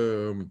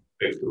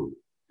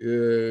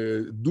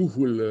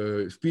Duhul,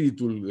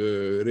 spiritul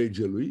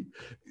regelui,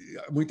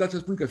 am uitat să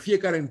spun că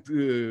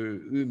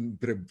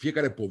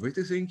fiecare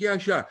poveste se încheie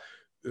așa.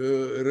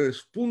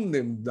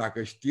 Răspundem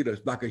dacă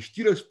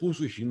știi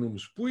răspunsul și nu-mi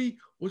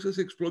spui, o să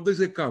se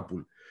explodeze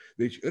capul.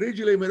 Deci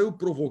regele e mereu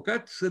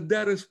provocat să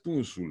dea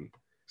răspunsul,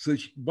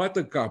 să-și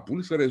bată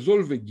capul, să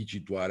rezolve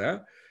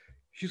ghicitoarea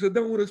și să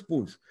dea un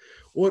răspuns.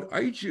 Ori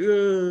aici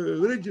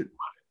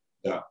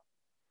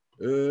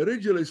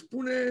regele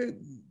spune,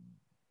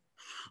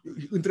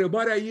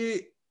 întrebarea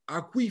e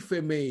a cui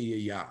femeie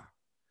e ea?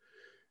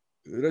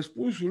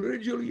 Răspunsul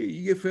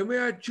regelui e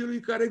femeia celui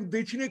care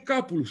deține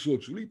capul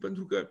soțului,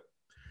 pentru că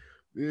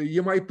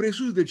e mai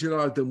presus de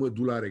celălaltă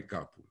mădulare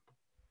capul.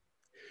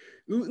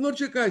 În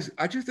orice caz,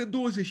 aceste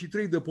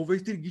 23 de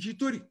povestiri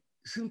ghicitori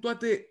sunt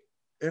toate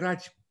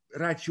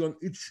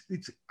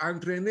îți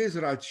antrenezi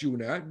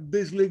rațiunea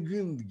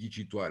dezlegând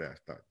ghicitoarea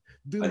asta.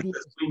 Adică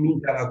spui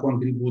mintea la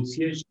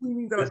contribuție și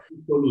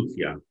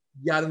soluția.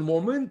 Iar în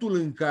momentul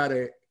în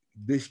care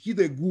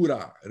deschide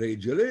gura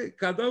regele,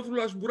 cadavrul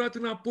a zburat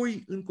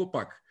înapoi în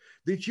copac.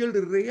 Deci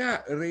el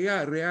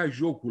reia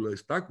jocul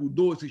ăsta cu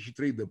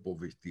 23 de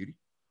povestiri,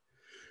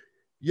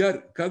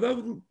 iar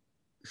cadavrul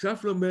se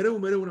află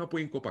mereu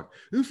înapoi în copac.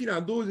 În fine, a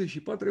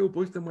 24 e o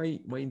poveste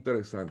mai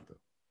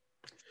interesantă.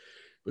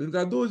 Pentru că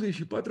a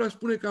 24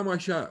 spune cam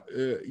așa,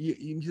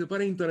 mi se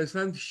pare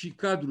interesant și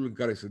cadrul în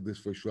care se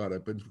desfășoară,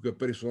 pentru că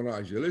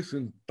personajele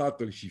sunt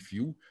tatăl și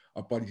fiu,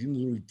 aparținând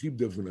unui trib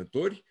de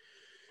vânători,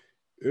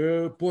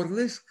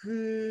 pornesc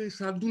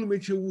să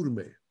adulmece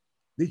urme.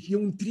 Deci e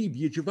un trib,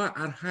 e ceva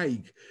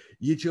arhaic,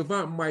 e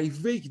ceva mai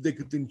vechi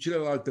decât în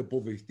celelalte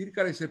povestiri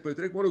care se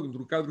petrec, mă rog,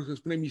 într-un cadru, să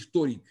spunem,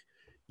 istoric,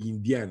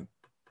 indian.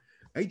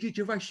 Aici e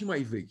ceva și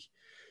mai vechi.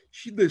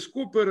 Și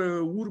descoperă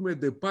urme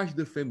de pași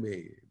de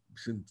femeie.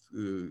 Sunt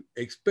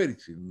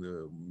experți în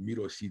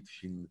mirosit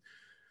și în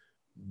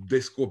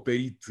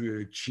descoperit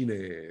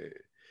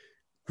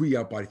cui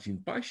aparțin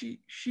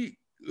pașii și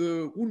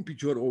un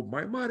picior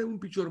mai mare, un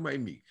picior mai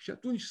mic. Și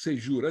atunci se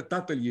jură,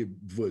 tatăl e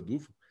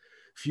văduv,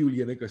 fiul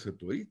e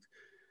necăsătorit,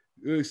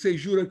 se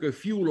jură că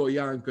fiul o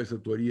ia în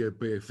căsătorie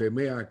pe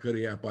femeia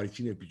căreia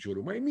aparține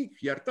piciorul mai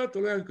mic, iar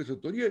tatăl o ia în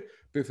căsătorie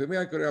pe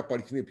femeia căreia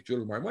aparține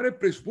piciorul mai mare,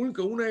 presupun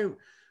că una e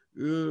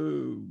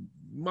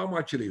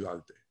mama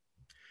celeilalte.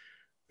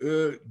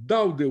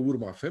 Dau de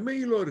urma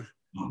femeilor.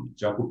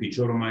 Cea cu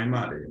piciorul mai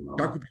mare.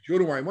 Cea cu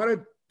piciorul mai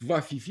mare va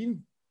fiind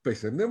pe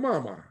semne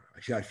mama.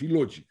 Și ar fi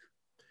logic.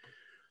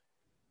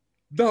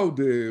 Dau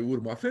de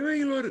urma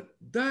femeilor,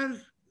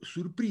 dar,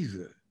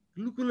 surpriză,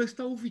 lucrurile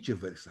stau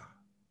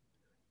viceversa.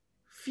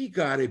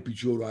 Fiica are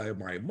piciorul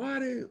mai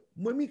mare,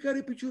 mămica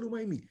are piciorul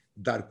mai mic.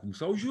 Dar cum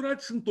s-au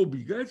jurat, sunt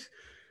obligați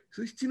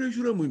să-și țină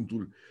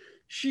jurământul.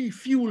 Și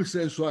fiul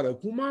se însoară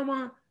cu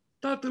mama,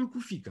 tatăl cu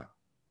fiica.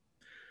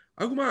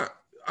 Acum,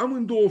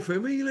 amândouă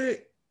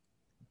femeile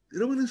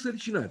rămân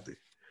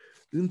însărcinate.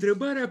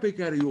 Întrebarea pe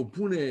care o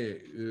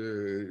pune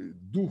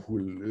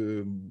Duhul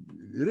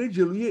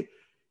regelui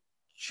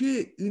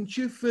e în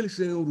ce fel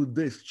se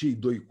înrudesc cei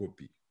doi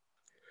copii?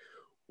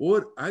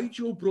 Ori aici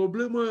e o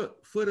problemă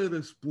fără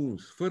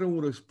răspuns, fără un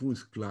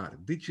răspuns clar.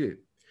 De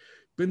ce?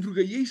 Pentru că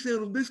ei se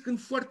înrudesc în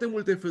foarte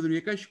multe feluri.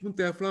 E ca și cum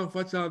te afla în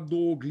fața a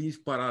două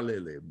oglinzi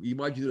paralele.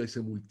 Imaginile se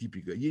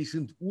multiplică. Ei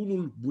sunt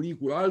unul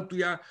bunicul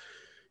altuia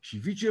și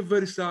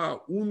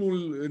viceversa,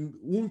 unul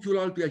unchiul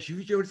altuia și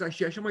viceversa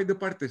și așa mai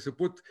departe. Se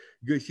pot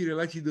găsi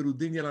relații de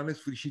rudenie la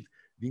nesfârșit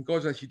din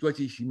cauza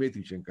situației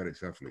simetrice în care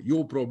se află. E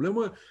o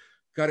problemă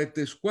care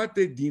te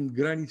scoate din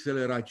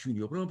granițele rațiunii.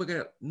 E o problemă pe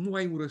care nu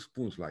ai un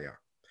răspuns la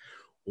ea.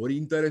 Ori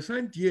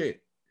interesant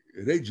e,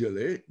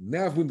 regele,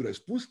 neavând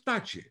răspuns,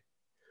 tace.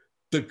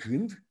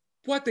 Tăcând,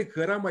 poate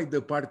căra mai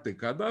departe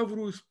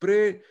cadavrul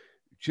spre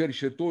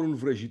cerșetorul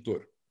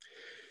vrăjitor.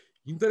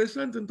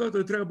 Interesant în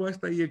toată treaba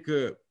asta e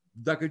că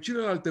dacă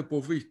celelalte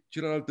povești,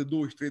 celelalte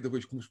 23 de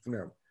povești, cum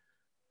spuneam,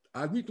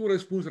 admit un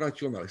răspuns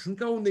rațional, sunt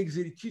ca un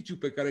exercițiu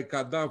pe care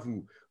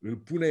cadavrul îl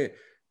pune,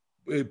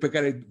 pe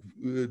care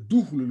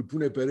Duhul îl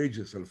pune pe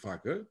rege să-l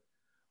facă,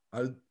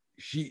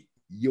 și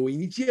e o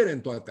inițiere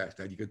în toate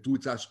astea, adică tu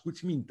îți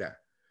ascuți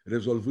mintea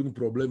rezolvând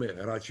probleme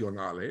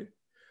raționale,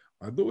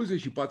 a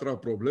 24-a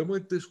problemă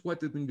te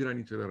scoate din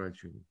granițele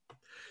rațiunii.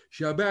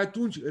 Și abia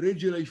atunci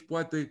regele își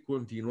poate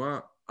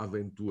continua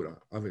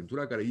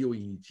aventura care e o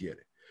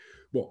inițiere.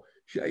 Bun.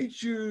 Și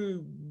aici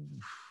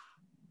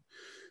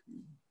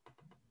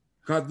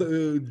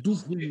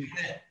Duhul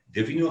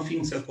devine o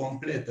ființă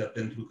completă,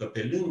 pentru că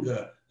pe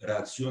lângă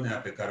rațiunea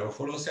pe care o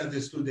folosea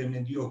destul de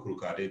mediocru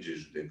ca rege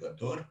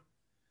judecător,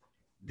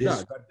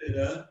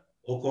 descoperă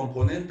o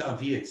componentă a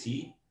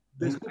vieții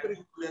în care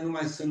lucrurile nu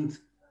mai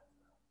sunt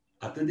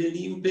atât de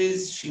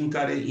limpezi și în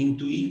care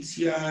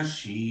intuiția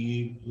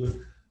și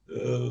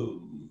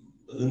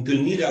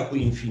întâlnirea cu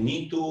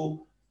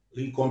infinitul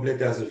îi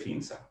completează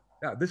ființa.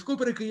 Da,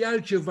 descoperă că e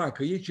altceva,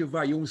 că e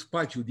ceva, e un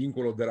spațiu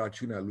dincolo de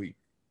rațiunea lui.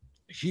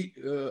 Și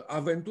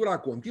aventura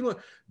continuă,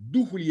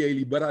 Duhul e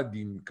eliberat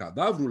din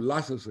cadavru, îl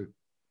lasă să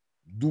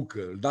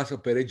ducă, îl lasă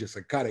pe rege să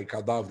care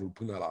cadavrul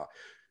până la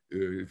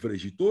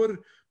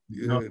vrăjitor.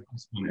 Nu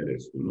spune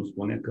restul, nu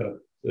spune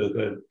că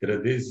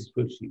trădezi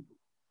sfârșitul.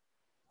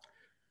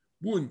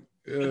 Bun.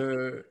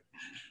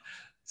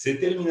 Se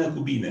termină cu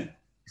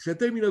bine. Se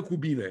termină cu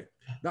bine.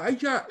 Dar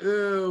aici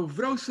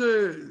vreau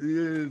să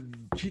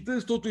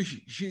citesc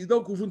totuși și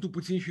dau cuvântul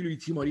puțin și lui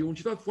Țimar. E un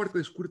citat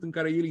foarte scurt în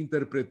care el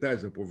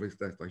interpretează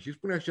povestea asta și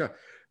spune așa: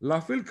 la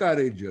fel ca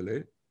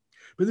regele,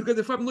 pentru că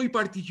de fapt noi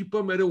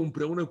participăm mereu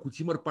împreună cu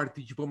Țimar,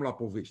 participăm la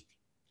povești.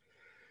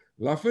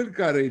 La fel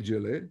ca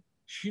regele,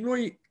 și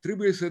noi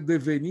trebuie să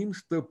devenim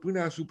stăpâni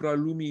asupra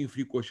lumii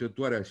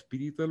înfricoșătoare a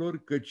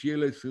spiritelor, căci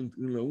ele sunt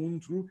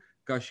înăuntru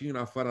ca și în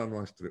afara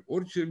noastră.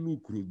 Orice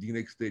lucru din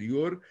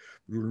exteriorul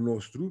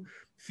nostru,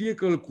 fie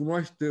că îl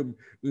cunoaștem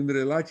în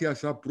relația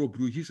sa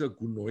propriu-zisă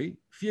cu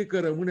noi, fie că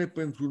rămâne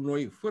pentru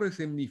noi fără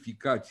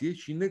semnificație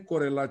și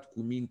necorelat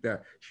cu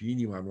mintea și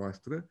inima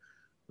noastră,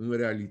 în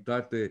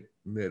realitate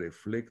ne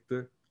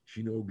reflectă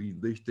și ne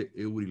oglindește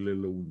eurile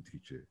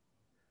lăuntrice.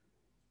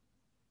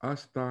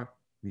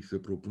 Asta ni se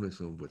propune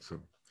să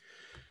învățăm.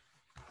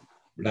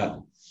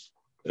 Vlad,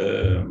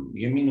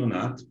 e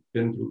minunat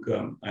pentru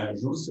că ai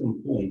ajuns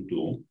în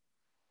punctul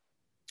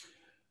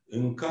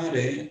în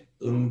care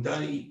îmi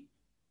dai,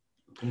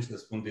 cum să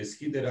spun,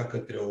 deschiderea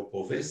către o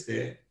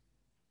poveste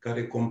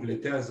care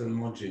completează în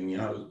mod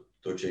genial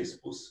tot ce ai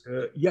spus.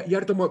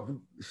 Iartă-mă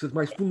să-ți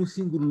mai spun un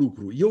singur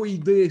lucru. E o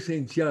idee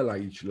esențială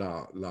aici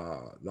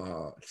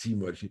la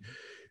Țimar.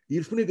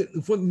 El spune că,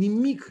 în fond,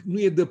 nimic nu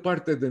e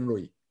departe de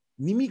noi.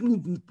 Nimic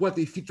nu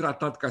poate fi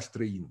tratat ca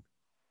străin.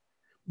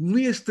 Nu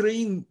e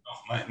străin.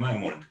 Mai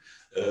mult.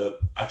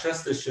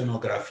 Această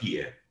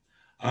scenografie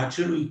a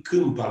acelui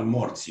câmp al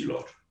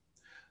morților,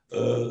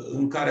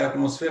 în care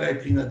atmosfera e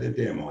plină de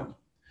demoni,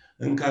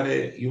 în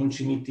care e un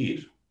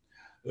cimitir,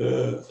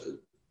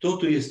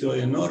 totul este o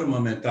enormă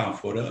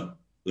metaforă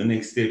în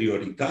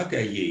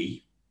exterioritatea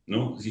ei,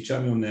 nu?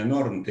 Ziceam, e un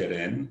enorm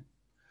teren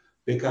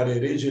pe care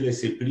regele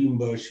se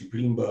plimbă și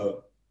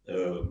plimbă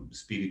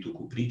spiritul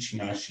cu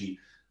pricina și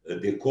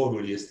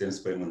decorul este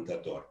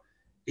înspăimântător.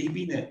 Ei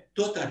bine,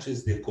 tot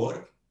acest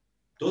decor,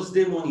 toți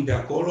demonii de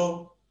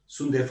acolo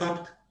sunt de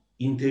fapt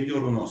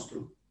interiorul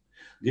nostru.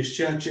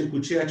 Deci cu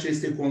ceea ce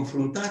este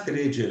confruntat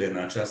regele în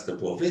această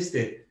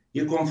poveste,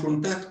 e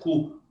confruntat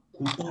cu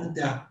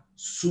partea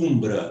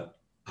sumbră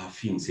a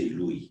ființei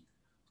lui,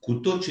 cu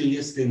tot ce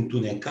este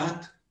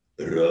întunecat,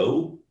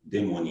 rău,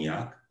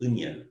 demoniac în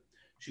el.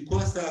 Și cu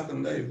asta,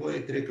 când ai voie,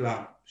 trec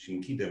și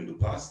închidem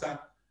după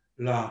asta,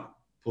 la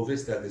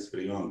povestea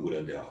despre Ioan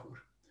Gură de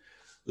Aur.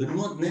 În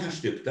mod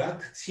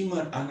neașteptat,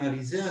 Țimar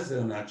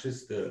analizează în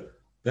acest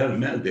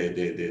păl-mel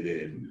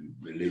de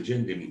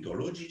legende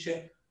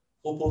mitologice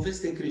o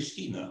poveste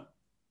creștină,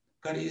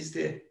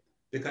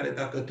 pe care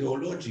dacă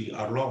teologii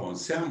ar lua-o în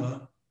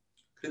seamă,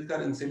 cred că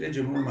ar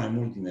înțelege mult mai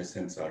mult din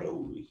esența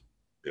răului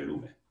pe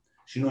lume.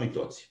 Și noi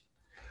toți.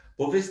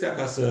 Povestea,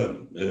 ca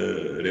să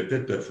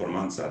repet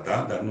performanța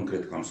ta, dar nu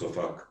cred că am să o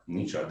fac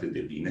nici atât de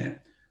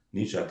bine,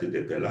 nici atât de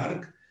pe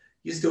larg,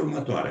 este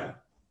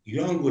următoarea.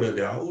 Ioan Gură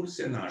de Aur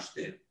se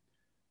naște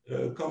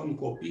ca un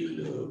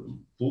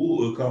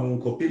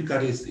copil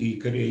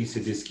căruia îi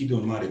se deschide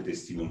un mare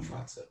destin în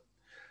față.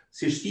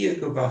 Se știe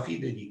că va fi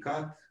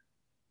dedicat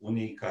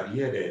unei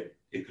cariere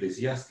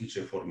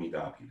ecleziastice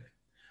formidabile,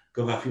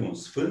 că va fi un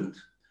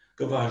sfânt,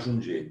 că va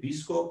ajunge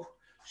episcop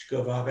și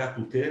că va avea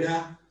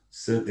puterea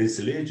să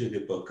dezlege de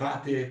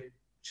păcate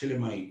cele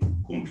mai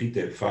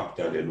cumplite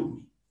fapte ale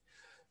lumii.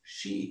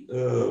 Și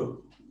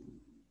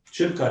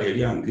cel care îl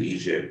ia în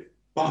grijă,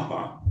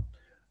 papa,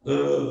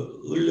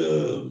 îl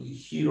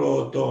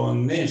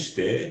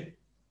hirotonește,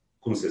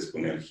 cum se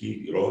spune, îl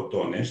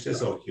hirotonește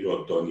sau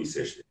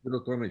hirotonisește?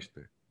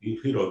 Hirotonește. Îl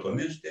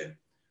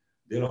hirotonește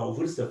de la o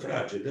vârstă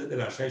fragedă, de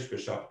la 16-17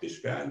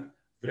 ani,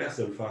 vrea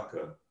să-l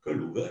facă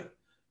călugăr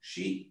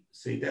și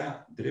să-i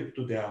dea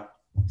dreptul de a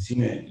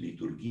ține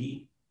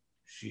liturghii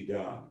și de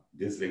a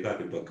dezlega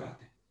de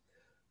păcate.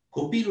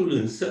 Copilul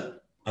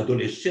însă,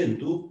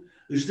 adolescentul,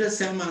 își dă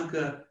seama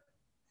că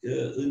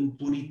în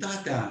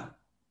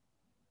puritatea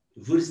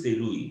vârstei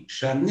lui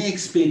și a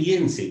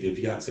neexperienței de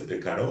viață pe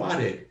care o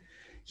are,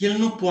 el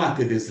nu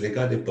poate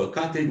dezlega de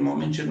păcate în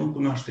moment ce nu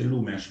cunoaște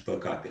lumea și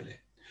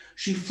păcatele.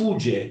 Și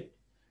fuge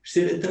și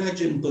se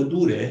retrage în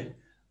pădure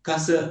ca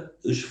să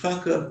își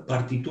facă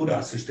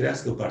partitura, să-și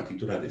trăiască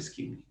partitura de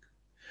schimnic.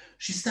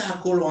 Și stă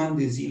acolo ani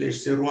de zile și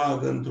se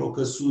roagă într-o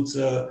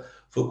căsuță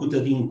făcută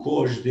din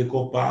coș de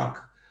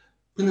copac,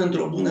 până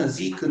într-o bună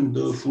zi,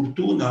 când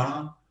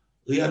furtuna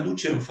îi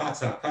aduce în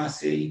fața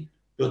casei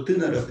pe o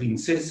tânără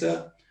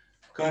prințesă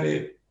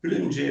care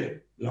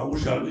plânge la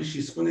ușa lui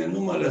și spune: nu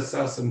mă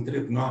lăsa să-mi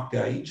trec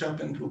noaptea aici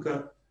pentru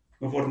că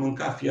mă vor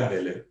mânca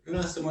fiarele.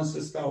 Lasă-mă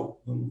să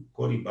stau în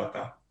coriba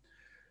ta.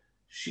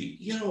 Și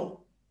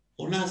el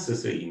o lasă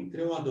să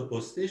intre, o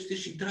adăpostește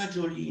și trage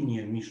o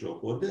linie în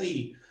mijlocul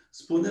odăii,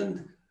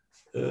 spunând: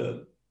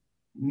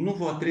 nu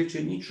va trece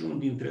niciunul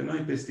dintre noi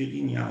peste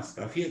linia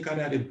asta.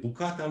 Fiecare are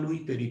bucata lui,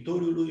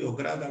 teritoriul lui,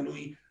 ograda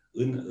lui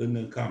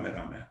în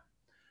camera mea.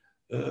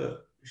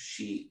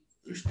 Și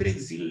își trec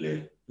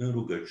zilele în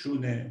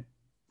rugăciune,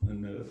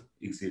 în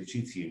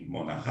exerciții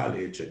monahale,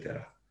 etc.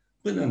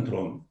 Până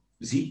într-o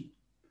zi,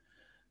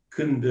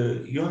 când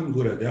Ioan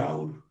Gură de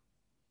Aur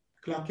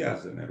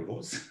clachează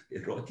nervos,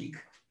 erotic,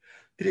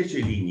 trece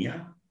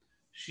linia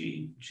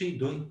și cei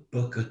doi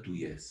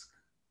păcătuiesc.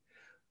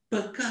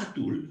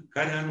 Păcatul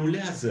care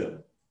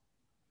anulează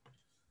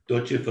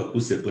tot ce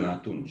făcuse până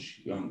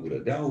atunci Ioan Gură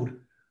de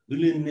Aur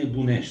îl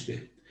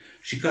înnebunește.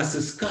 Și ca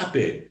să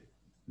scape,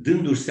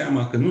 dându-și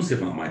seama că nu se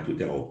va mai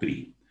putea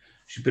opri,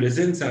 și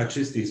prezența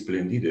acestei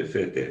splendide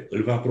fete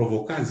îl va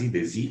provoca zi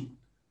de zi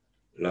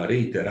la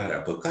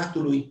reiterarea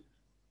păcatului,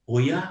 o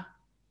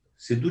ia,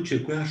 se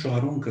duce cu ea și o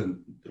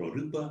aruncă într-o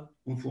râpă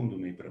în fundul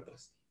unei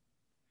prăpăstii.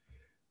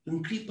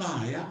 În clipa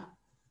aia,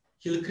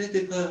 el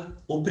crede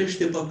că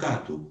oprește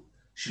păcatul.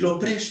 Și îl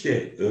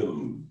oprește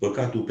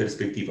păcatul,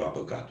 perspectiva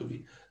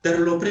păcatului. Dar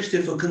îl oprește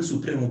făcând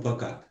supremul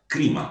păcat,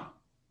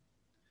 crima.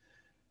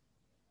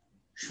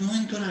 Și în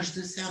momentul ăla își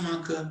dă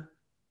seama că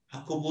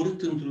a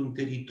coborât într-un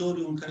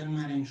teritoriu în care nu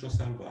mai are nicio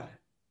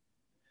salvare.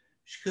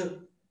 Și că,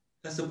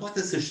 ca să poată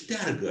să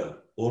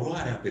șteargă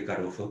oroarea pe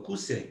care o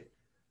făcuse,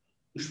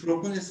 își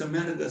propune să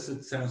meargă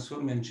să se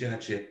transforme în ceea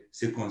ce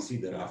se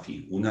consideră a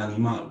fi un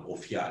animal, o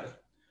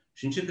fiară.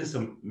 Și începe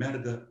să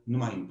meargă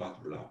numai în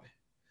 4 labe.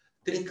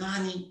 Trec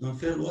ani, în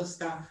felul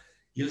ăsta,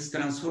 el se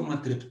transformă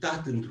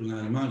treptat într-un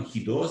animal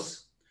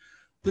hidos,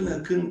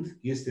 până când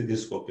este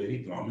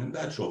descoperit la un moment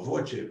dat și o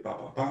voce,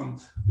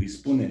 papapam, îi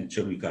spune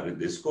celui care îl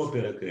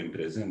descoperă că e în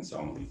prezența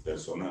unui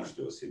personaj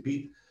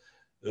deosebit,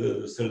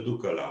 să-l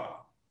ducă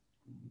la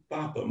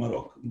papă, mă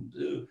rog.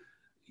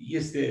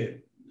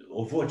 Este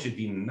o voce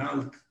din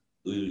înalt,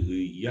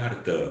 îi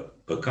iartă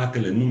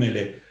păcatele,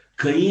 numele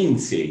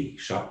căinței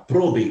și a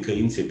probei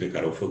căinței pe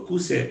care o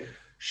făcuse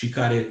și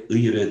care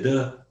îi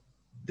redă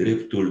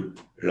dreptul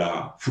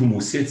la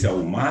frumusețea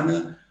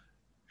umană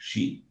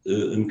și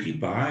în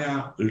clipa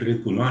aia îl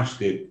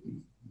recunoaște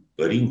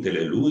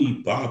părintele lui,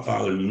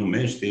 papa, îl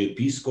numește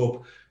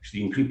episcop și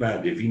din clipa aia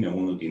devine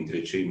unul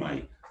dintre cei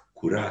mai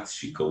curați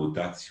și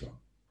căutați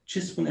oameni. Ce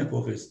spune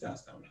povestea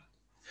asta, Vlad?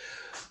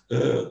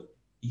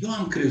 Eu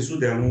am crezut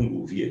de-a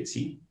lungul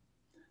vieții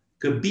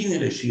că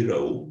binele și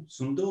rău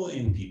sunt două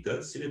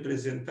entități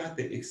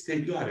reprezentate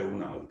exterioare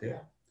una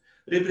alteia,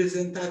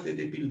 reprezentate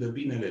de pildă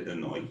binele de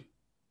noi,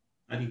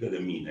 adică de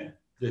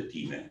mine, de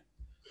tine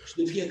și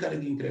de fiecare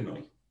dintre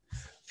noi.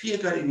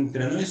 Fiecare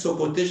dintre noi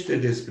socotește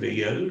despre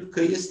el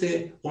că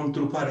este o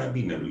întrupare a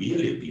binelui. El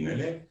e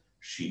binele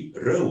și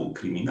rău,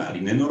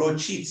 criminalii,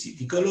 nenorociții,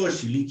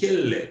 ticăloșii,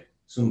 lichelele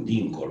sunt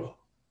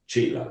dincolo,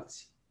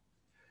 ceilalți.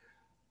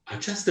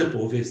 Această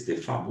poveste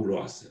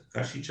fabuloasă,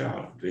 ca și cea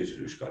a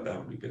regelui și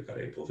cadavrului pe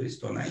care ai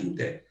povestit-o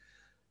înainte,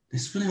 ne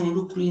spune un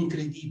lucru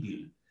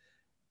incredibil.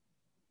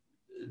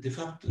 De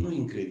fapt, nu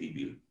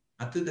incredibil,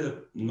 atât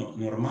de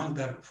normal,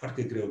 dar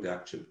foarte greu de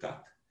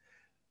acceptat.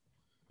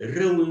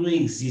 răul nu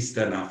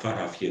există în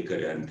afara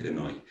fiecăruia dintre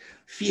noi.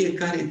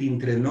 Fiecare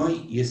dintre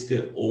noi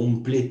este o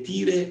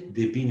împletire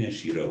de bine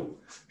și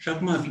rău. Și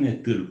acum vine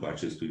tâlcul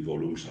acestui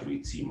volum și a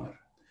lui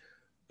Zimmer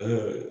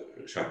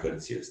și a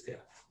cărții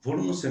astea.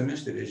 Volumul se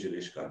numește Regele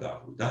și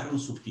Cadavrul, dar are un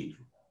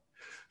subtitlu.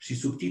 Și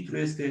subtitlul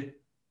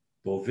este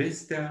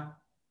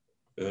povestea...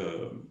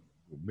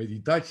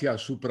 Meditația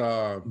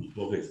asupra...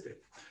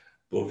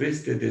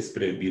 Poveste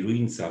despre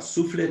biruința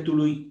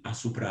sufletului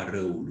asupra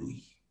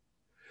răului.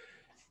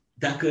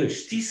 Dacă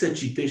știi să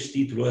citești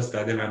titlul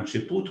ăsta de la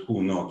început cu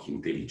un ochi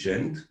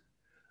inteligent,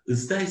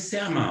 îți dai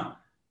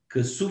seama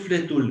că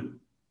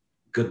sufletul,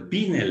 că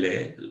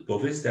binele,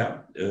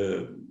 povestea,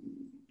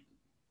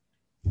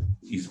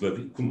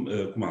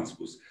 cum am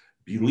spus,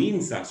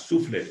 biruința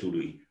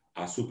sufletului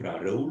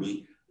asupra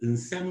răului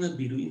înseamnă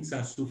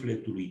biruința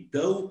sufletului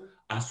tău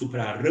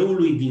asupra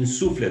răului din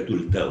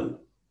sufletul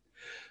tău.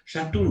 Și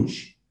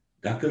atunci,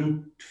 dacă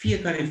în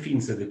fiecare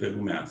ființă de pe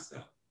lumea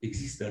asta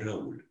există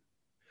răul,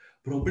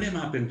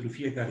 problema pentru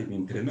fiecare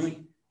dintre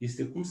noi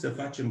este cum să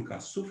facem ca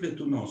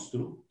sufletul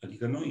nostru,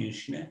 adică noi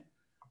înșine,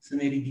 să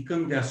ne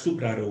ridicăm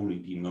deasupra răului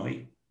din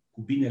noi,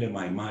 cu binele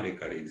mai mare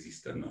care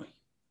există în noi.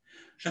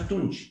 Și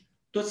atunci,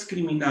 toți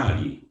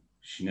criminalii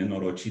și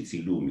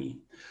nenorociții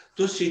lumii,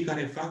 toți cei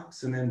care fac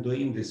să ne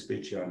îndoim de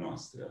specia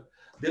noastră,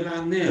 de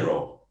la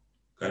Nero,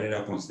 care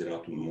era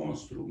considerat un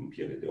monstru în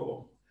piele de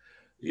om,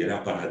 era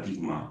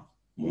paradigma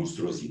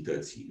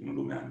monstruozității în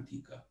lumea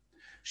antică,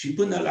 și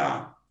până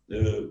la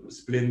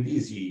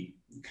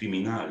splendizii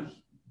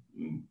criminali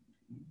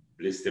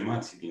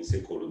blestemații din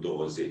secolul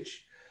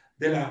 20,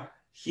 de la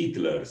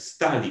Hitler,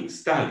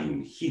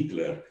 Stalin,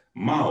 Hitler,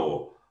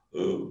 Mao,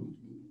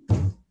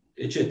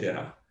 etc.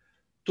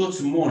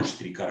 Toți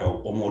monștrii care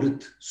au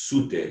omorât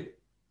sute,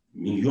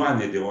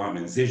 milioane de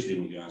oameni, zeci de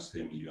milioane, sute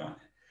de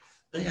milioane,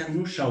 ăia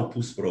nu și-au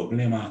pus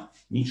problema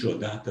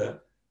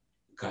niciodată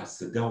ca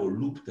să dea o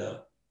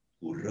luptă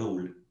cu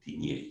răul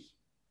din ei.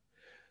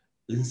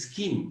 În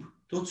schimb,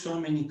 toți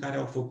oamenii care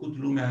au făcut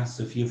lumea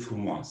să fie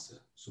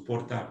frumoasă,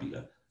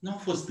 suportabilă, nu au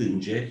fost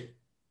îngeri,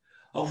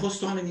 au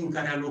fost oameni în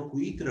care a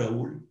locuit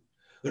răul.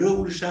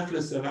 Răul își află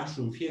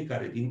sălașul în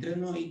fiecare dintre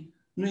noi.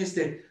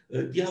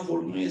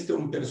 Diavolul nu este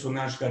un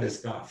personaj care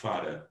stă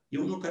afară, e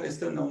unul care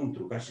stă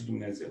înăuntru, ca și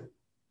Dumnezeu.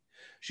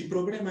 Și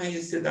problema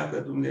este dacă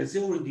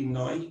Dumnezeul din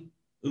noi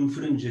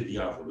înfrânge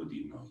diavolul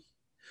din noi.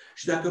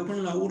 Și dacă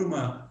până la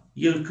urmă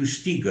el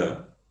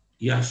câștigă,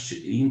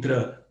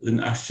 intră în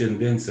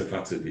ascendență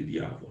față de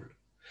diavol.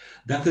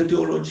 Dacă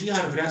teologia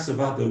ar vrea să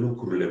vadă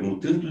lucrurile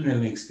mutându-ne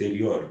în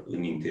exterior,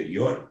 în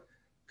interior,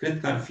 cred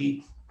că ar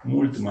fi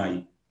mult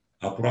mai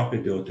aproape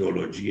de o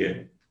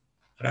teologie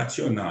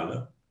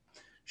rațională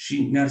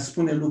și ne-ar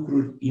spune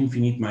lucruri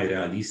infinit mai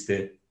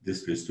realiste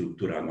despre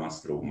structura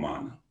noastră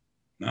umană.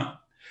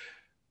 Da?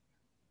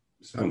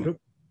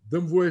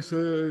 Dăm voie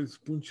să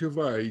spun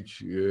ceva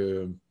aici.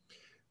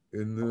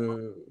 În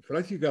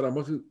frații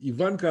Karamazov,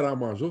 Ivan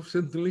Karamazov se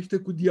întâlnește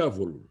cu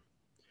diavolul.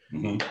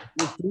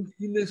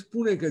 Dostoevski ne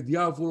spune că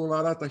diavolul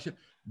arată așa,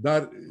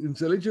 dar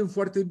înțelegem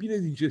foarte bine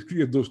din ce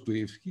scrie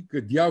Dostoevski că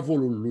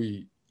diavolul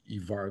lui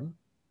Ivan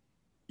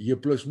e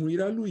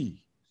plăsmuirea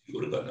lui.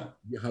 Sigur că da.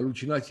 E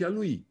halucinația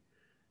lui.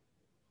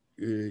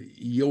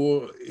 E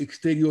o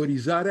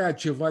exteriorizare a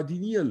ceva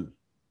din el,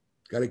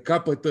 care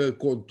capătă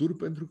contur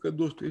pentru că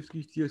Dostoevski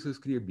știe să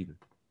scrie bine.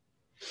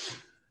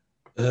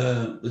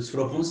 Îți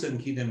propun să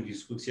închidem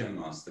discuția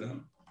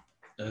noastră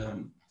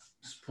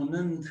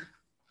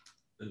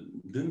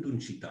dând un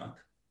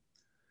citat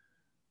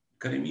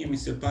care mie mi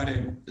se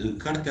pare,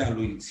 cartea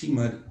lui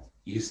Zimmer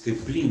este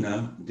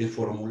plină de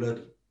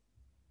formulări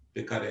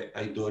pe care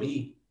ai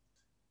dori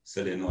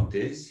să le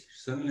notezi și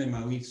să nu le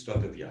mai uiți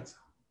toată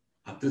viața.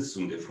 Atât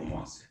sunt de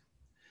frumoase.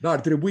 Da, ar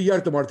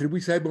trebui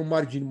să aibă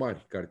margini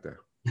mari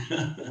cartea.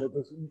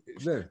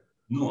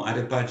 Nu,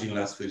 are pagini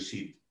la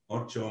sfârșit.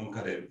 Orice om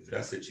care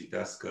vrea să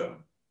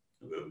citească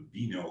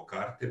bine o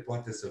carte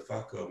poate să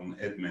facă un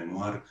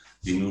aide-memoire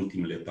din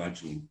ultimele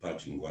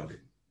pagini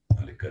goale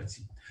ale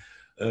cărții.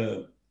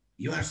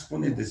 Eu aș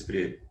spune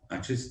despre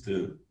acest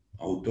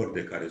autor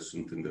de care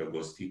sunt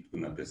îndrăgostit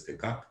până peste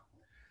cap,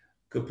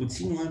 că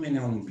puțini oameni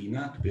au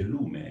îmbinat pe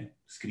lume,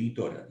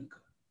 scriitori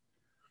adică,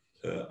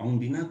 au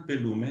îmbinat pe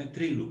lume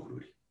trei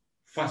lucruri.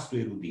 Fastul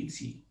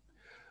erudiției.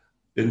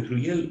 Pentru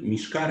el,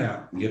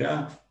 mișcarea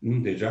era, nu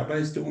degeaba,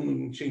 este unul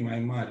din cei mai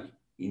mari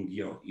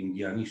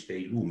indianiști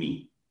ai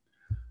lumii.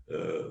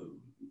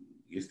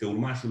 Este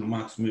urmașul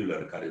Max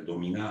Müller, care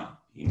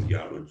domina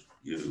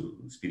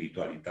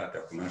spiritualitatea,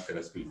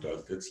 cunoașterea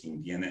spiritualității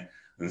indiene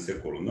în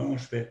secolul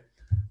XIX.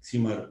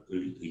 Zimmer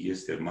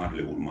este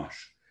marele urmaș.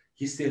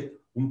 Este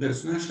un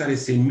personaj care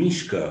se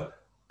mișcă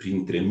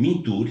printre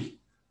mituri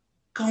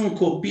ca un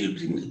copil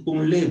cu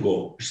un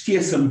Lego.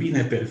 Știe să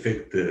îmbine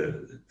perfect.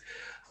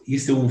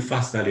 Este un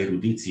fast al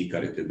erudiției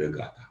care te dă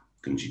gata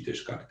când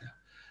citești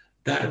cartea.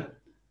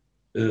 Dar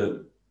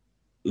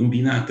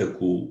îmbinată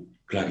cu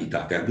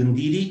claritatea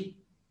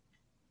gândirii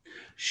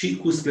și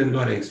cu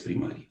splendoarea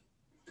exprimării.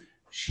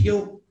 Și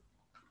eu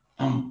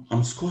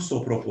am scos o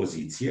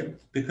propoziție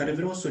pe care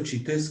vreau să o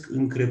citesc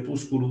în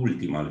crepusculul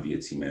ultim al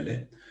vieții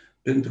mele,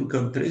 pentru că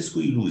îmi trăiesc cu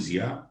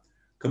iluzia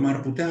că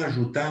m-ar putea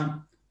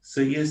ajuta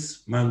să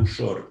ies mai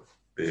ușor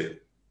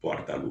pe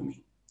poarta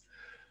lumii.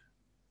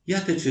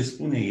 Iată ce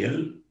spune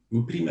el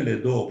în primele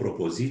două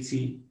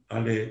propoziții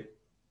ale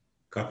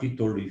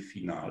capitolului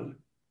final,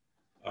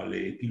 ale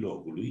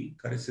epilogului,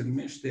 care se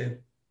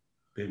numește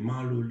Pe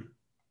malul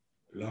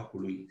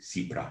lacului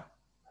Sipra.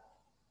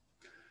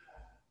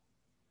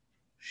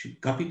 Și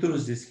capitolul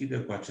se deschide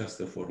cu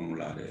această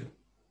formulare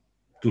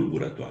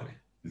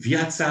tulburătoare.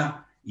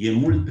 Viața e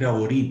mult prea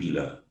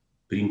oribilă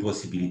prin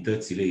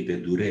posibilitățile ei de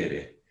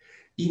durere,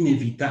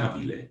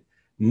 inevitabile,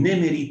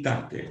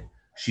 nemeritate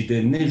și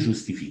de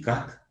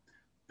nejustificat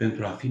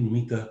pentru a fi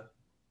numită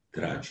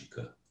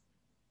tragică.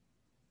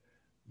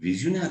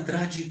 Viziunea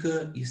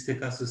tragică este,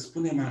 ca să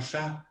spunem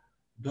așa,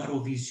 doar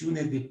o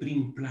viziune de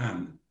prim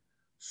plan,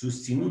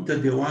 susținută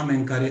de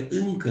oameni care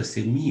încă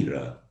se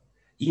miră,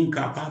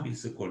 incapabili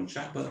să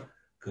conceapă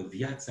că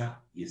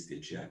viața este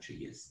ceea ce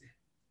este.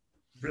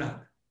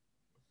 Vlad,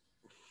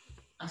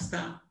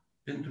 asta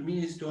pentru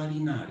mine este o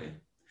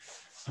alinare.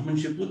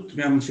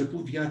 Mi-am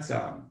început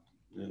viața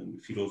în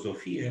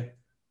filozofie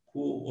cu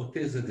o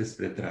teză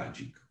despre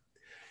tragic.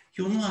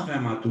 Eu nu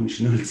aveam atunci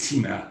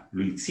înălțimea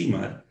lui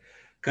Zimmer,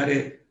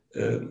 care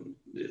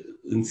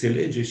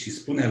înțelege și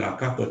spune la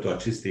capătul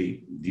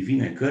acestei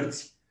divine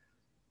cărți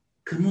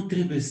că nu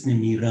trebuie să ne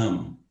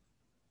mirăm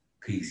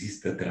că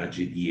există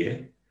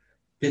tragedie,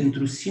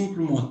 pentru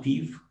simplu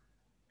motiv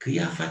că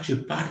ea face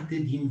parte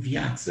din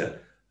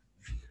viață.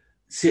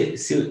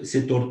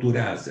 Se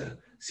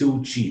torturează, se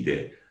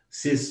ucide,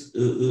 se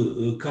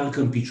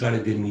calcă în picioare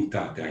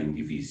demnitatea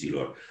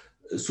indivizilor.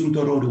 Sunt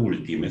orori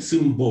ultime,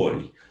 sunt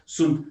boli,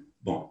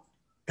 Bun.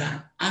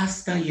 Dar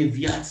asta e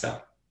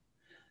viața.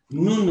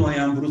 Nu noi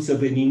am vrut să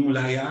venim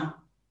la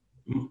ea,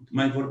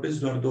 mai vorbesc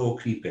doar 2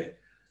 clipe.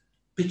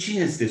 Pe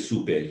cine te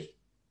superi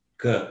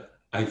că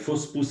ai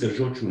fost pus să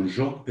joci un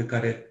joc pe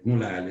care nu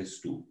l-ai ales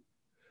tu?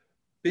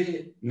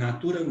 Pe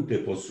natură nu te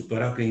poți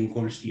supăra că e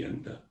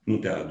inconștientă. Nu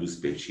te-a adus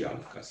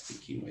special ca să te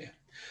chinuie.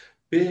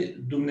 Pe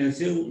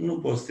Dumnezeu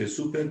nu poți să te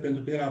superi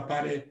pentru că El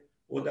apare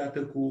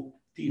odată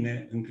cu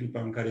tine în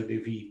clipa în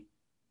care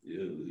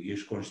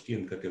ești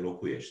conștient că te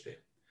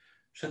locuiește.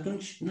 Și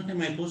atunci nu te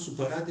mai poți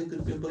supăra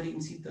decât pe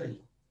părinții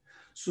tăi.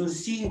 Sunt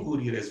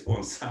singurii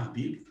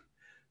responsabili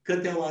că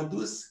te-au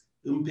adus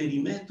în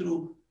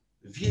perimetru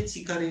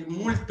vieții care e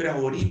mult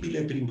prea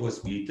oribile prin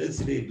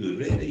posibilitățile de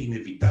durere,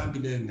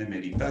 inevitabile,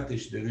 nemeritate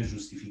și de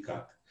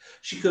nejustificate.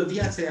 Și că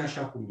viața e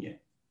așa cum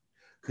e.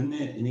 Când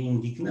ne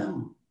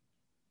indignăm,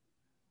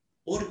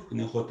 ori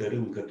ne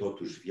hotărâm că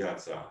totuși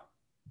viața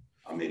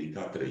a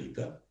meritat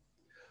trăită,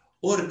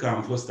 ori că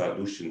am fost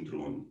aduși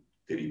într-un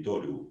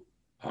teritoriu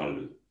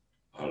al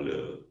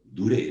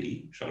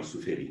durerii și al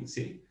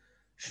suferinței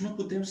și nu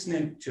putem să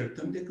ne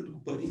certăm decât cu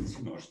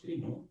părinții noștri,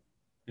 nu?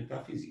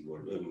 Metafizic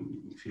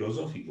vorbind,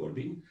 filozofic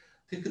vorbind,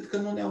 decât că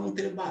nu ne-au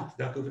întrebat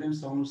dacă vrem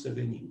sau nu să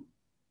venim.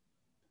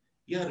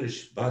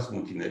 Iarăși,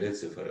 basmul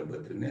tinerețe fără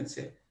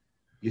bătrânețe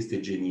este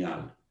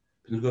genial.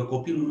 Pentru că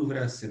copilul nu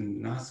vrea să se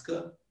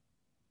nască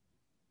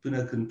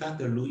până când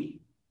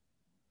tatălui,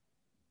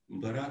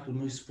 împăratul,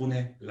 nu-i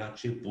spune la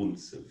ce punct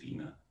să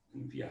vină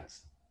în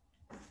viață.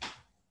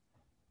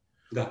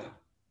 Gata.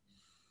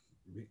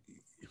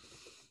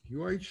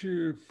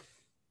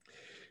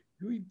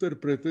 Eu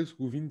interpretez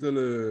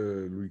cuvintele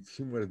lui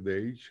Zimmer de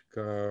aici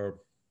ca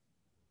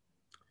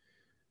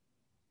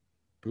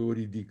pe o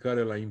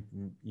ridicare la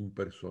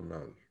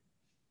impersonal.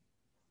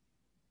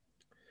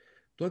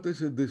 Toate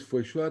se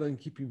desfășoară în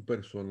chip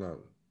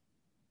impersonal,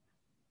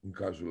 în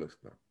cazul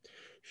ăsta.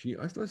 Și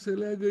asta se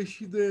leagă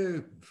și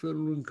de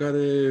felul în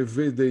care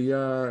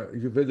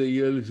vede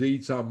el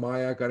zeița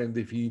Maia, care în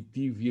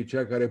definitiv e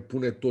cea care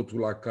pune totul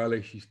la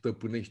cale și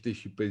stăpânește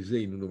și pe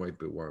zei, nu numai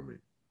pe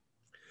oameni.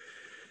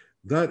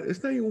 Dar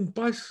ăsta e un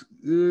pas,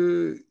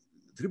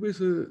 trebuie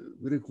să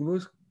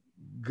recunosc,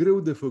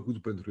 greu de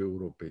făcut pentru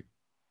europeni.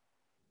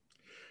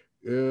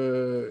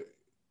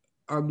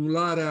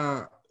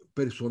 Anularea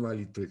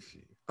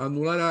personalității,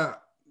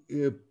 anularea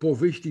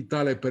poveștii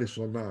tale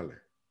personale.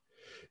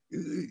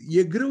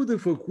 E greu de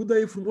făcut, dar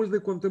e frumos de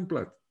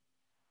contemplat.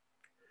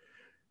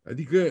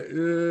 Adică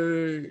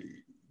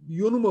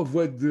eu nu mă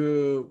văd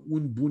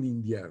un bun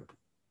indian,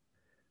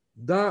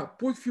 dar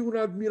pot fi un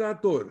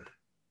admirator,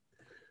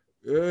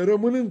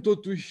 rămânând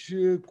totuși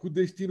cu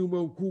destinul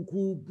meu,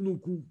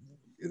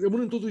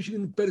 rămânând totuși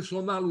în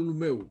personalul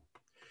meu.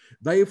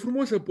 Dar e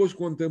frumos să poți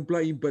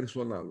contempla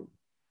impersonalul.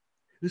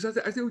 Deci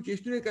asta e o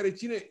chestiune care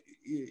ține,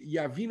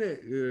 ea vine...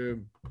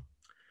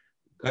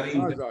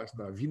 Faza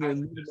asta vine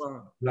în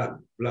urma...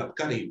 Vlad,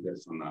 care e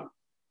impersonal?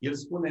 El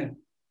spune,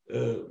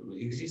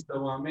 există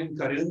oameni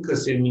care încă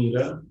se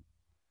miră,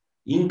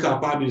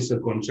 incapabili să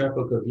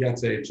conceapă că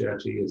viața e ceea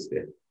ce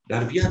este.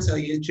 Dar viața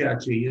e ceea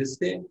ce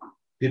este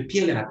pe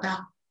pielea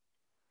ta,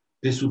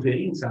 pe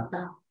suferința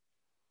ta.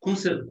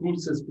 Cum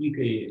să spui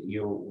că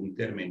e un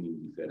termen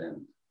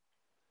indiferent?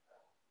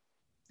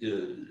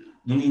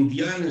 Un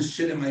indian își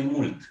cere mai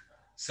mult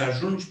să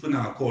ajungi până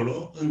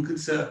acolo încât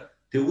să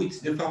te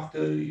uiți, de fapt,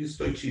 e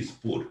stoicism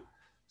pur,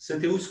 să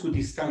te uiți cu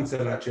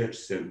distanță la ceea ce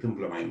se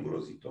întâmplă mai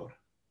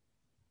îngrozitor.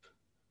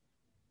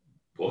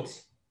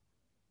 Poți?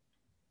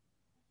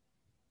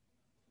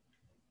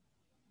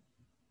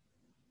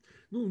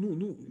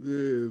 Nu.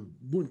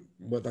 Bun,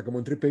 dacă mă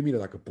întreb pe mine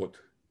dacă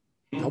pot.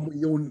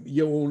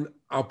 E un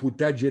a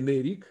putea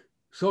generic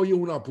sau e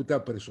un a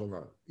putea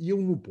personal? Eu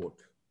nu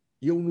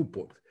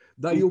pot.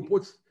 Dar eu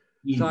pot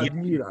să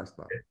admir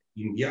asta.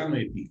 Indianul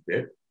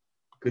Epictet,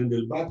 când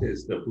îl bate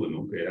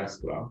stăpânul, că era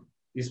sclav,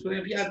 îi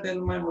spune, fii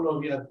nu mai mă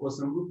lovia, o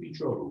să-mi rup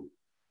piciorul.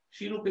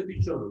 Și rupe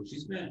piciorul. Și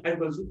spune, ai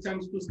văzut, ți-am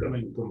spus că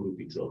nu-mi rup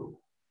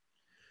piciorul.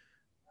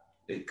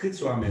 De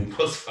câți oameni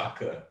pot să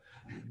facă?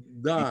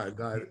 Da,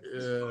 dar...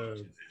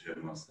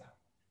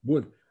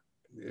 Bun.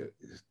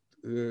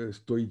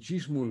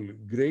 Stoicismul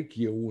grec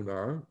e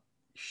una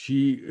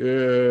și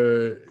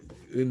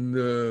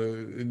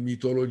în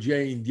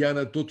mitologia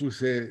indiană totul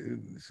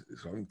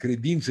sau în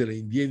credințele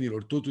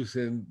indienilor, totul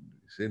se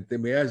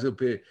întemeiază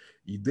pe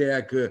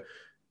ideea că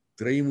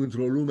trăim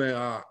într-o lume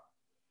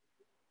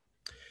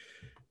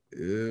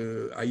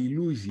a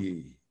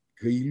iluziei.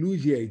 Că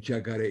iluzia e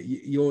cea care...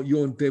 E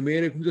o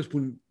întemeiere, cum să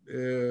spun...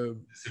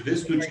 Să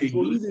vezi tu ce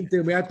iluzie...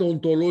 întemeiată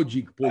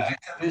ontologic.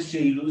 Să vezi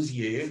ce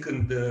iluzie e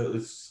când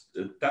îți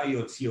tai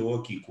o ție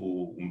ochii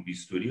cu un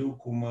bisturiu,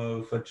 cum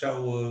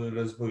făceau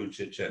războiul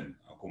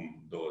cecen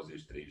acum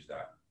 20-30 de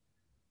ani.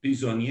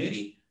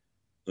 Prizonierii,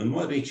 în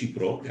mod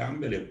reciproc, de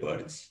ambele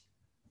părți,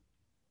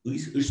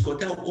 își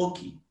scoteau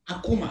ochii.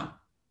 Acum.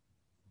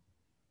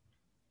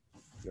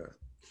 Da.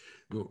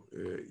 Nu,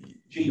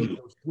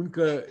 eu spun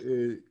că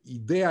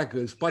ideea că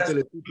în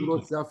spatele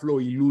tuturor se află o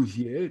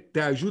iluzie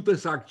te ajută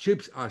să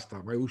accepti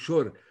asta mai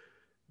ușor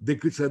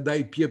decât să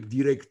dai piept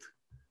direct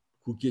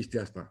cu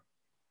chestia asta.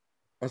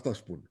 Asta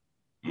spun.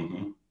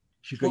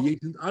 Și că ei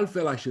sunt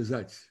altfel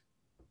așezați.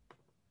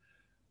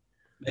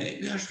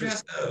 Eu aș vrea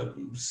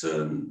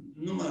să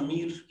nu mă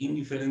mir,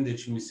 indiferent de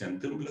ce mi se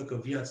întâmplă, că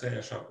viața e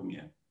așa cum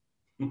e.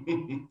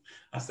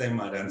 Asta e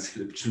marea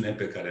înțelepciune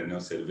pe care ne-o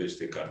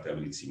servește cartea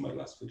lui Zimmer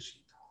la sfârșit.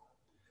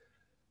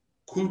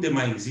 Cum de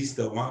mai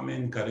există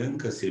oameni care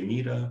încă se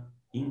miră,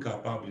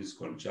 incapabili să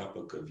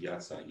conceapă că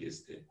viața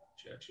este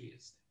ceea ce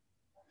este.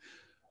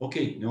 Ok,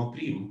 ne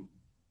oprim.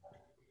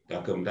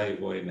 Dacă îmi dai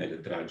voie, ne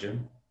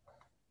retragem.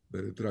 Ne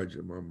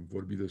retragem, am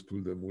vorbit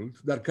destul de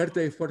mult. Dar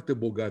cartea e foarte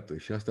bogată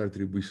și asta ar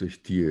trebui să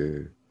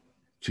știe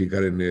cei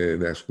care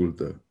ne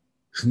ascultă.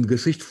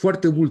 Găsești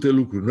foarte multe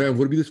lucruri. Noi am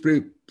vorbit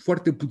despre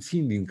foarte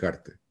puțin din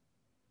carte.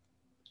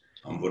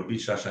 Am vorbit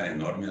și așa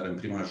enorm, iar în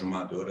prima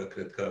jumătate de oră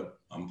cred că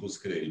am pus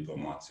creierii pe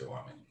moațe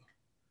oamenilor.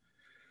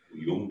 Cu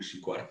Jung și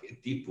cu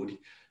arhetipuri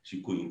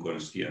și cu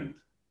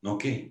inconștient.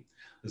 Ok.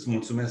 Îți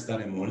mulțumesc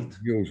tare mult.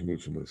 Eu îți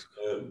mulțumesc.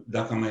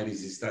 Dacă a mai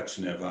rezistat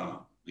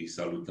cineva, îi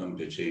salutăm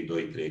pe cei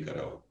 2-3 care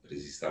au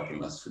rezistat până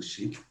la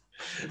sfârșit.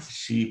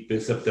 Și pe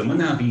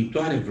săptămâna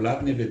viitoare,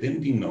 Vlad, ne vedem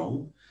din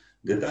nou.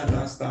 De data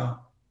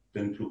asta,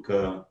 pentru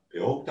că pe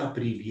 8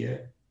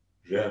 aprilie,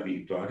 joia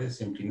viitoare,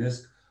 se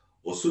împlinesc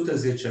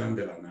 110 ani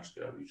de la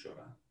nașterea lui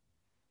Cioran.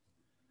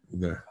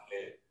 Da.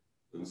 Care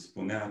îmi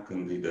spunea,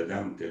 când îi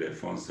dădeam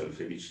telefon să-l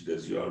felicit de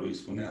ziua lui,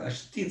 spunea,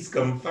 știți că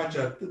îmi face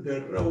atât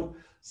de rău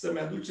să-mi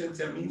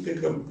aduceți aminte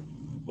că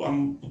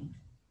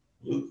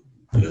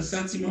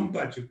lăsați-mă în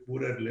pace cu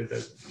urările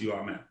de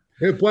ziua mea.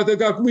 Poate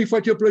că acum îi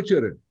face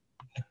plăcere.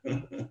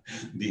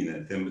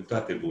 Bine,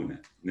 toate bune.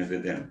 Ne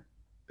vedem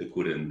pe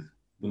curând.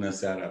 Bună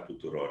seara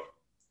tuturor!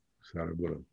 Seara bună!